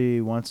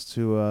somebody wants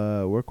to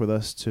work with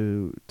us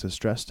to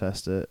stress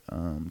test it,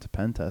 to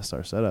pen test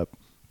our setup,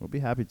 we'll be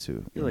happy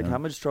to. You're like, how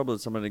much trouble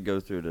is someone to go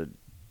through to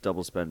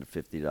double spend a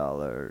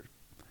 $50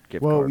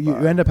 gift Well, card? you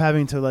buy? end up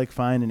having to like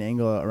find an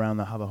angle around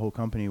how the whole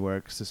company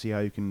works to see how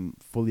you can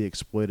fully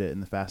exploit it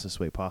in the fastest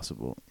way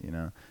possible,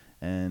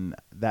 and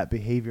that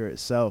behavior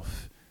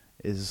itself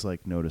is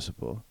like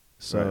noticeable.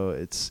 So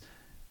it's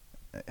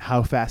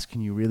how fast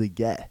can you really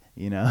get,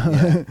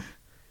 Yeah.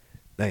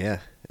 No, yeah,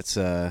 it's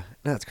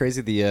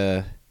crazy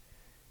these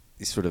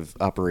sort of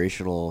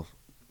operational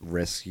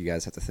risks you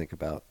guys have to think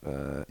about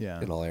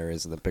in all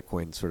areas, and the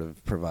Bitcoin sort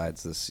of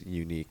provides this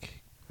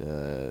unique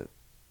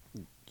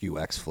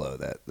UX flow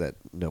that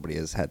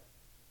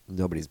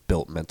nobody's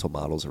built mental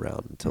models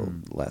around until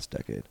the last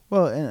decade.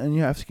 Well, and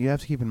you have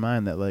to keep in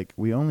mind that like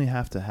we only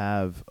have to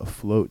have a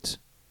float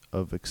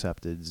of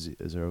accepted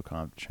zero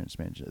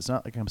confirmation. It's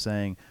not like I'm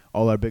saying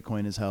all our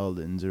Bitcoin is held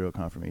in zero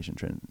confirmation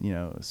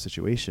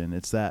situation.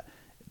 It's that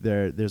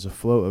there's a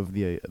flow of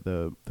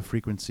the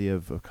frequency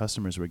of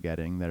customers we're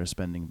getting that are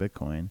spending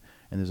Bitcoin,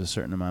 and there's a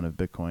certain amount of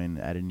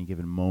Bitcoin at any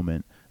given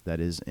moment that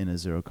is in a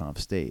zero conf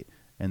state,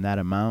 and that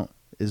amount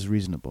is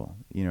reasonable.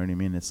 You know what I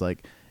mean? It's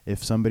like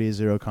if somebody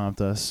zero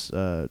comped us,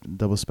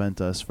 double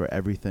spent us for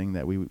everything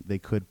that they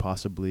could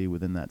possibly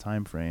within that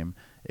time frame,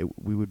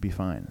 we would be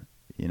fine.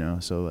 You know,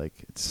 so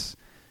like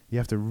you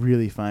have to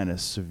really find a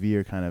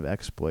severe kind of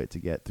exploit to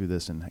get through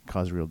this and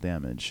cause real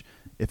damage.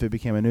 If it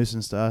became a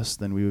nuisance to us,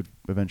 then we would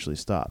eventually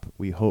stop.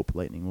 We hope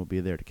Lightning will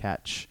be there to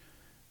catch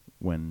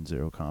when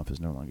zero conf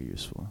is no longer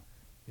useful.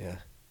 Yeah.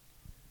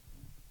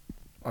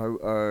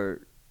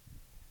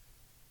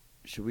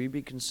 Should we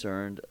be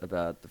concerned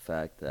about the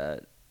fact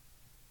that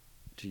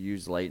to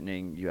use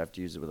Lightning, you have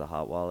to use it with a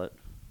hot wallet?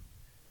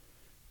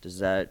 Does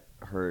that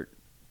hurt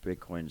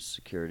Bitcoin's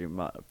security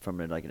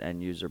from an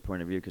end user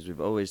point of view? Because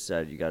we've always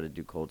said you got to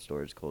do cold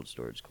storage.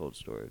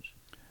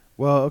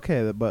 Well,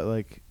 okay, but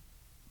like,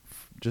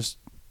 just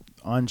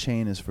on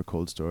chain is for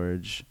cold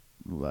storage.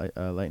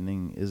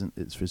 Lightning isn't.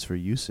 It's just for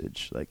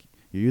usage. Like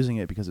you're using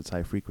it because it's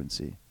high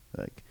frequency.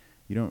 Like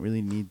you don't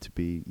really need to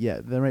be.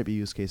 Yeah, there might be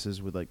use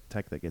cases with like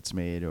tech that gets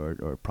made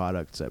or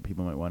products that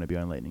people might want to be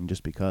on Lightning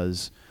just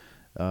because.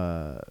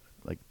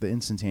 Like the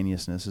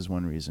instantaneousness is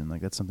one reason.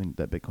 Like that's something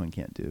that Bitcoin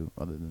can't do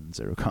other than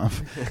zero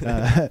conf.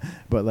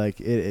 But like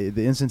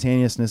the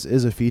instantaneousness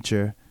is a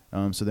feature.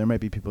 So there might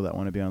be people that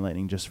want to be on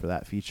Lightning just for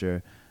that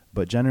feature.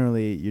 But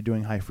generally, you're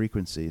doing high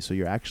frequency, so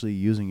you're actually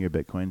using your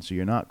Bitcoin, so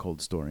you're not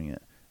cold storing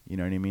it. You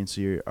know what I mean?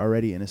 So you're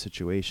already in a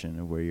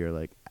situation where you're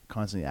like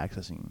constantly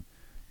accessing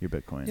your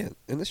Bitcoin. Yeah,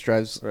 and this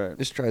drives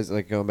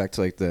like going back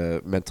to like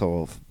the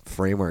mental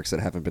frameworks that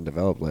haven't been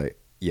developed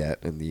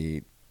yet, and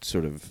the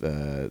sort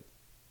of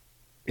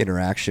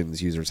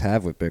interactions users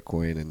have with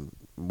Bitcoin, and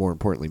more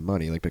importantly,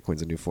 money. Like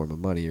Bitcoin's a new form of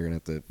money. You're gonna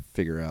have to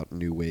figure out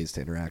new ways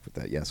to interact with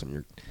that. Yes, on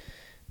your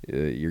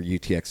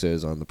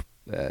UTXOs on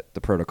at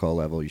the protocol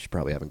level, you should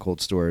probably have in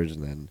cold storage,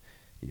 and then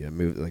you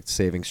move like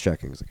savings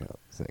checkings account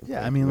thing.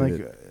 Yeah, I mean,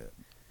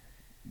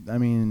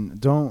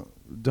 don't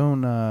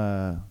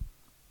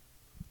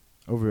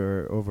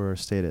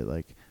overstate it.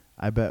 Like,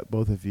 I bet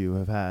both of you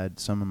have had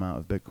some amount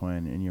of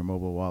Bitcoin in your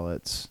mobile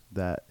wallets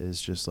that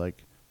is just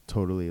like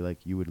totally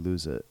like you would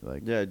lose it.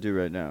 Like, Yeah, I do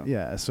right now.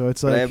 yeah, so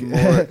it's But like I have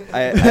more.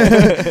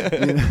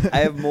 I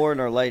have more in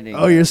our Lightning.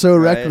 oh, you're so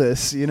right?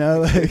 reckless, you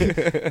know?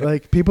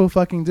 Like people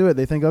fucking do it.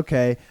 They think,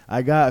 okay,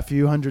 I got a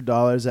few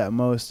 $100s at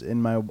most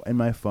in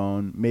my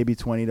phone, maybe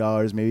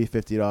 $20, maybe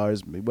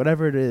 $50,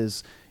 whatever it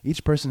is.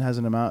 Each person has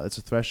an amount that's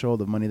a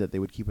threshold of money that they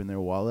would keep in their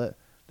wallet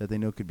that they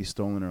know could be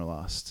stolen or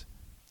lost.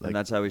 Like, And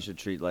that's how we should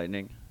treat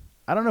Lightning.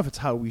 I don't know if it's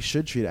how we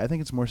should treat it. I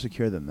think it's more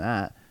secure than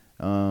that.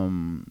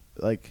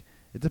 Like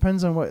it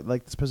depends on what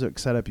like the specific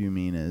setup you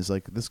mean is.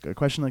 Like a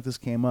question like this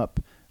came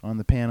up on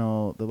the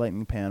panel, the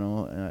Lightning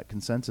panel at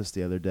Consensus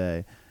the other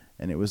day,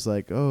 and it was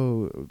like,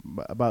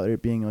 about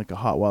it being like a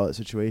hot wallet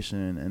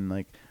situation, and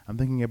like I'm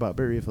thinking about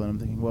Bitrefill, and I'm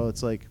thinking, well,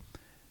 it's like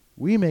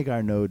we make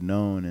our node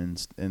known,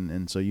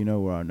 and so you know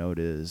where our node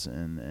is,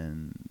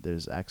 and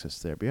there's access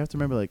there. But you have to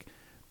remember, like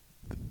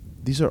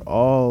these are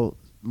all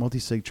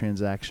multi-sig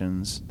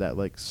transactions that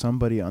like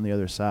somebody on the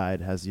other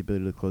side has the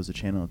ability to close the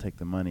channel and take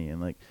the money,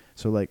 and like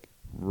so like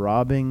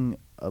robbing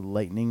a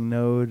Lightning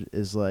node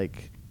is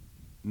like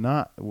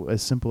not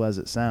as simple as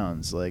it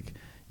sounds. Like,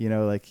 you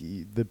know, like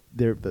the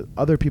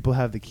other people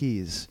have the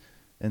keys,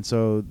 and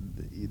so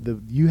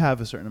you have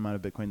a certain amount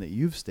of Bitcoin that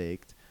you've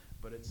staked,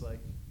 but it's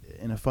like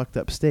in a fucked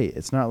up state.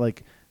 It's not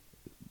like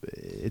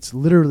it's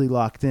literally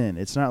locked in.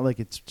 It's not like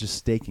it's just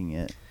staking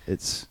it.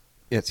 It's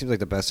it seems like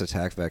the best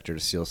attack vector to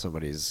steal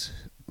somebody's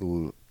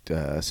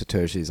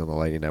Satoshis on the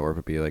Lightning Network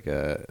would be like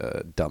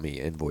a dummy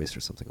invoice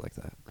or something like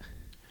that.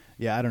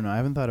 Yeah, I don't know. I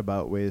haven't thought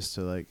about ways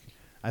to like.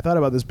 I thought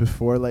about this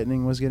before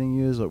Lightning was getting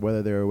used, like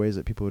whether there are ways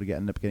that people would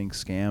end up getting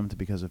scammed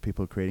because of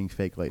people creating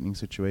fake Lightning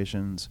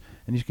situations.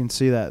 And you can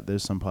see that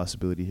there's some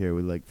possibility here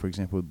with, like, for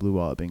example, with Blue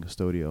Wallet being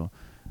custodial.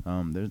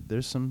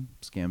 There's some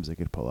scams they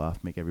could pull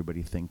off, make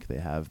everybody think they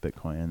have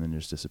Bitcoin and then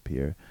just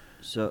disappear.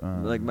 So,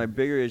 like, my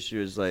bigger issue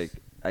is, like,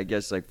 I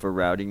guess, like, for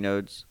routing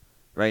nodes,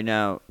 right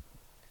now,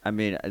 I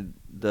mean,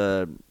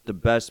 the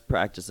best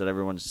practice that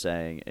everyone's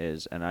saying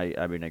is, and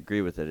I mean, I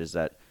agree with it, is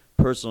that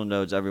personal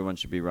nodes, everyone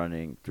should be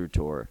running through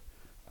Tor.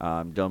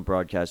 Don't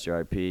broadcast your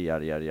IP,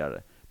 yada, yada,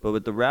 yada. But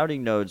with the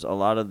routing nodes, a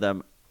lot of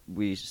them,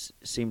 we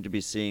seem to be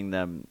seeing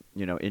them,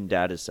 you know, in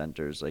data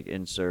centers, like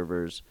in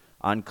servers,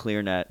 on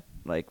ClearNet,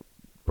 like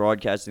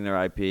broadcasting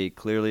their IP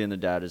clearly in the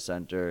data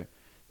center.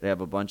 They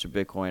have a bunch of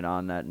Bitcoin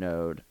on that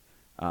node.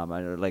 I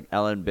know, like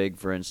Ellen Big,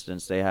 for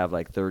instance, they have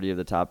like 30 of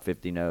the top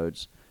 50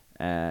 nodes,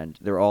 and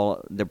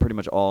they're pretty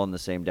much all in the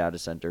same data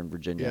center in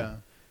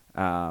Virginia.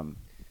 Yeah.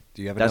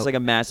 Do you have That's like a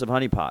massive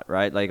honeypot,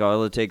 right? Like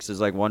all it takes is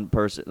like one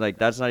person. Like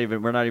that's not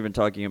even. We're not even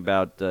talking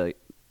about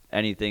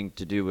anything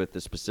to do with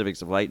the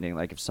specifics of Lightning.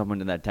 Like if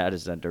someone in that data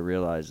center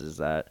realizes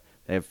that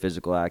they have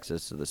physical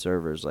access to the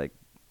servers, like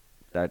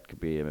that could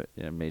be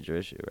a major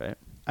issue, right?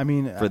 I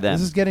mean, for them.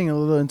 This is getting a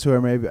little into,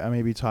 or maybe I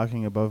may be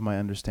talking above my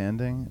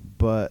understanding,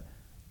 but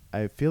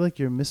I feel like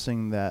you're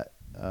missing that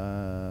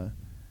the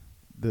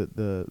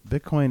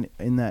Bitcoin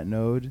in that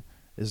node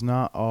is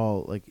not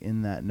all like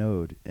in that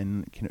node,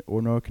 and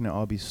nor can it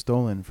all be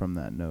stolen from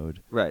that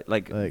node. Right.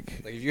 Like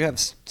Like if you have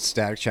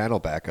static channel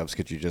backups,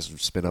 could you just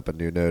spin up a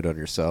new node on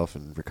yourself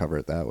and recover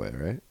it that way,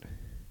 right?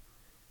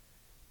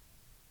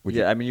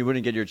 I mean, you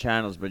wouldn't get your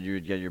channels, but you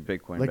would get your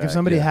Bitcoin Like back. if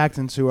somebody yeah. hacked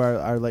into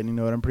our Lightning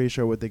node, I'm pretty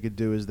sure what they could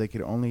do is they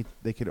could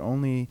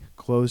only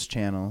close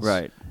channels.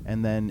 Right.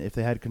 And then if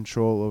they had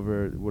control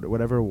over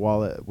whatever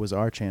wallet was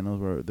our channels,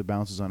 where the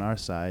balance was on our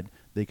side,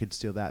 they could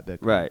steal that Bitcoin.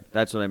 Right.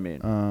 That's what I mean.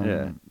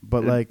 Yeah.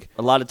 But like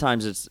a lot of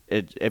times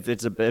if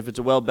it's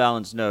a well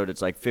balanced node,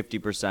 it's like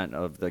 50%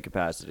 of the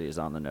capacity is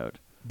on the node.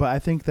 But I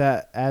think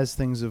that as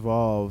things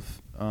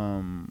evolve,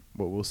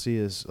 what we'll see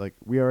is like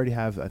we already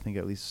have, I think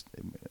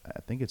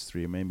it's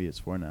 3, maybe it's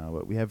 4 now,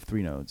 but we have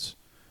 3 nodes.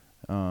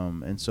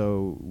 And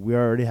so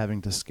we're already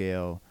having to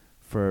scale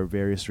for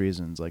various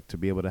reasons, like to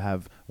be able to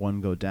have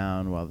one go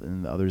down while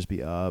and the others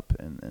be up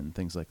and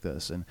things like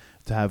this. And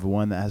to have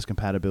one that has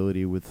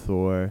compatibility with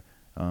Thor.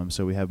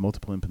 So we have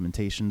multiple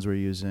implementations we're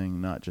using,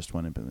 not just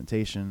one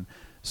implementation.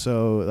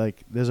 So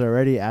like there's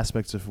already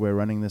aspects of we're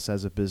running this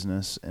as a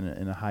business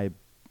in a high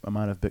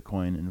amount of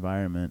Bitcoin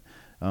environment.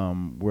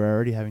 We're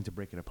already having to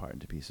break it apart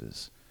into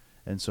pieces,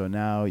 and so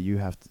now you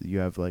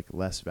have like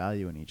less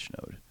value in each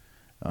node,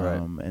 Right.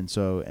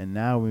 and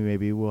now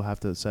we'll have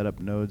to set up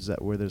nodes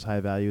where there's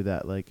high value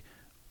that like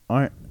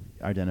aren't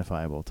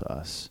identifiable to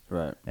us,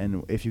 Right.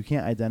 and if you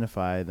can't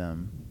identify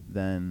them,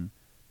 then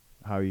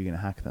how are you going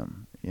to hack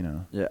them? You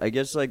know? Yeah, I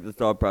guess like the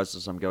thought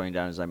process I'm going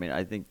down is, I mean,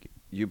 I think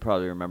you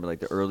probably remember like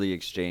the early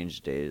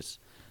exchange days,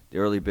 the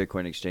early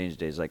Bitcoin exchange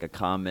days. Like a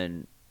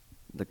common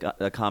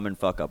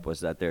fuck up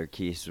was that their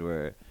keys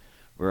were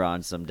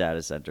on some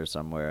data center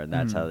somewhere, and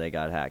that's how they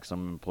got hacked.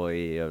 Some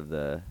employee of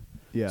the.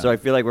 Yeah. So I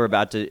feel like we're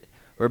about to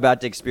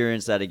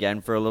experience that again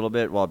for a little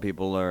bit while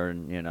people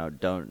learn.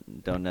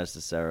 Don't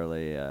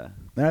necessarily.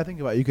 Now I think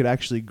about it, you could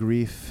actually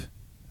grief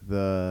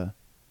the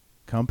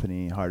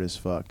company hard as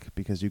fuck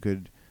because you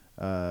could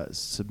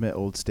submit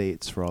old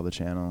states for all the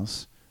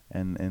channels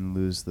and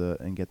lose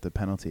and get the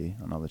penalty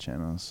on all the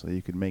channels. So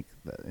you could make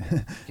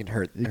You can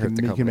hurt you the can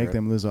company, make right?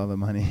 them lose all the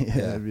money.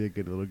 Yeah. That'd be a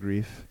good little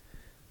grief.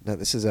 Now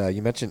this is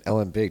you mentioned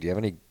Ellen Big. Do you have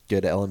any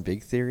good Ellen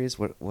Big theories?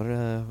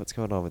 What's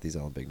going on with these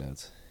Ellen Big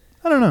nodes?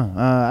 I don't know.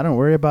 I don't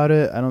worry about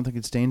it. I don't think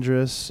it's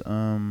dangerous.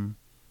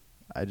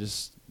 I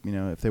just,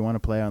 if they want to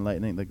play on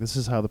Lightning, like this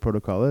is how the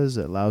protocol is.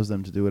 It allows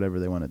them to do whatever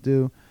they want to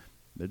do.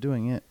 They're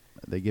doing it.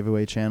 They give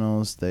away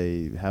channels.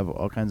 They have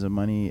all kinds of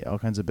money, all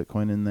kinds of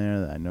Bitcoin in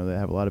there. I know they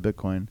have a lot of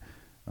Bitcoin.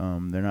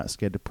 They're not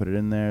scared to put it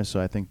in there.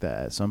 So I think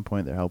that at some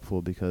point they're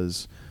helpful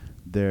because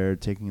they're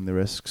taking the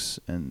risks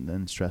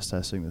and stress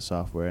testing the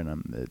software.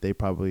 And they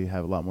probably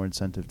have a lot more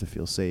incentive to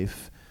feel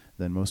safe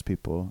than most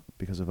people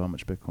because of how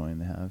much Bitcoin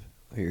they have.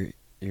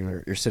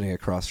 You're sitting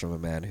across from a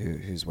man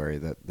who's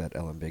worried that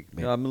Ellen Big.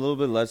 I'm a little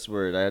bit less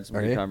worried. I had some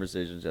Are good you?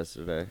 conversations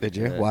yesterday. Did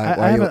you? Yeah. Why?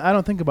 I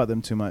don't think about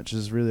them too much.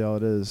 Is really all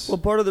it is. Well,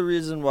 part of the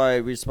reason why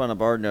we spun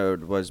up our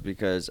node was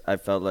because I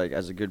felt like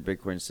as a good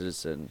Bitcoin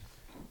citizen,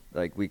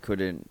 like we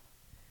couldn't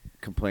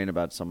complain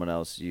about someone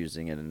else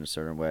using it in a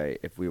certain way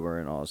if we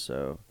weren't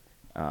also,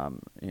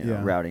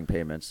 Yeah. routing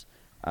payments.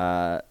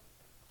 And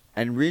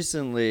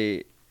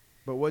recently,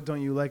 But what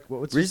don't you like?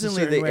 What's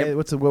Recently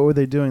what were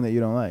they doing that you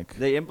don't like?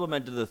 they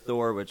implemented the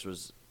Thor, which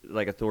was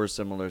like a Thor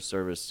similar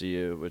service to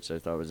you, which I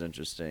thought was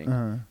interesting.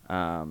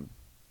 Uh-huh.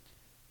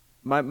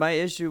 My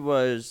issue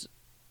was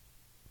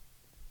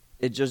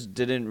it just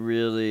didn't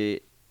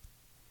really.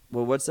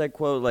 Well, what's that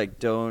quote? Like,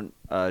 don't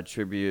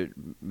attribute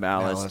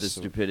malice to Malice.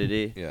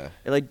 stupidity. Yeah.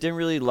 It like didn't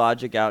really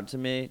logic out to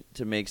me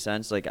to make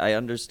sense. Like, I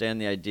understand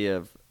the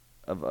idea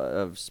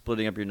of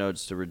splitting up your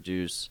nodes to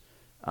reduce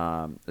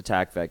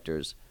attack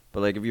vectors, but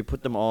like if you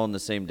put them all in the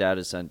same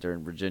data center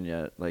in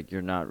Virginia, like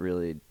you're not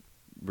really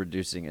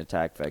reducing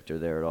attack vector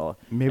there at all.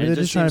 Maybe And it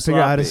they're just trying to seems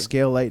figure out how to sloppy.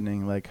 scale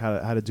Lightning, like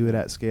how to do it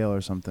at scale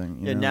or something.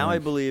 Yeah, know, now I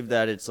like- believe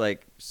that it's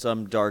like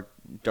some dark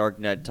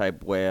net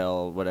type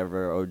whale,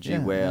 whatever OG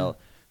Yeah, whale,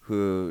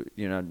 who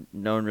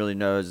no one really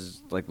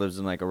knows, like lives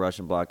in like a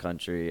Russian bloc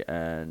country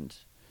and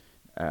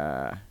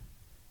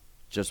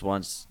just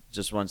wants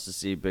to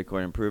see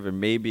Bitcoin improve,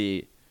 and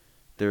maybe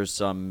there's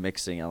some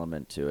mixing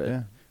element to it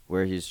Yeah,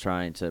 where he's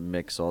trying to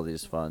mix all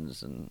these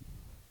funds and.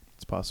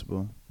 it's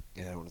possible.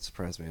 Yeah, it wouldn't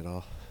surprise me at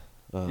all.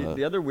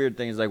 The other weird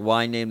thing is like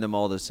why name them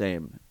all the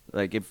same?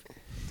 Like if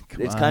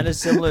Come it's on. kind of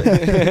similar.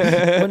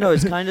 Well, no,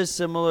 it's kind of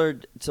similar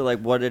to like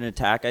what an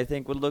attack I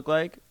think would look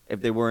like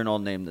if they weren't all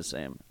named the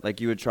same. Like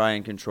you would try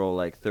and control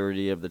like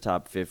 30 of the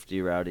top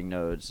 50 routing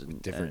nodes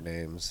and Different and,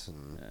 names.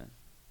 And yeah.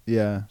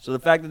 Yeah, So the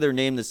fact that they're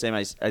named the same,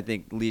 I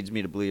think leads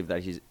me to believe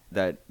that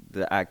that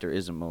the actor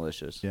isn't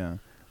malicious. yeah.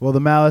 Well, the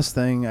malice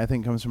thing I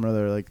think comes from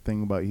another like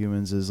thing about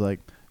humans is like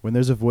when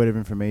there's a void of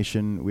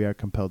information, we are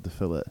compelled to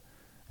fill it.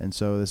 And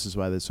so this is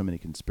why there's so many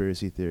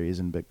conspiracy theories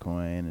in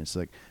Bitcoin. It's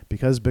like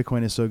because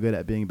Bitcoin is so good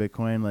at being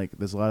Bitcoin, like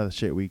there's a lot of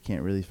shit we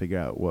can't really figure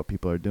out what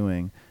people are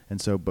doing.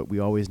 And so, but we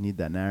always need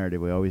that narrative.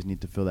 We always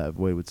need to fill that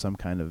void with some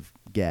kind of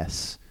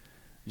guess.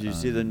 Did you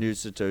see the new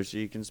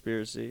Satoshi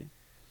conspiracy?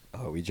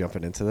 Oh, are we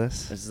jumping into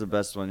this? This is the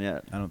best one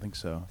yet. I don't think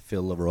so.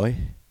 Phil Leroy.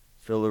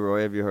 Phil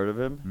Leroy, have you heard of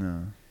him?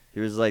 No. He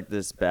was like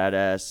this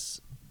badass,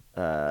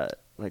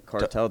 like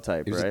cartel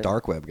type, He was right? a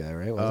dark web guy,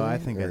 right? Oh, Wasn't I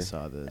he? think I Or-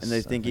 saw this. And they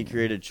I think he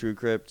created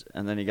TrueCrypt,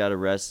 and then he got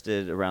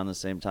arrested around the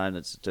same time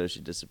that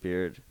Satoshi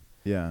disappeared.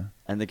 Yeah.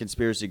 And the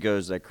conspiracy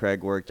goes that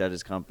Craig worked at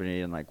his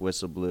company and like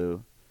whistle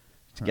blew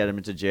to get him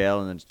into jail,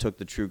 and then took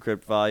the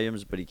TrueCrypt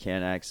volumes, but he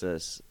can't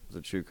access the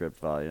TrueCrypt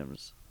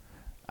volumes.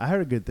 I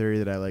heard a good theory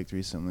that I liked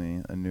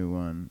recently, a new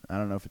one. I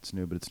don't know if it's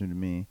new, but it's new to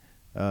me.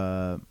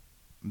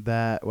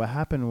 That what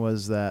happened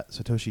was that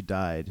Satoshi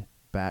died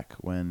back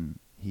when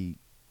he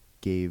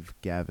gave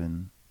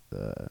Gavin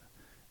the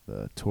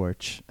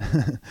torch.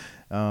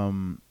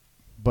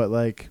 But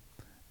like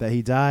that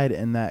he died,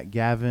 and that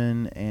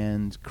Gavin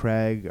and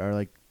Craig are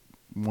like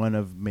one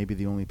of maybe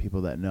the only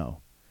people that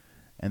know.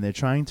 And they're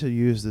trying to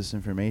use this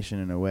information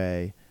in a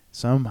way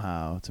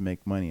somehow to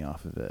make money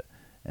off of it.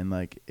 And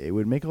like it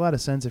would make a lot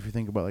of sense if you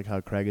think about like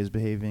how Craig is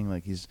behaving.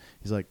 Like he's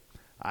like,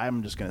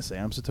 I'm just gonna say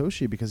I'm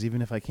Satoshi because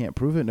even if I can't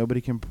prove it,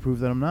 nobody can prove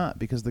that I'm not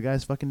because the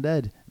guy's fucking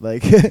dead.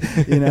 Like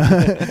you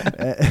know,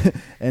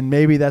 and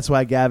maybe that's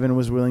why Gavin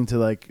was willing to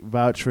like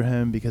vouch for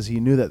him because he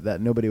knew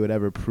that nobody would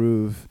ever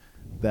prove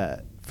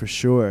that for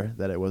sure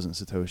that it wasn't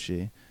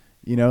Satoshi.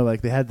 You know,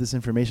 like they had this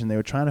information, they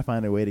were trying to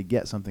find a way to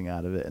get something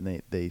out of it,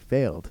 and they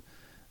failed.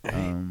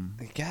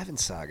 The Gavin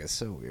saga is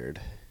so weird.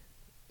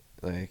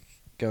 Like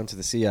going to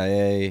the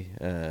CIA,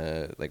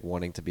 like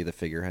wanting to be the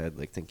figurehead,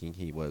 like thinking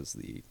he was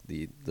the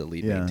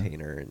lead Yeah.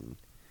 maintainer and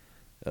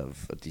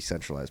of a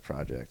decentralized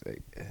project.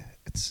 Like,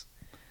 it's.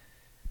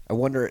 I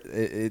wonder.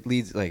 It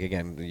leads like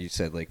again. You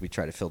said like we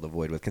try to fill the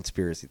void with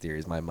conspiracy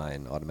theories. My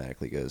mind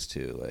automatically goes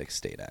to like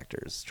state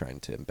actors trying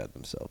to embed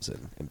themselves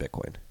in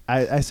Bitcoin.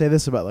 I say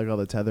this about like all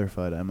the Tether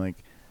FUD. I'm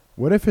like,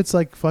 what if it's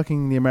like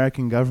fucking the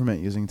American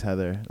government using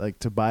Tether, like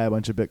to buy a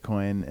bunch of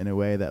Bitcoin in a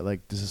way that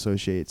like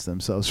disassociates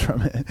themselves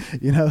from it?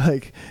 You know,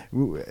 like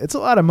it's a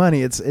lot of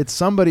money. It's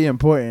somebody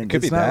important. It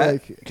could It's be not that.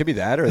 like- It could be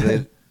that, or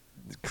they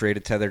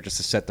created Tether just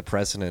to set the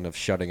precedent of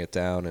shutting it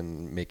down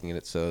and making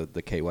it so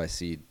the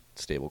KYC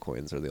stable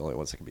coins are the only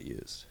ones that can be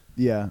used.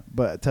 yeah,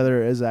 but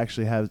Tether is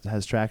actually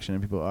has traction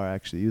and people are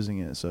actually using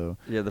it. So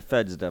Yeah, the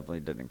feds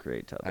definitely didn't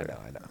create Tether.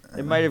 I know.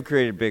 It might have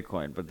created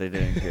Bitcoin, but they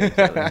didn't create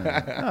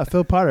Tether. no,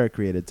 Phil Potter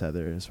created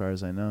Tether, as far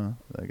as I know,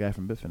 the guy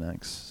from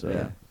Bitfinex. So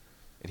Yeah.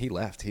 And he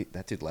left.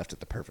 That dude left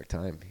at the perfect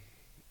time.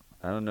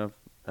 I don't know.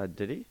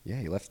 Did he? Yeah,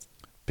 he left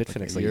like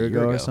Bitfinex a year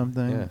ago or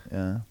something. Yeah,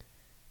 Yeah.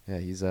 yeah.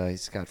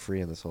 He's got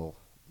free in this whole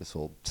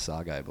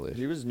saga, I believe.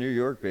 He was New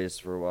York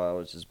based for a while,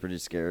 which is pretty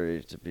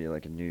scary to be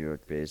like a New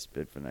York based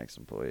Bitfinex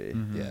employee.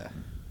 Mhm. Yeah.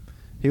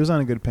 He was on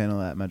a good panel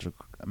at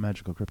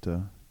Magical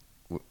Crypto.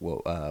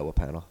 What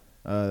panel?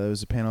 There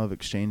was a panel of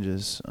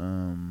exchanges.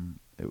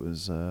 It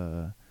was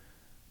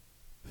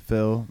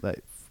Phil, that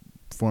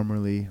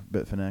formerly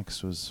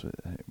Bitfinex, was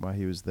why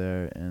he was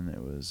there, and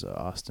it was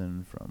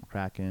Austin from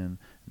Kraken.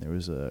 And there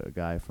was a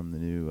guy from the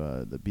new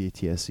the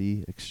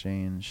BTSE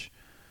exchange,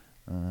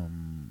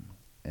 and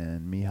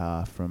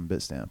Miha from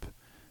Bitstamp.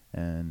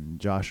 And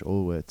Josh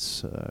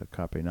Olwitz,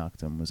 Carpe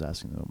Noctem, was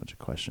asking them a bunch of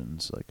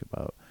questions like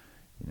about,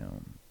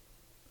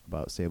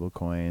 about stable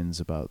coins,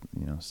 about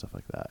stuff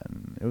like that,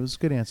 and it was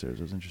good answers.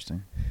 It was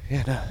interesting.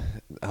 Yeah,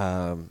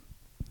 no.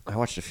 I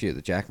watched a few.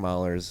 The Jack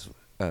Mahler's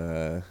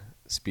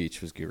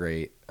speech was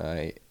great.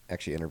 I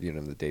actually interviewed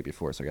him the day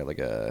before, so I got like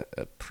a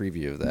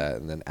preview of that.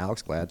 And then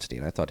Alex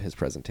Gladstein, I thought his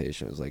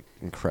presentation was like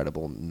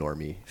incredible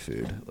normie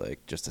food,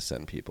 like just to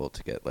send people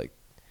to get I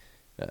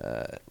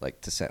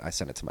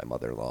sent it to my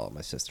mother-in-law,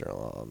 my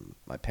sister-in-law,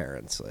 my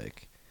parents.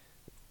 Like,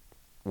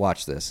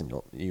 watch this, and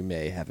you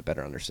may have a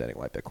better understanding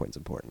why Bitcoin's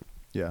important.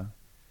 Yeah.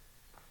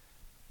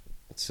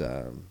 It's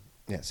So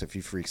if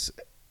you freaks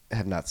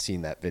have not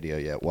seen that video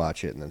yet,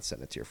 watch it and then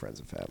send it to your friends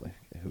and family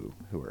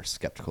who are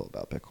skeptical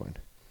about Bitcoin.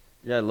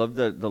 Yeah, I love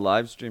the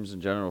live streams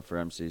in general for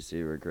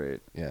MCC were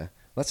great. Yeah,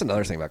 that's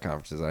another thing about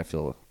conferences. I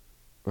feel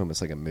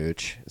almost like a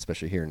mooch,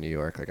 especially here in New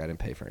York. Like I didn't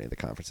pay for any of the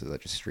conferences. I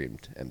just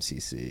streamed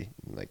MCC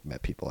and like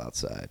met people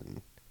outside,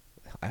 and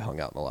I hung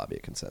out in the lobby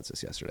at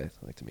Consensus yesterday.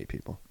 I like to meet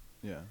people.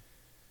 Yeah.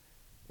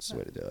 That's the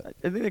way to do it.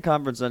 I think the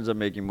conference ends up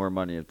making more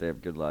money if they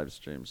have good live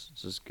streams.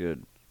 It's just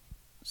good.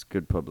 It's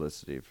good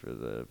publicity for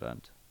the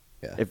event.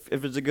 Yeah. If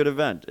it's a good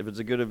event,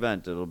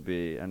 it'll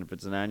be. And if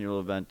it's an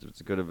annual event, if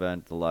it's a good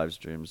event, the live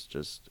streams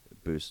just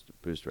boost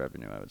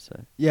revenue, I would say.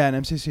 Yeah,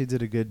 and MCC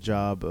did a good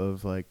job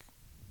of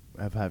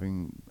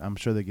having. I'm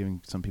sure they're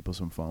giving some people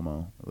some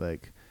FOMO.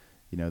 Like,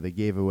 they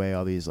gave away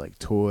all these like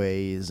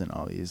toys and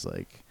all these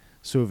like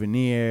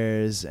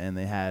souvenirs, and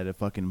they had a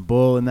fucking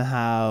bull in the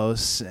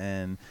house,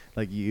 and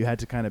like you had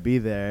to kind of be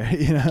there. I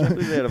can't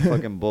believe they had a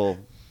fucking bull.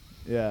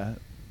 Yeah.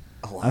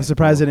 Oh, I'm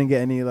surprised they didn't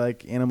get any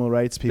like animal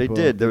rights people.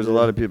 They did. There was a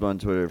lot of people on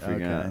Twitter freaking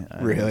Okay. out. I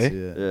didn't Really? see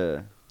it.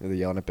 Yeah. the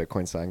yelling at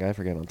Bitcoin sign guy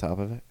for getting on top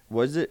of it.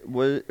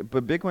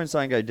 But Bitcoin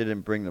sign guy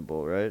didn't bring the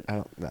bull, right? I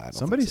don't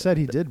Somebody think so. said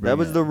he did. Bring That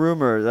was it. the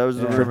rumor. That was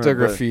the Yeah. rumor. Crypto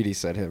but- Graffiti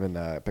said him and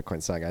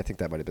Bitcoin sign guy. I think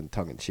that might have been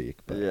tongue in cheek.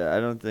 But Yeah,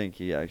 I don't think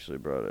he actually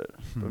brought it,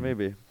 but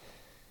maybe.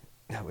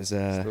 That was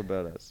Still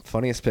badass.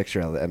 funniest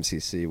picture out of the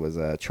MCC was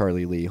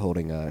Charlie Lee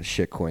holding a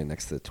shitcoin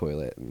next to the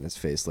toilet, and his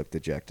face looked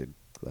dejected,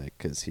 like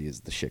because he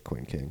is the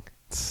shitcoin king.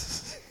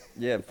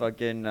 Yeah,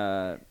 fucking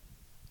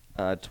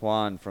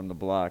Twan from the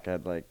block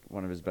had like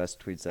one of his best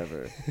tweets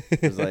ever.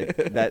 It was like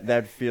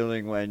that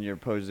feeling when you're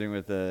posing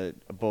with a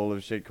bowl of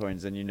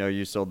shitcoins and you know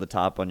you sold the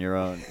top on your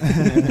own.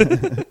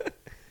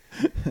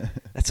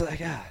 That's like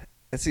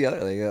that's the other.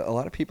 Like, a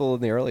lot of people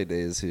in the early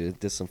days who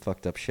did some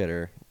fucked up shit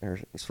are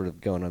sort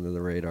of going under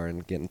the radar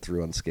and getting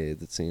through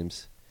unscathed. It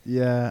seems.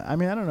 Yeah, I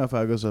mean, I don't know if I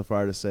would go so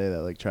far to say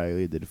that like Charlie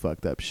Lee did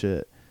fucked up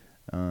shit.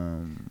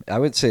 I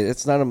would say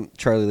it's not on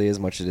Charlie Lee as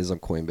much as it is on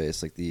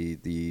Coinbase. Like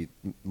the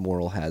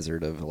moral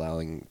hazard of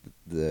allowing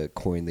the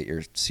coin that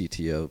your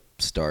CTO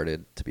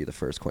started to be the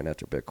first coin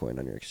after Bitcoin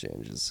on your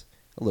exchange is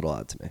a little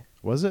odd to me.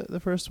 Was it the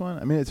first one?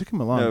 I mean, it took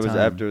him a long No, time. it was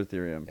after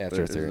Ethereum. After but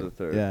it was Ethereum. the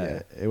third.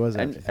 Yeah, it was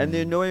after And the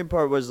Ethereum. annoying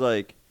part was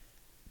like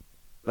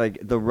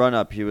the run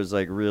up, he was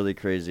like really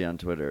crazy on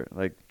Twitter.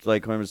 Like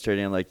Litecoin was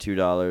trading at like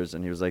 $2,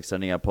 and he was like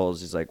sending out polls.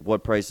 He's like,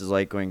 "What price is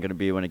Litecoin going to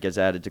be when it gets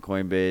added to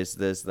Coinbase?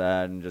 This,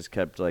 that," and just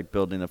kept like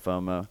building the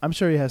FOMO. I'm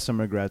sure he has some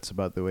regrets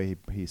about the way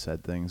he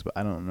said things, but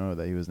I don't know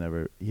that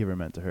he ever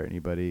meant to hurt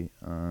anybody.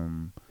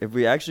 If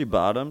we actually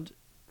bottomed,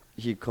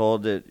 he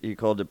called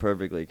it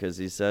perfectly because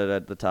he said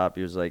at the top,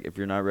 he was like, "If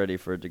you're not ready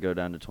for it to go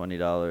down to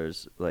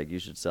 $20, like you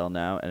should sell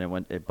now."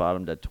 And it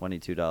bottomed at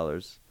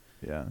 $22.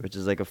 Yeah. Which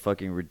is like a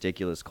fucking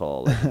ridiculous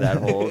call. Like, that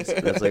holds.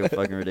 That's like a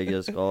fucking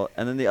ridiculous call.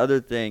 And then the other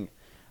thing,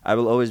 I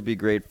will always be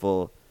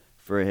grateful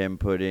for him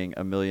putting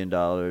 $1 million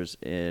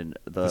in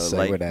the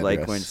SegWit address.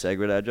 Litecoin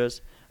SegWit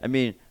address. I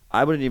mean,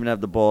 I wouldn't even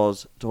have the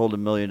balls to hold $1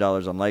 million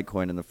on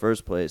Litecoin in the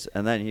first place,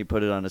 and then he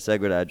put it on a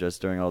SegWit address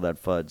during all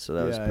that FUD. So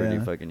that was Yeah, pretty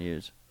yeah. fucking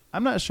huge.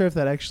 I'm not sure if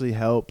that actually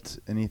helped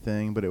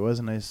anything, but it was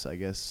a nice, I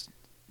guess,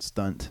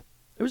 stunt.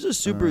 It was a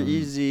super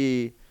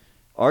easy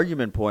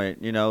argument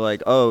point,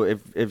 like, oh,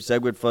 if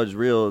SegWit FUD's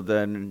real,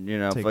 then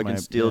Take fucking my-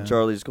 steal yeah.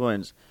 Charlie's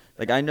coins.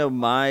 Like, I know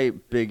my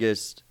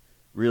biggest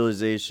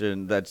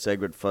realization that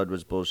SegWit FUD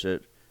was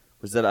bullshit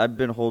was that I've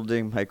been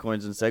holding my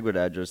coins in SegWit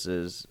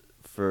addresses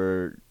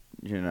for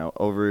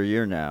over a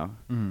year now,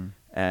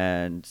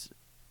 and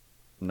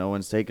no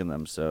one's taken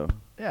them. So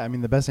Yeah, I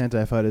mean, the best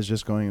anti-FUD is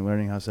just going and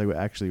learning how SegWit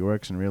actually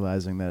works and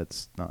realizing that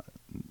it's not,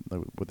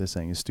 like, what they're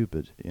saying is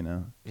stupid,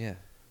 Yeah.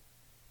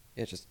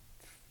 It just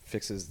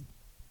fixes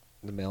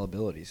the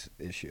malleability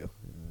issue.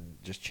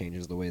 Just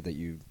changes the way that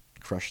you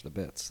crush the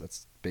bits.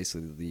 That's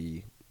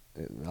basically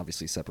it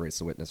obviously separates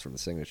the witness from the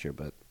signature,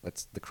 but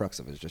that's the crux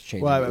of it, is just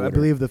changing Well, the I order.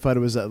 believe the FUD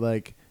was that,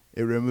 like,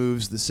 it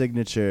removes the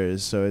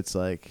signatures, so it's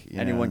like,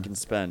 anyone can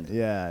spend.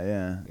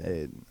 Yeah.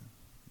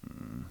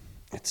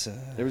 It's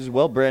It was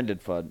well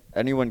branded FUD.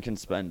 Anyone can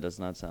spend does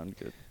not sound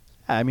good.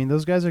 I mean,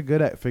 those guys are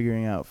good at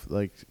figuring out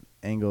like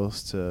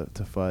angles to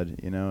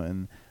FUD,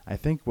 and I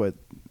think what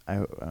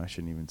I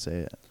shouldn't even say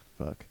it.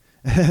 Fuck.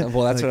 well,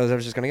 that's Like- what I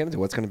was just going to get into.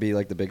 What's going to be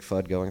like the big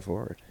FUD going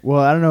forward?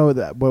 Well, I don't know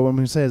that, but what I'm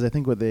going to say is I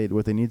think what they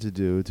need to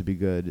do to be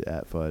good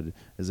at FUD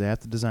is they have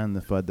to design the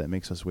FUD that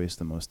makes us waste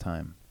the most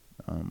time,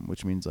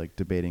 which means like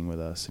debating with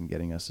us and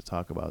getting us to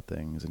talk about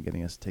things and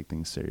getting us to take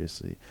things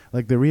seriously.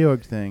 Like the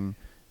reorg thing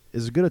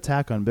is a good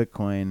attack on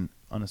Bitcoin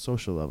on a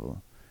social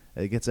level.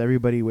 It gets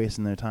everybody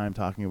wasting their time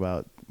talking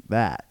about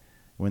that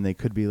when they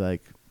could be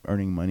like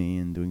earning money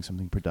and doing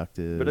something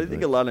productive. But I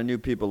think a lot of new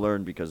people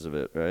learned because of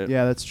it, right?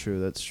 Yeah, that's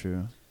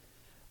true.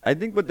 I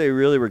think what they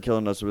really were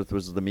killing us with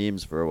was the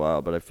memes for a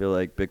while, but I feel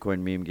like Bitcoin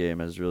meme game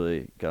has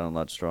really gotten a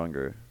lot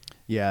stronger.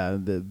 Yeah,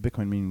 the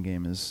Bitcoin meme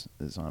game is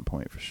on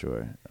point for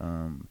sure.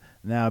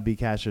 Now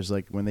Bcashers,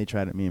 like when they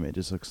try to meme, it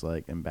just looks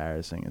like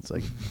embarrassing. It's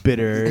like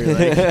bitter.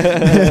 Like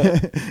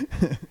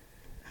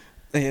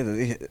Yeah,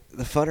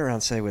 the FUD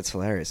around SegWit's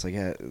hilarious. Like,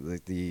 yeah,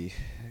 like the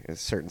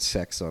certain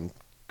sects on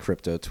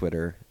crypto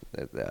Twitter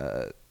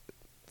that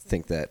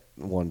think that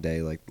one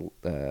day, like,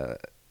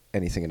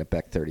 anything in a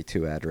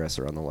Bech32 address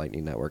or on the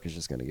Lightning Network is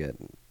just going to get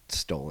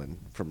stolen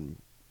from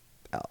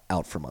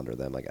out from under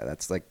them. Like,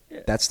 that's their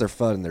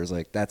FUD, and there's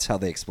like that's how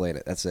they explain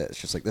it. That's it.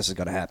 It's just like, this is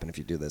going to happen if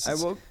you do this.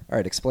 All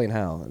right, explain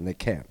how, and they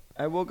can't.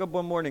 I woke up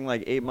one morning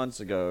like 8 months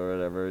ago or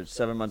whatever,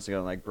 7 months ago,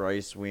 and like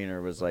Bryce Weiner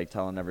was like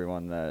telling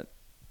everyone that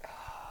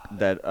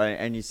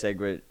any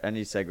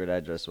SegWit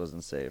address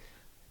wasn't safe.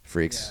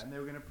 Freaks. Yeah, and they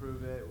were gonna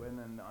prove it when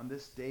then on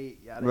this date,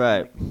 yada,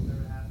 Right. Like, it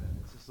never happened.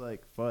 It's just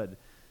like FUD.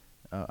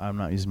 I'm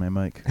not using my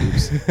mic.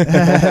 Oops.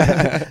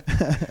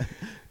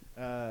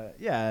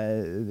 Yeah,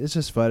 it's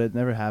just FUD. It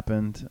never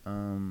happened.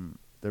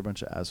 They're a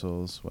bunch of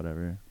assholes.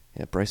 Whatever.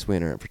 Yeah, Bryce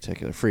Weiner in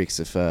particular. Freaks.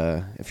 If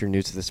you're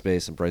new to the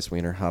space and Bryce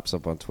Weiner hops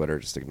up on Twitter,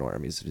 just ignore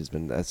him. He's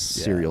been a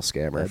serial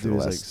scammer That for the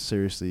dude's last. like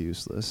seriously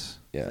useless.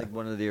 Yeah. It's like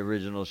one of the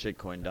original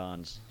shitcoin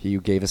dons. He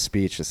gave a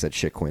speech that said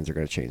shitcoins are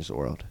going to change the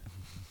world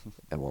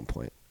at one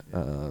point.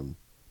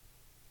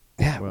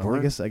 Yeah, Well, I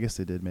guess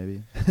they did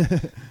maybe.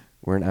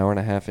 we're an hour and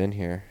a half in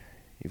here.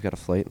 You've got a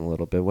flight in a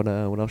little bit. What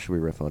else should we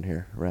riff on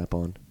here? Wrap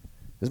on.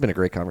 This has been a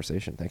great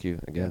conversation. Thank you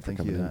again for Thank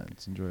coming you. in.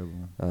 It's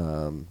enjoyable.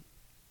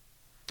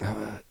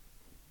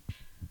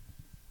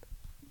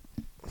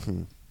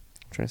 Trying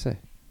to say.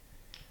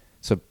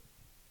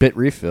 Bit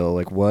refill,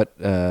 like what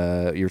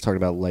you were talking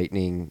about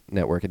Lightning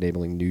Network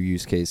enabling new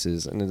use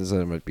cases, and it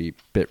doesn't have to be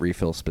bit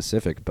refill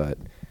specific, but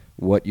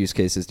what use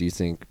cases do you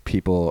think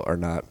people are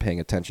not paying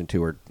attention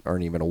to or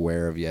aren't even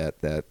aware of yet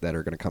that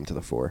are going to come to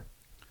the fore?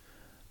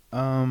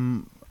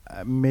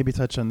 I maybe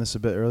touched on this a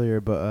bit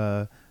earlier,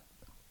 but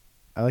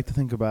I like to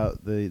think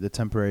about the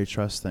temporary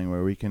trust thing,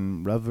 where we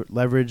can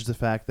leverage the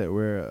fact that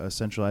we're a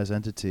centralized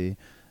entity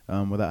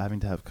without having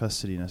to have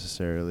custody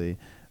necessarily,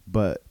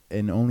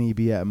 and only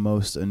be at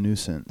most a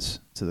nuisance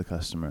to the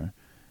customer.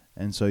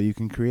 And so you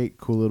can create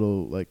cool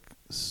little like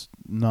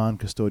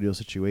non-custodial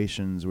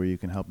situations where you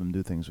can help them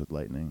do things with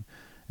Lightning.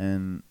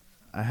 And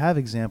I have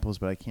examples,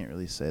 but I can't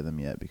really say them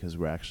yet because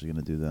we're actually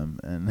going to do them,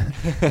 and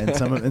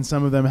some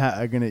of them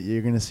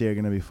you're gonna see are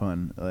gonna be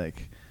fun.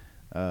 Like,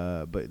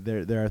 but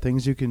there are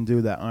things you can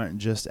do that aren't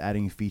just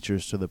adding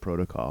features to the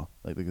protocol.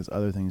 Like there's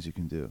other things you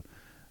can do.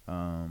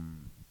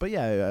 But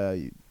yeah,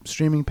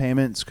 streaming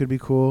payments could be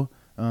cool.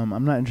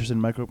 I'm not interested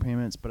in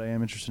micropayments, but I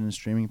am interested in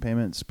streaming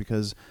payments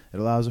because it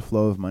allows a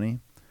flow of money.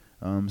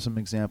 Some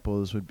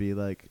examples would be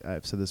like,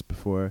 I've said this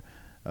before,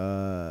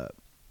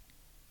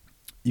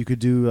 you could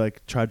do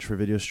like charge for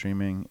video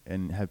streaming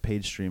and have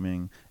paid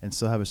streaming and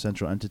still have a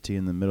central entity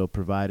in the middle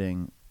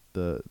providing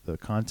the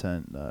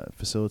content,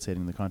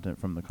 facilitating the content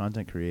from the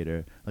content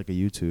creator, like a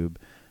YouTube,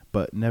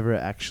 but never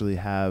actually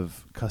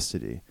have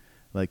custody.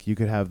 Like you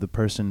could have the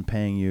person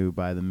paying you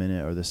by the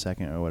minute or the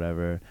second or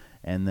whatever,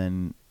 and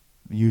then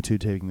YouTube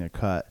taking their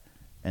cut,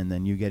 and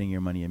then you getting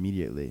your money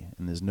immediately.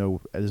 And there's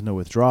no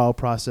withdrawal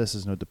process,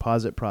 there's no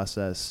deposit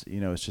process.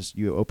 It's just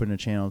you open a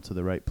channel to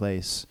the right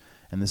place,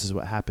 and this is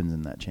what happens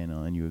in that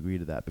channel, and you agree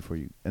to that before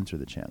you enter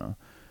the channel.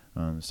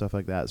 Stuff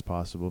like that is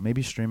possible.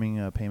 Maybe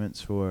streaming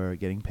payments for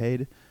getting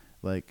paid,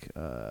 like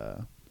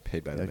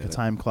Paid by the like minute. a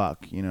time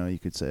clock. You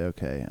could say,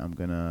 okay, I'm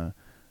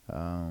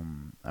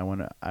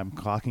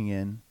clocking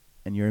in,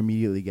 and you're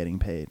immediately getting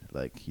paid.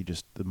 Like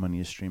the money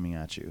is streaming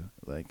at you,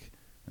 like,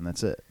 and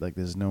that's it. Like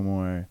there's no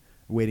more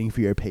waiting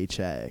for your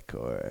paycheck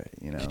or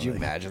Could you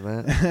like, imagine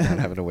that? Not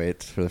having to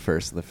wait for the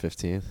 1st and the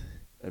 15th.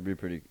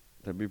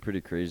 That'd be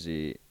pretty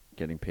crazy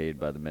getting paid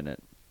by the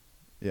minute.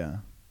 Yeah.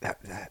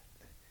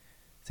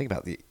 Think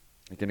about the.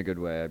 Like in a good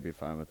way, I'd be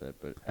fine with it.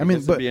 But I mean,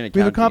 guess it'd but be an we've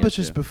accounting accomplished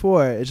this issue.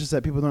 before. It's just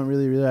that people don't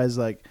really realize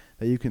like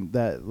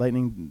that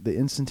Lightning, the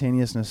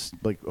instantaneousness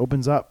like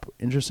opens up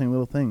interesting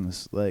little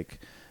things. Like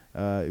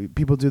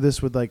people do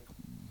this with like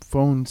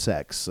phone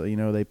sex. So,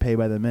 they pay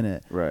by the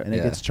minute, Right. and it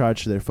Yeah. gets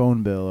charged to their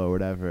phone bill or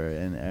whatever,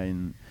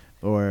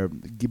 or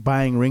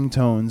buying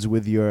ringtones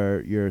with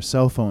your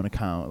cell phone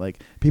account.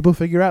 Like people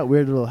figure out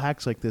weird little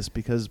hacks like this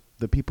because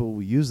the people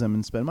who use them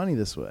and spend money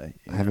this way.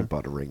 I haven't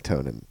bought a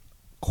ringtone in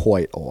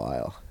quite a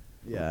while.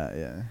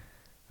 Yeah.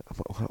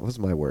 What was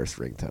my worst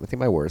ringtone? I think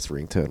my worst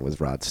ringtone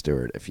was Rod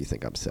Stewart, If You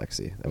Think I'm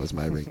Sexy. That was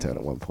my ringtone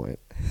at one point.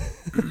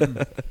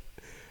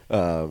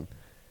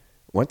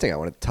 One thing I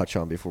want to touch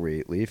on before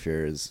we leave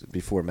here is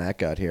before Matt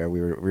got here, we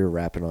were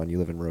rapping on you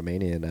live in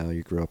Romania now.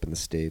 You grew up in the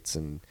States,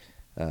 and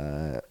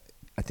I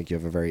think you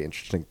have a very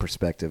interesting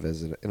perspective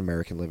as an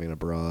American living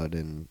abroad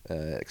and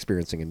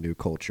experiencing a new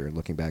culture and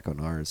looking back on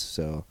ours.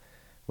 So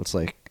what's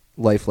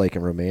life like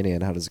in Romania,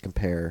 and how does it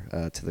compare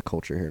to the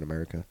culture here in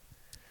America?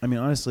 I mean,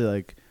 honestly,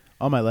 like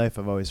all my life,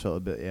 I've always felt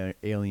a bit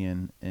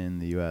alien in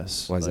the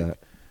U.S. Why is Like, that?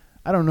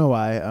 I don't know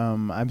why.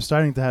 I'm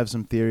starting to have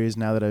some theories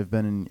now that I've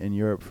been in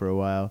Europe for a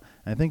while.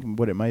 And I think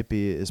what it might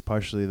be is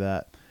partially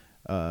that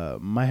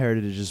my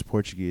heritage is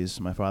Portuguese.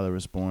 My father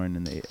was born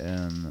in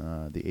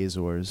the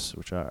Azores,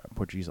 which are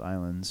Portuguese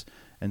islands,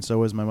 and so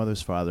was my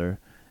mother's father.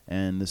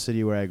 And the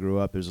city where I grew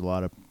up, there's a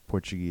lot of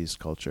Portuguese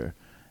culture.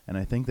 And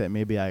I think that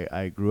maybe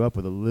I grew up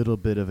with a little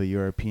bit of a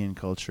European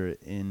culture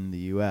in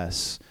the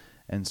U.S.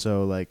 And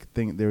so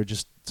there were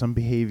just some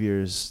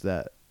behaviors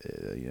that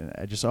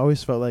I just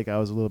always felt like I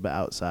was a little bit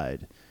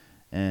outside.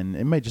 And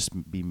it might just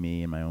be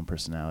me and my own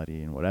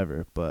personality and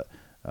whatever. But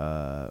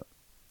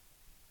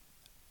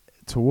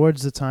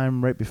towards the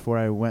time right before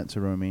I went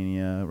to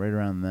Romania, right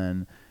around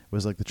then,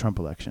 was like the Trump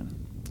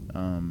election.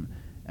 And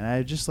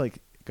I just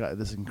got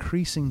this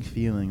increasing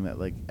feeling that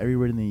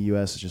everywhere in the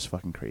U.S. is just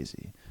fucking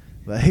crazy.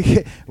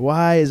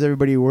 Why is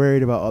everybody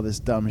worried about all this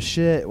dumb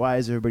shit? Why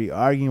is everybody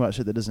arguing about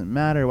shit that doesn't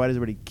matter? Why does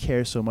everybody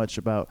care so much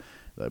about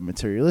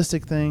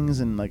materialistic things?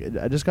 And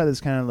I just got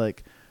this kind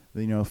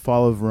of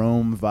fall of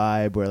Rome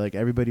vibe where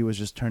everybody was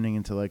just turning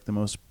into the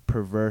most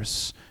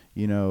perverse,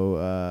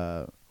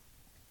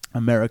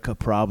 America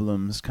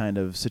problems kind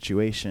of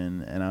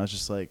situation. And I was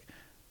just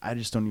I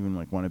just don't even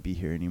want to be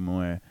here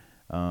anymore.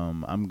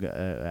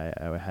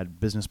 I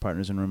had business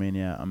partners in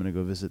Romania. I'm going to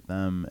go visit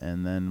them.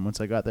 And then once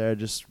I got there, I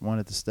just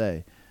wanted to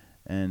stay.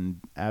 And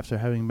after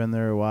having been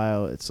there a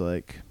while, it's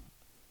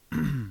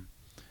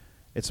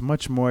it's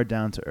much more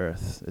down to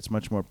earth. It's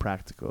much more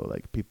practical.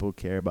 People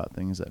care about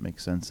things that make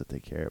sense that they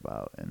care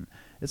about. And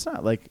it's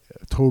not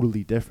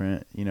totally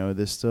different.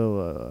 There's still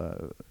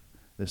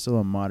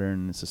a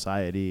modern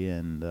society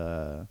and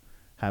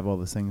have all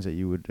the things that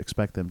you would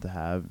expect them to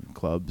have,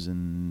 clubs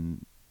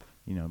and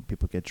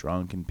people get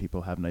drunk and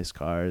people have nice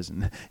cars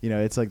and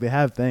it's they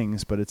have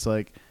things, but it's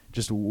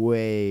just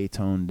way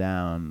toned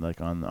down,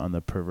 like on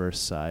the perverse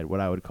side, what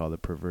I would call the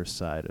perverse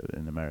side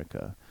in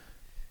America.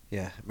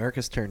 Yeah,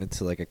 America's turned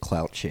into like a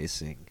clout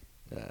chasing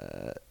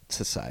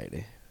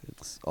society.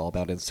 It's all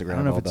about Instagram. I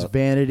don't know all if it's about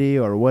vanity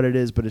or what it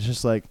is, but it's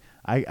just like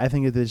I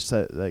think it's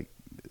just like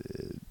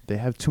they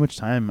have too much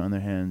time on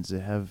their hands. They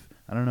have,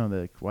 I don't know,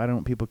 like, why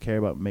don't people care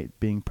about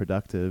being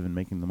productive and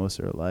making the most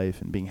of their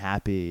life and being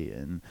happy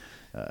and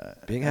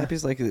being happy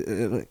is like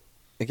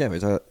again,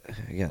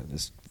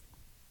 this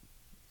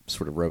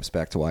sort of ropes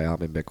back to why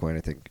I'm in Bitcoin.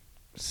 I think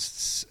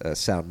a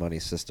sound money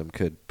system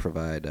could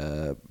provide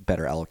a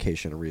better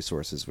allocation of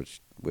resources,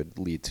 which would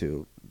lead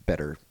to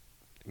better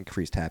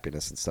increased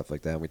happiness and stuff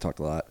like that. And we talked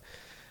a lot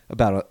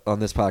about on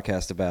this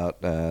podcast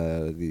about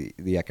the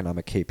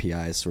economic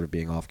KPIs sort of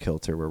being off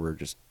kilter, where we're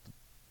just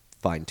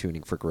fine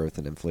tuning for growth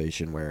and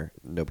inflation, where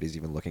nobody's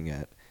even looking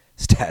at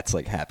stats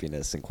like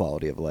happiness and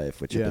quality of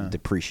life, which have been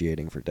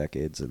depreciating for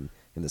decades in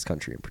this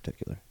country in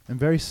particular. And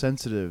very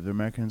sensitive. The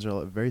Americans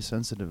are very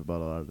sensitive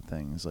about a lot of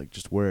things, like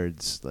just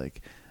words.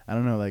 Like, I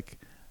don't know, like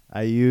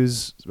I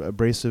use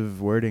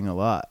abrasive wording a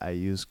lot. I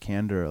use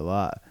candor a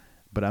lot,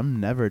 but I'm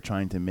never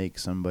trying to make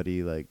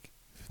somebody like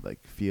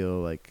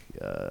feel like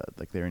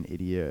they're an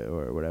idiot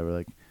or whatever.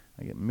 Like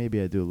maybe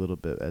I do a little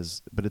bit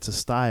but it's a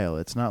style.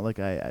 It's not like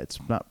it's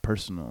not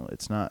personal.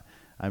 It's not.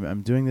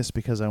 I'm doing this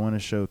because I want to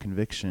show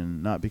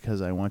conviction, not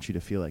because I want you to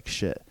feel like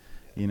shit.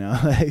 You know,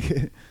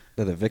 like.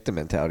 No, the victim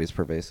mentality is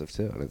pervasive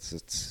too, and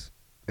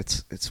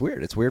it's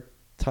weird. It's a weird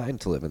time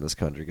to live in this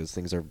country because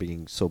things are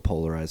being so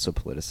polarized, so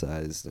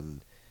politicized,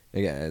 and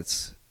again,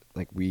 it's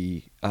like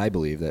I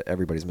believe that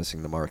everybody's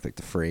missing the mark. Like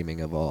the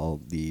framing of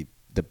all the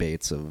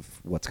debates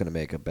of what's going to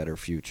make a better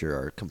future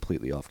are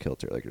completely off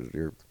kilter. Like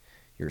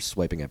you're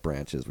swiping at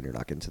branches when you're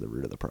not getting to the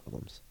root of the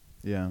problems.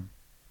 Yeah.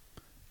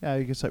 Yeah,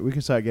 we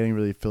can start getting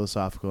really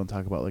philosophical and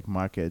talk about like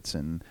markets,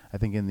 and I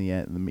think in the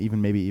end,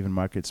 even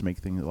markets make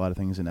a lot of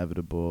things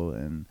inevitable,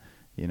 and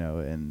you know,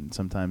 and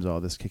sometimes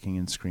all this kicking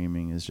and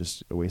screaming is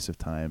just a waste of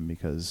time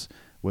because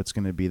what's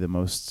going to be the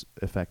most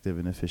effective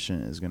and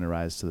efficient is going to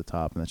rise to the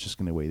top, and that's just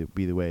going to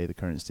be the way the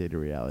current state of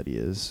reality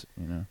is.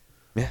 You know.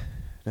 Yeah,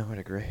 no, I'd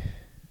agree.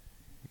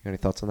 You got any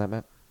thoughts on that,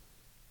 Matt?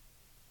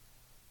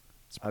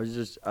 I was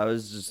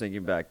just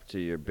thinking back to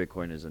your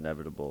Bitcoin is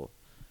inevitable.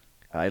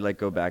 I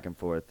go back and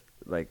forth.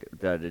 Like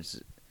that it's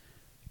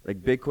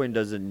like Bitcoin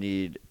doesn't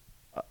need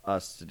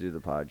us to do the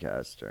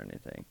podcast or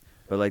anything,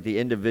 but like the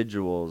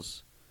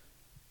individuals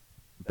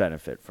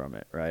benefit from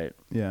it, right?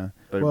 Yeah.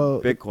 But well,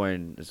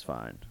 Bitcoin is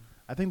fine.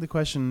 I think the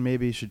question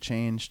maybe should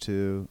change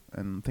to,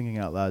 and I'm thinking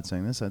out loud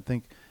saying this, I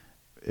think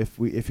if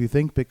you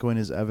think Bitcoin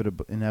is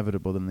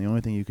inevitable, then the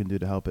only thing you can do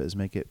to help it is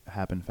make it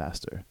happen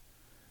faster.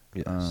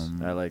 Yes.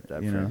 I like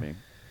that you know? framing.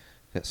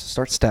 Yeah, so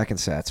start stacking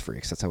sats,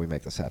 freaks. That's how we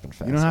make this happen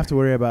faster. You don't have to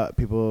worry about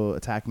people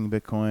attacking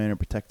Bitcoin or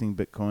protecting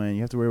Bitcoin.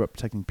 You have to worry about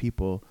protecting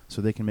people so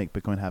they can make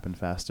Bitcoin happen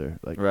faster.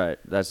 Like Right.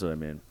 That's what I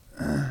mean.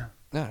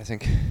 No, I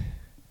think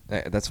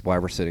that's why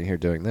we're sitting here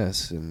doing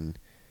this, and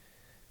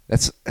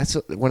that's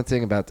one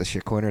thing about the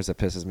shitcoiners that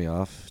pisses me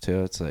off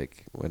too. It's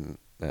like when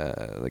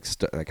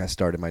I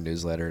started my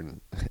newsletter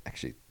and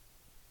actually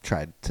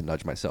tried to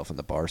nudge myself in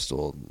the bar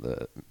stool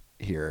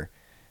here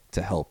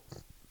to help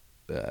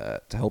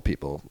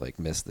people like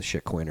miss the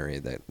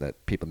shitcoinery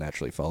that people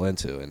naturally fall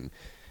into. And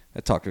I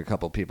talked to a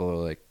couple of people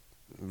who are like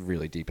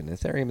really deep in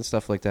Ethereum and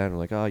stuff like that, and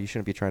like, oh, you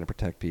shouldn't be trying to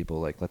protect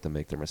people, like let them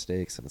make their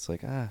mistakes. And it's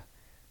like,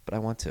 but I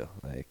want to.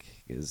 I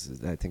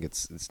think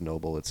it's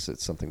noble. It's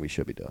something we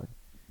should be doing.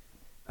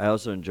 I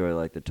also enjoy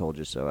like the told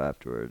you so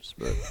afterwards,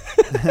 but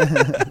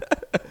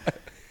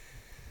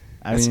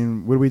I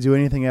mean, would we do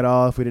anything at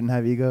all if we didn't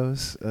have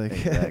egos? Like,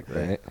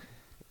 exactly. Right?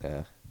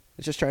 Yeah.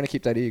 It's just trying to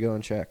keep that ego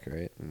in check,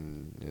 right?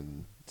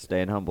 And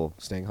Staying humble.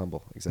 staying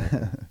humble.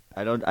 Exactly.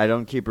 I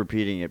don't keep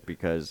repeating it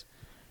because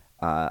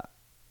I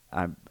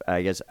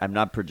guess I'm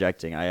not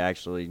projecting. I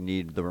actually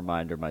need the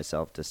reminder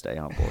myself to stay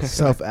humble.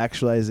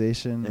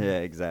 self-actualization. Yeah,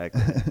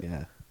 exactly.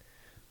 Yeah.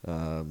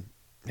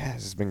 Yeah,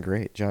 this has been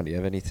great. John, do you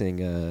have anything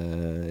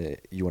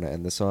you want to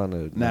end this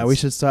on? Nah, we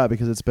should stop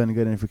because it's been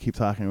good, and if we keep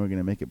talking, we're going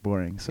to make it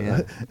boring. So,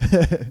 Yeah.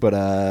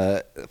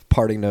 But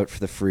parting note for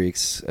the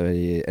freaks,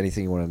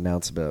 anything you want to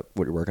announce about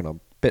what you're working on?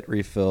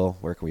 Bitrefill,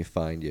 where can we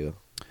find you?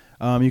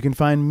 You can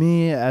find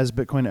me as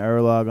Bitcoin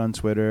Errorlog on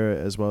Twitter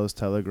as well as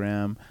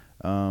Telegram.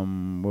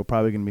 We're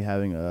probably going to be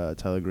having a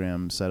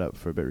Telegram set up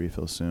for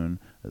Bitrefill soon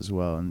as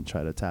well, and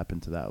try to tap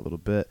into that a little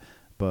bit.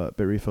 But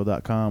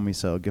bitrefill.com, we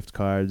sell gift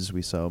cards,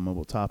 we sell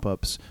mobile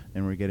top-ups,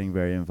 and we're getting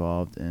very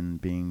involved in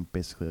being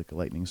basically like a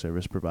lightning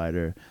service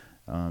provider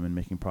and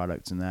making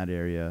products in that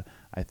area.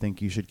 I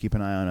think you should keep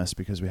an eye on us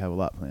because we have a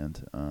lot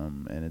planned,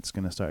 and it's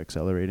going to start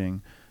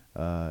accelerating,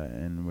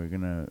 and we're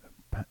going to,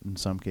 in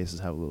some cases,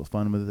 have a little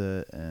fun with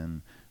it,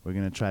 and we're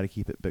going to try to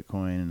keep it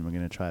Bitcoin, and we're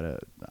going to try to,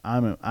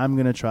 I'm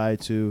going to try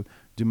to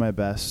do my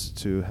best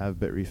to have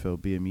Bitrefill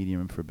be a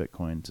medium for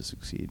Bitcoin to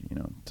succeed,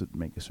 to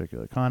make a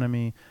circular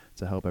economy,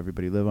 to help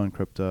everybody live on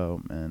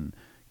crypto, and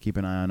keep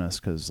an eye on us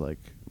because,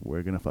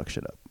 we're going to fuck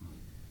shit up.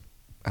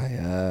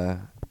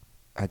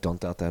 I don't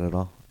doubt that at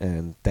all.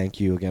 And thank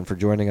you again for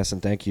joining us,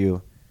 and thank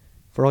you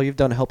for all you've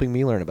done helping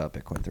me learn about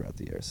Bitcoin throughout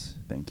the years.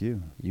 Thank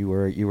you. You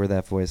were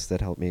that voice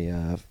that helped me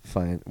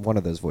find one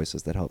of those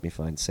voices that helped me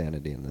find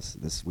sanity in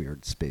this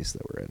weird space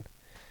that we're in.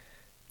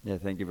 Yeah,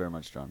 thank you very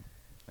much, John.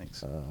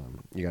 Thanks.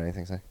 You got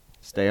anything to say?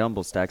 Stay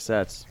humble, stack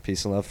sats.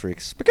 Peace and love,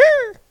 freaks.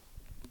 Spaghetti!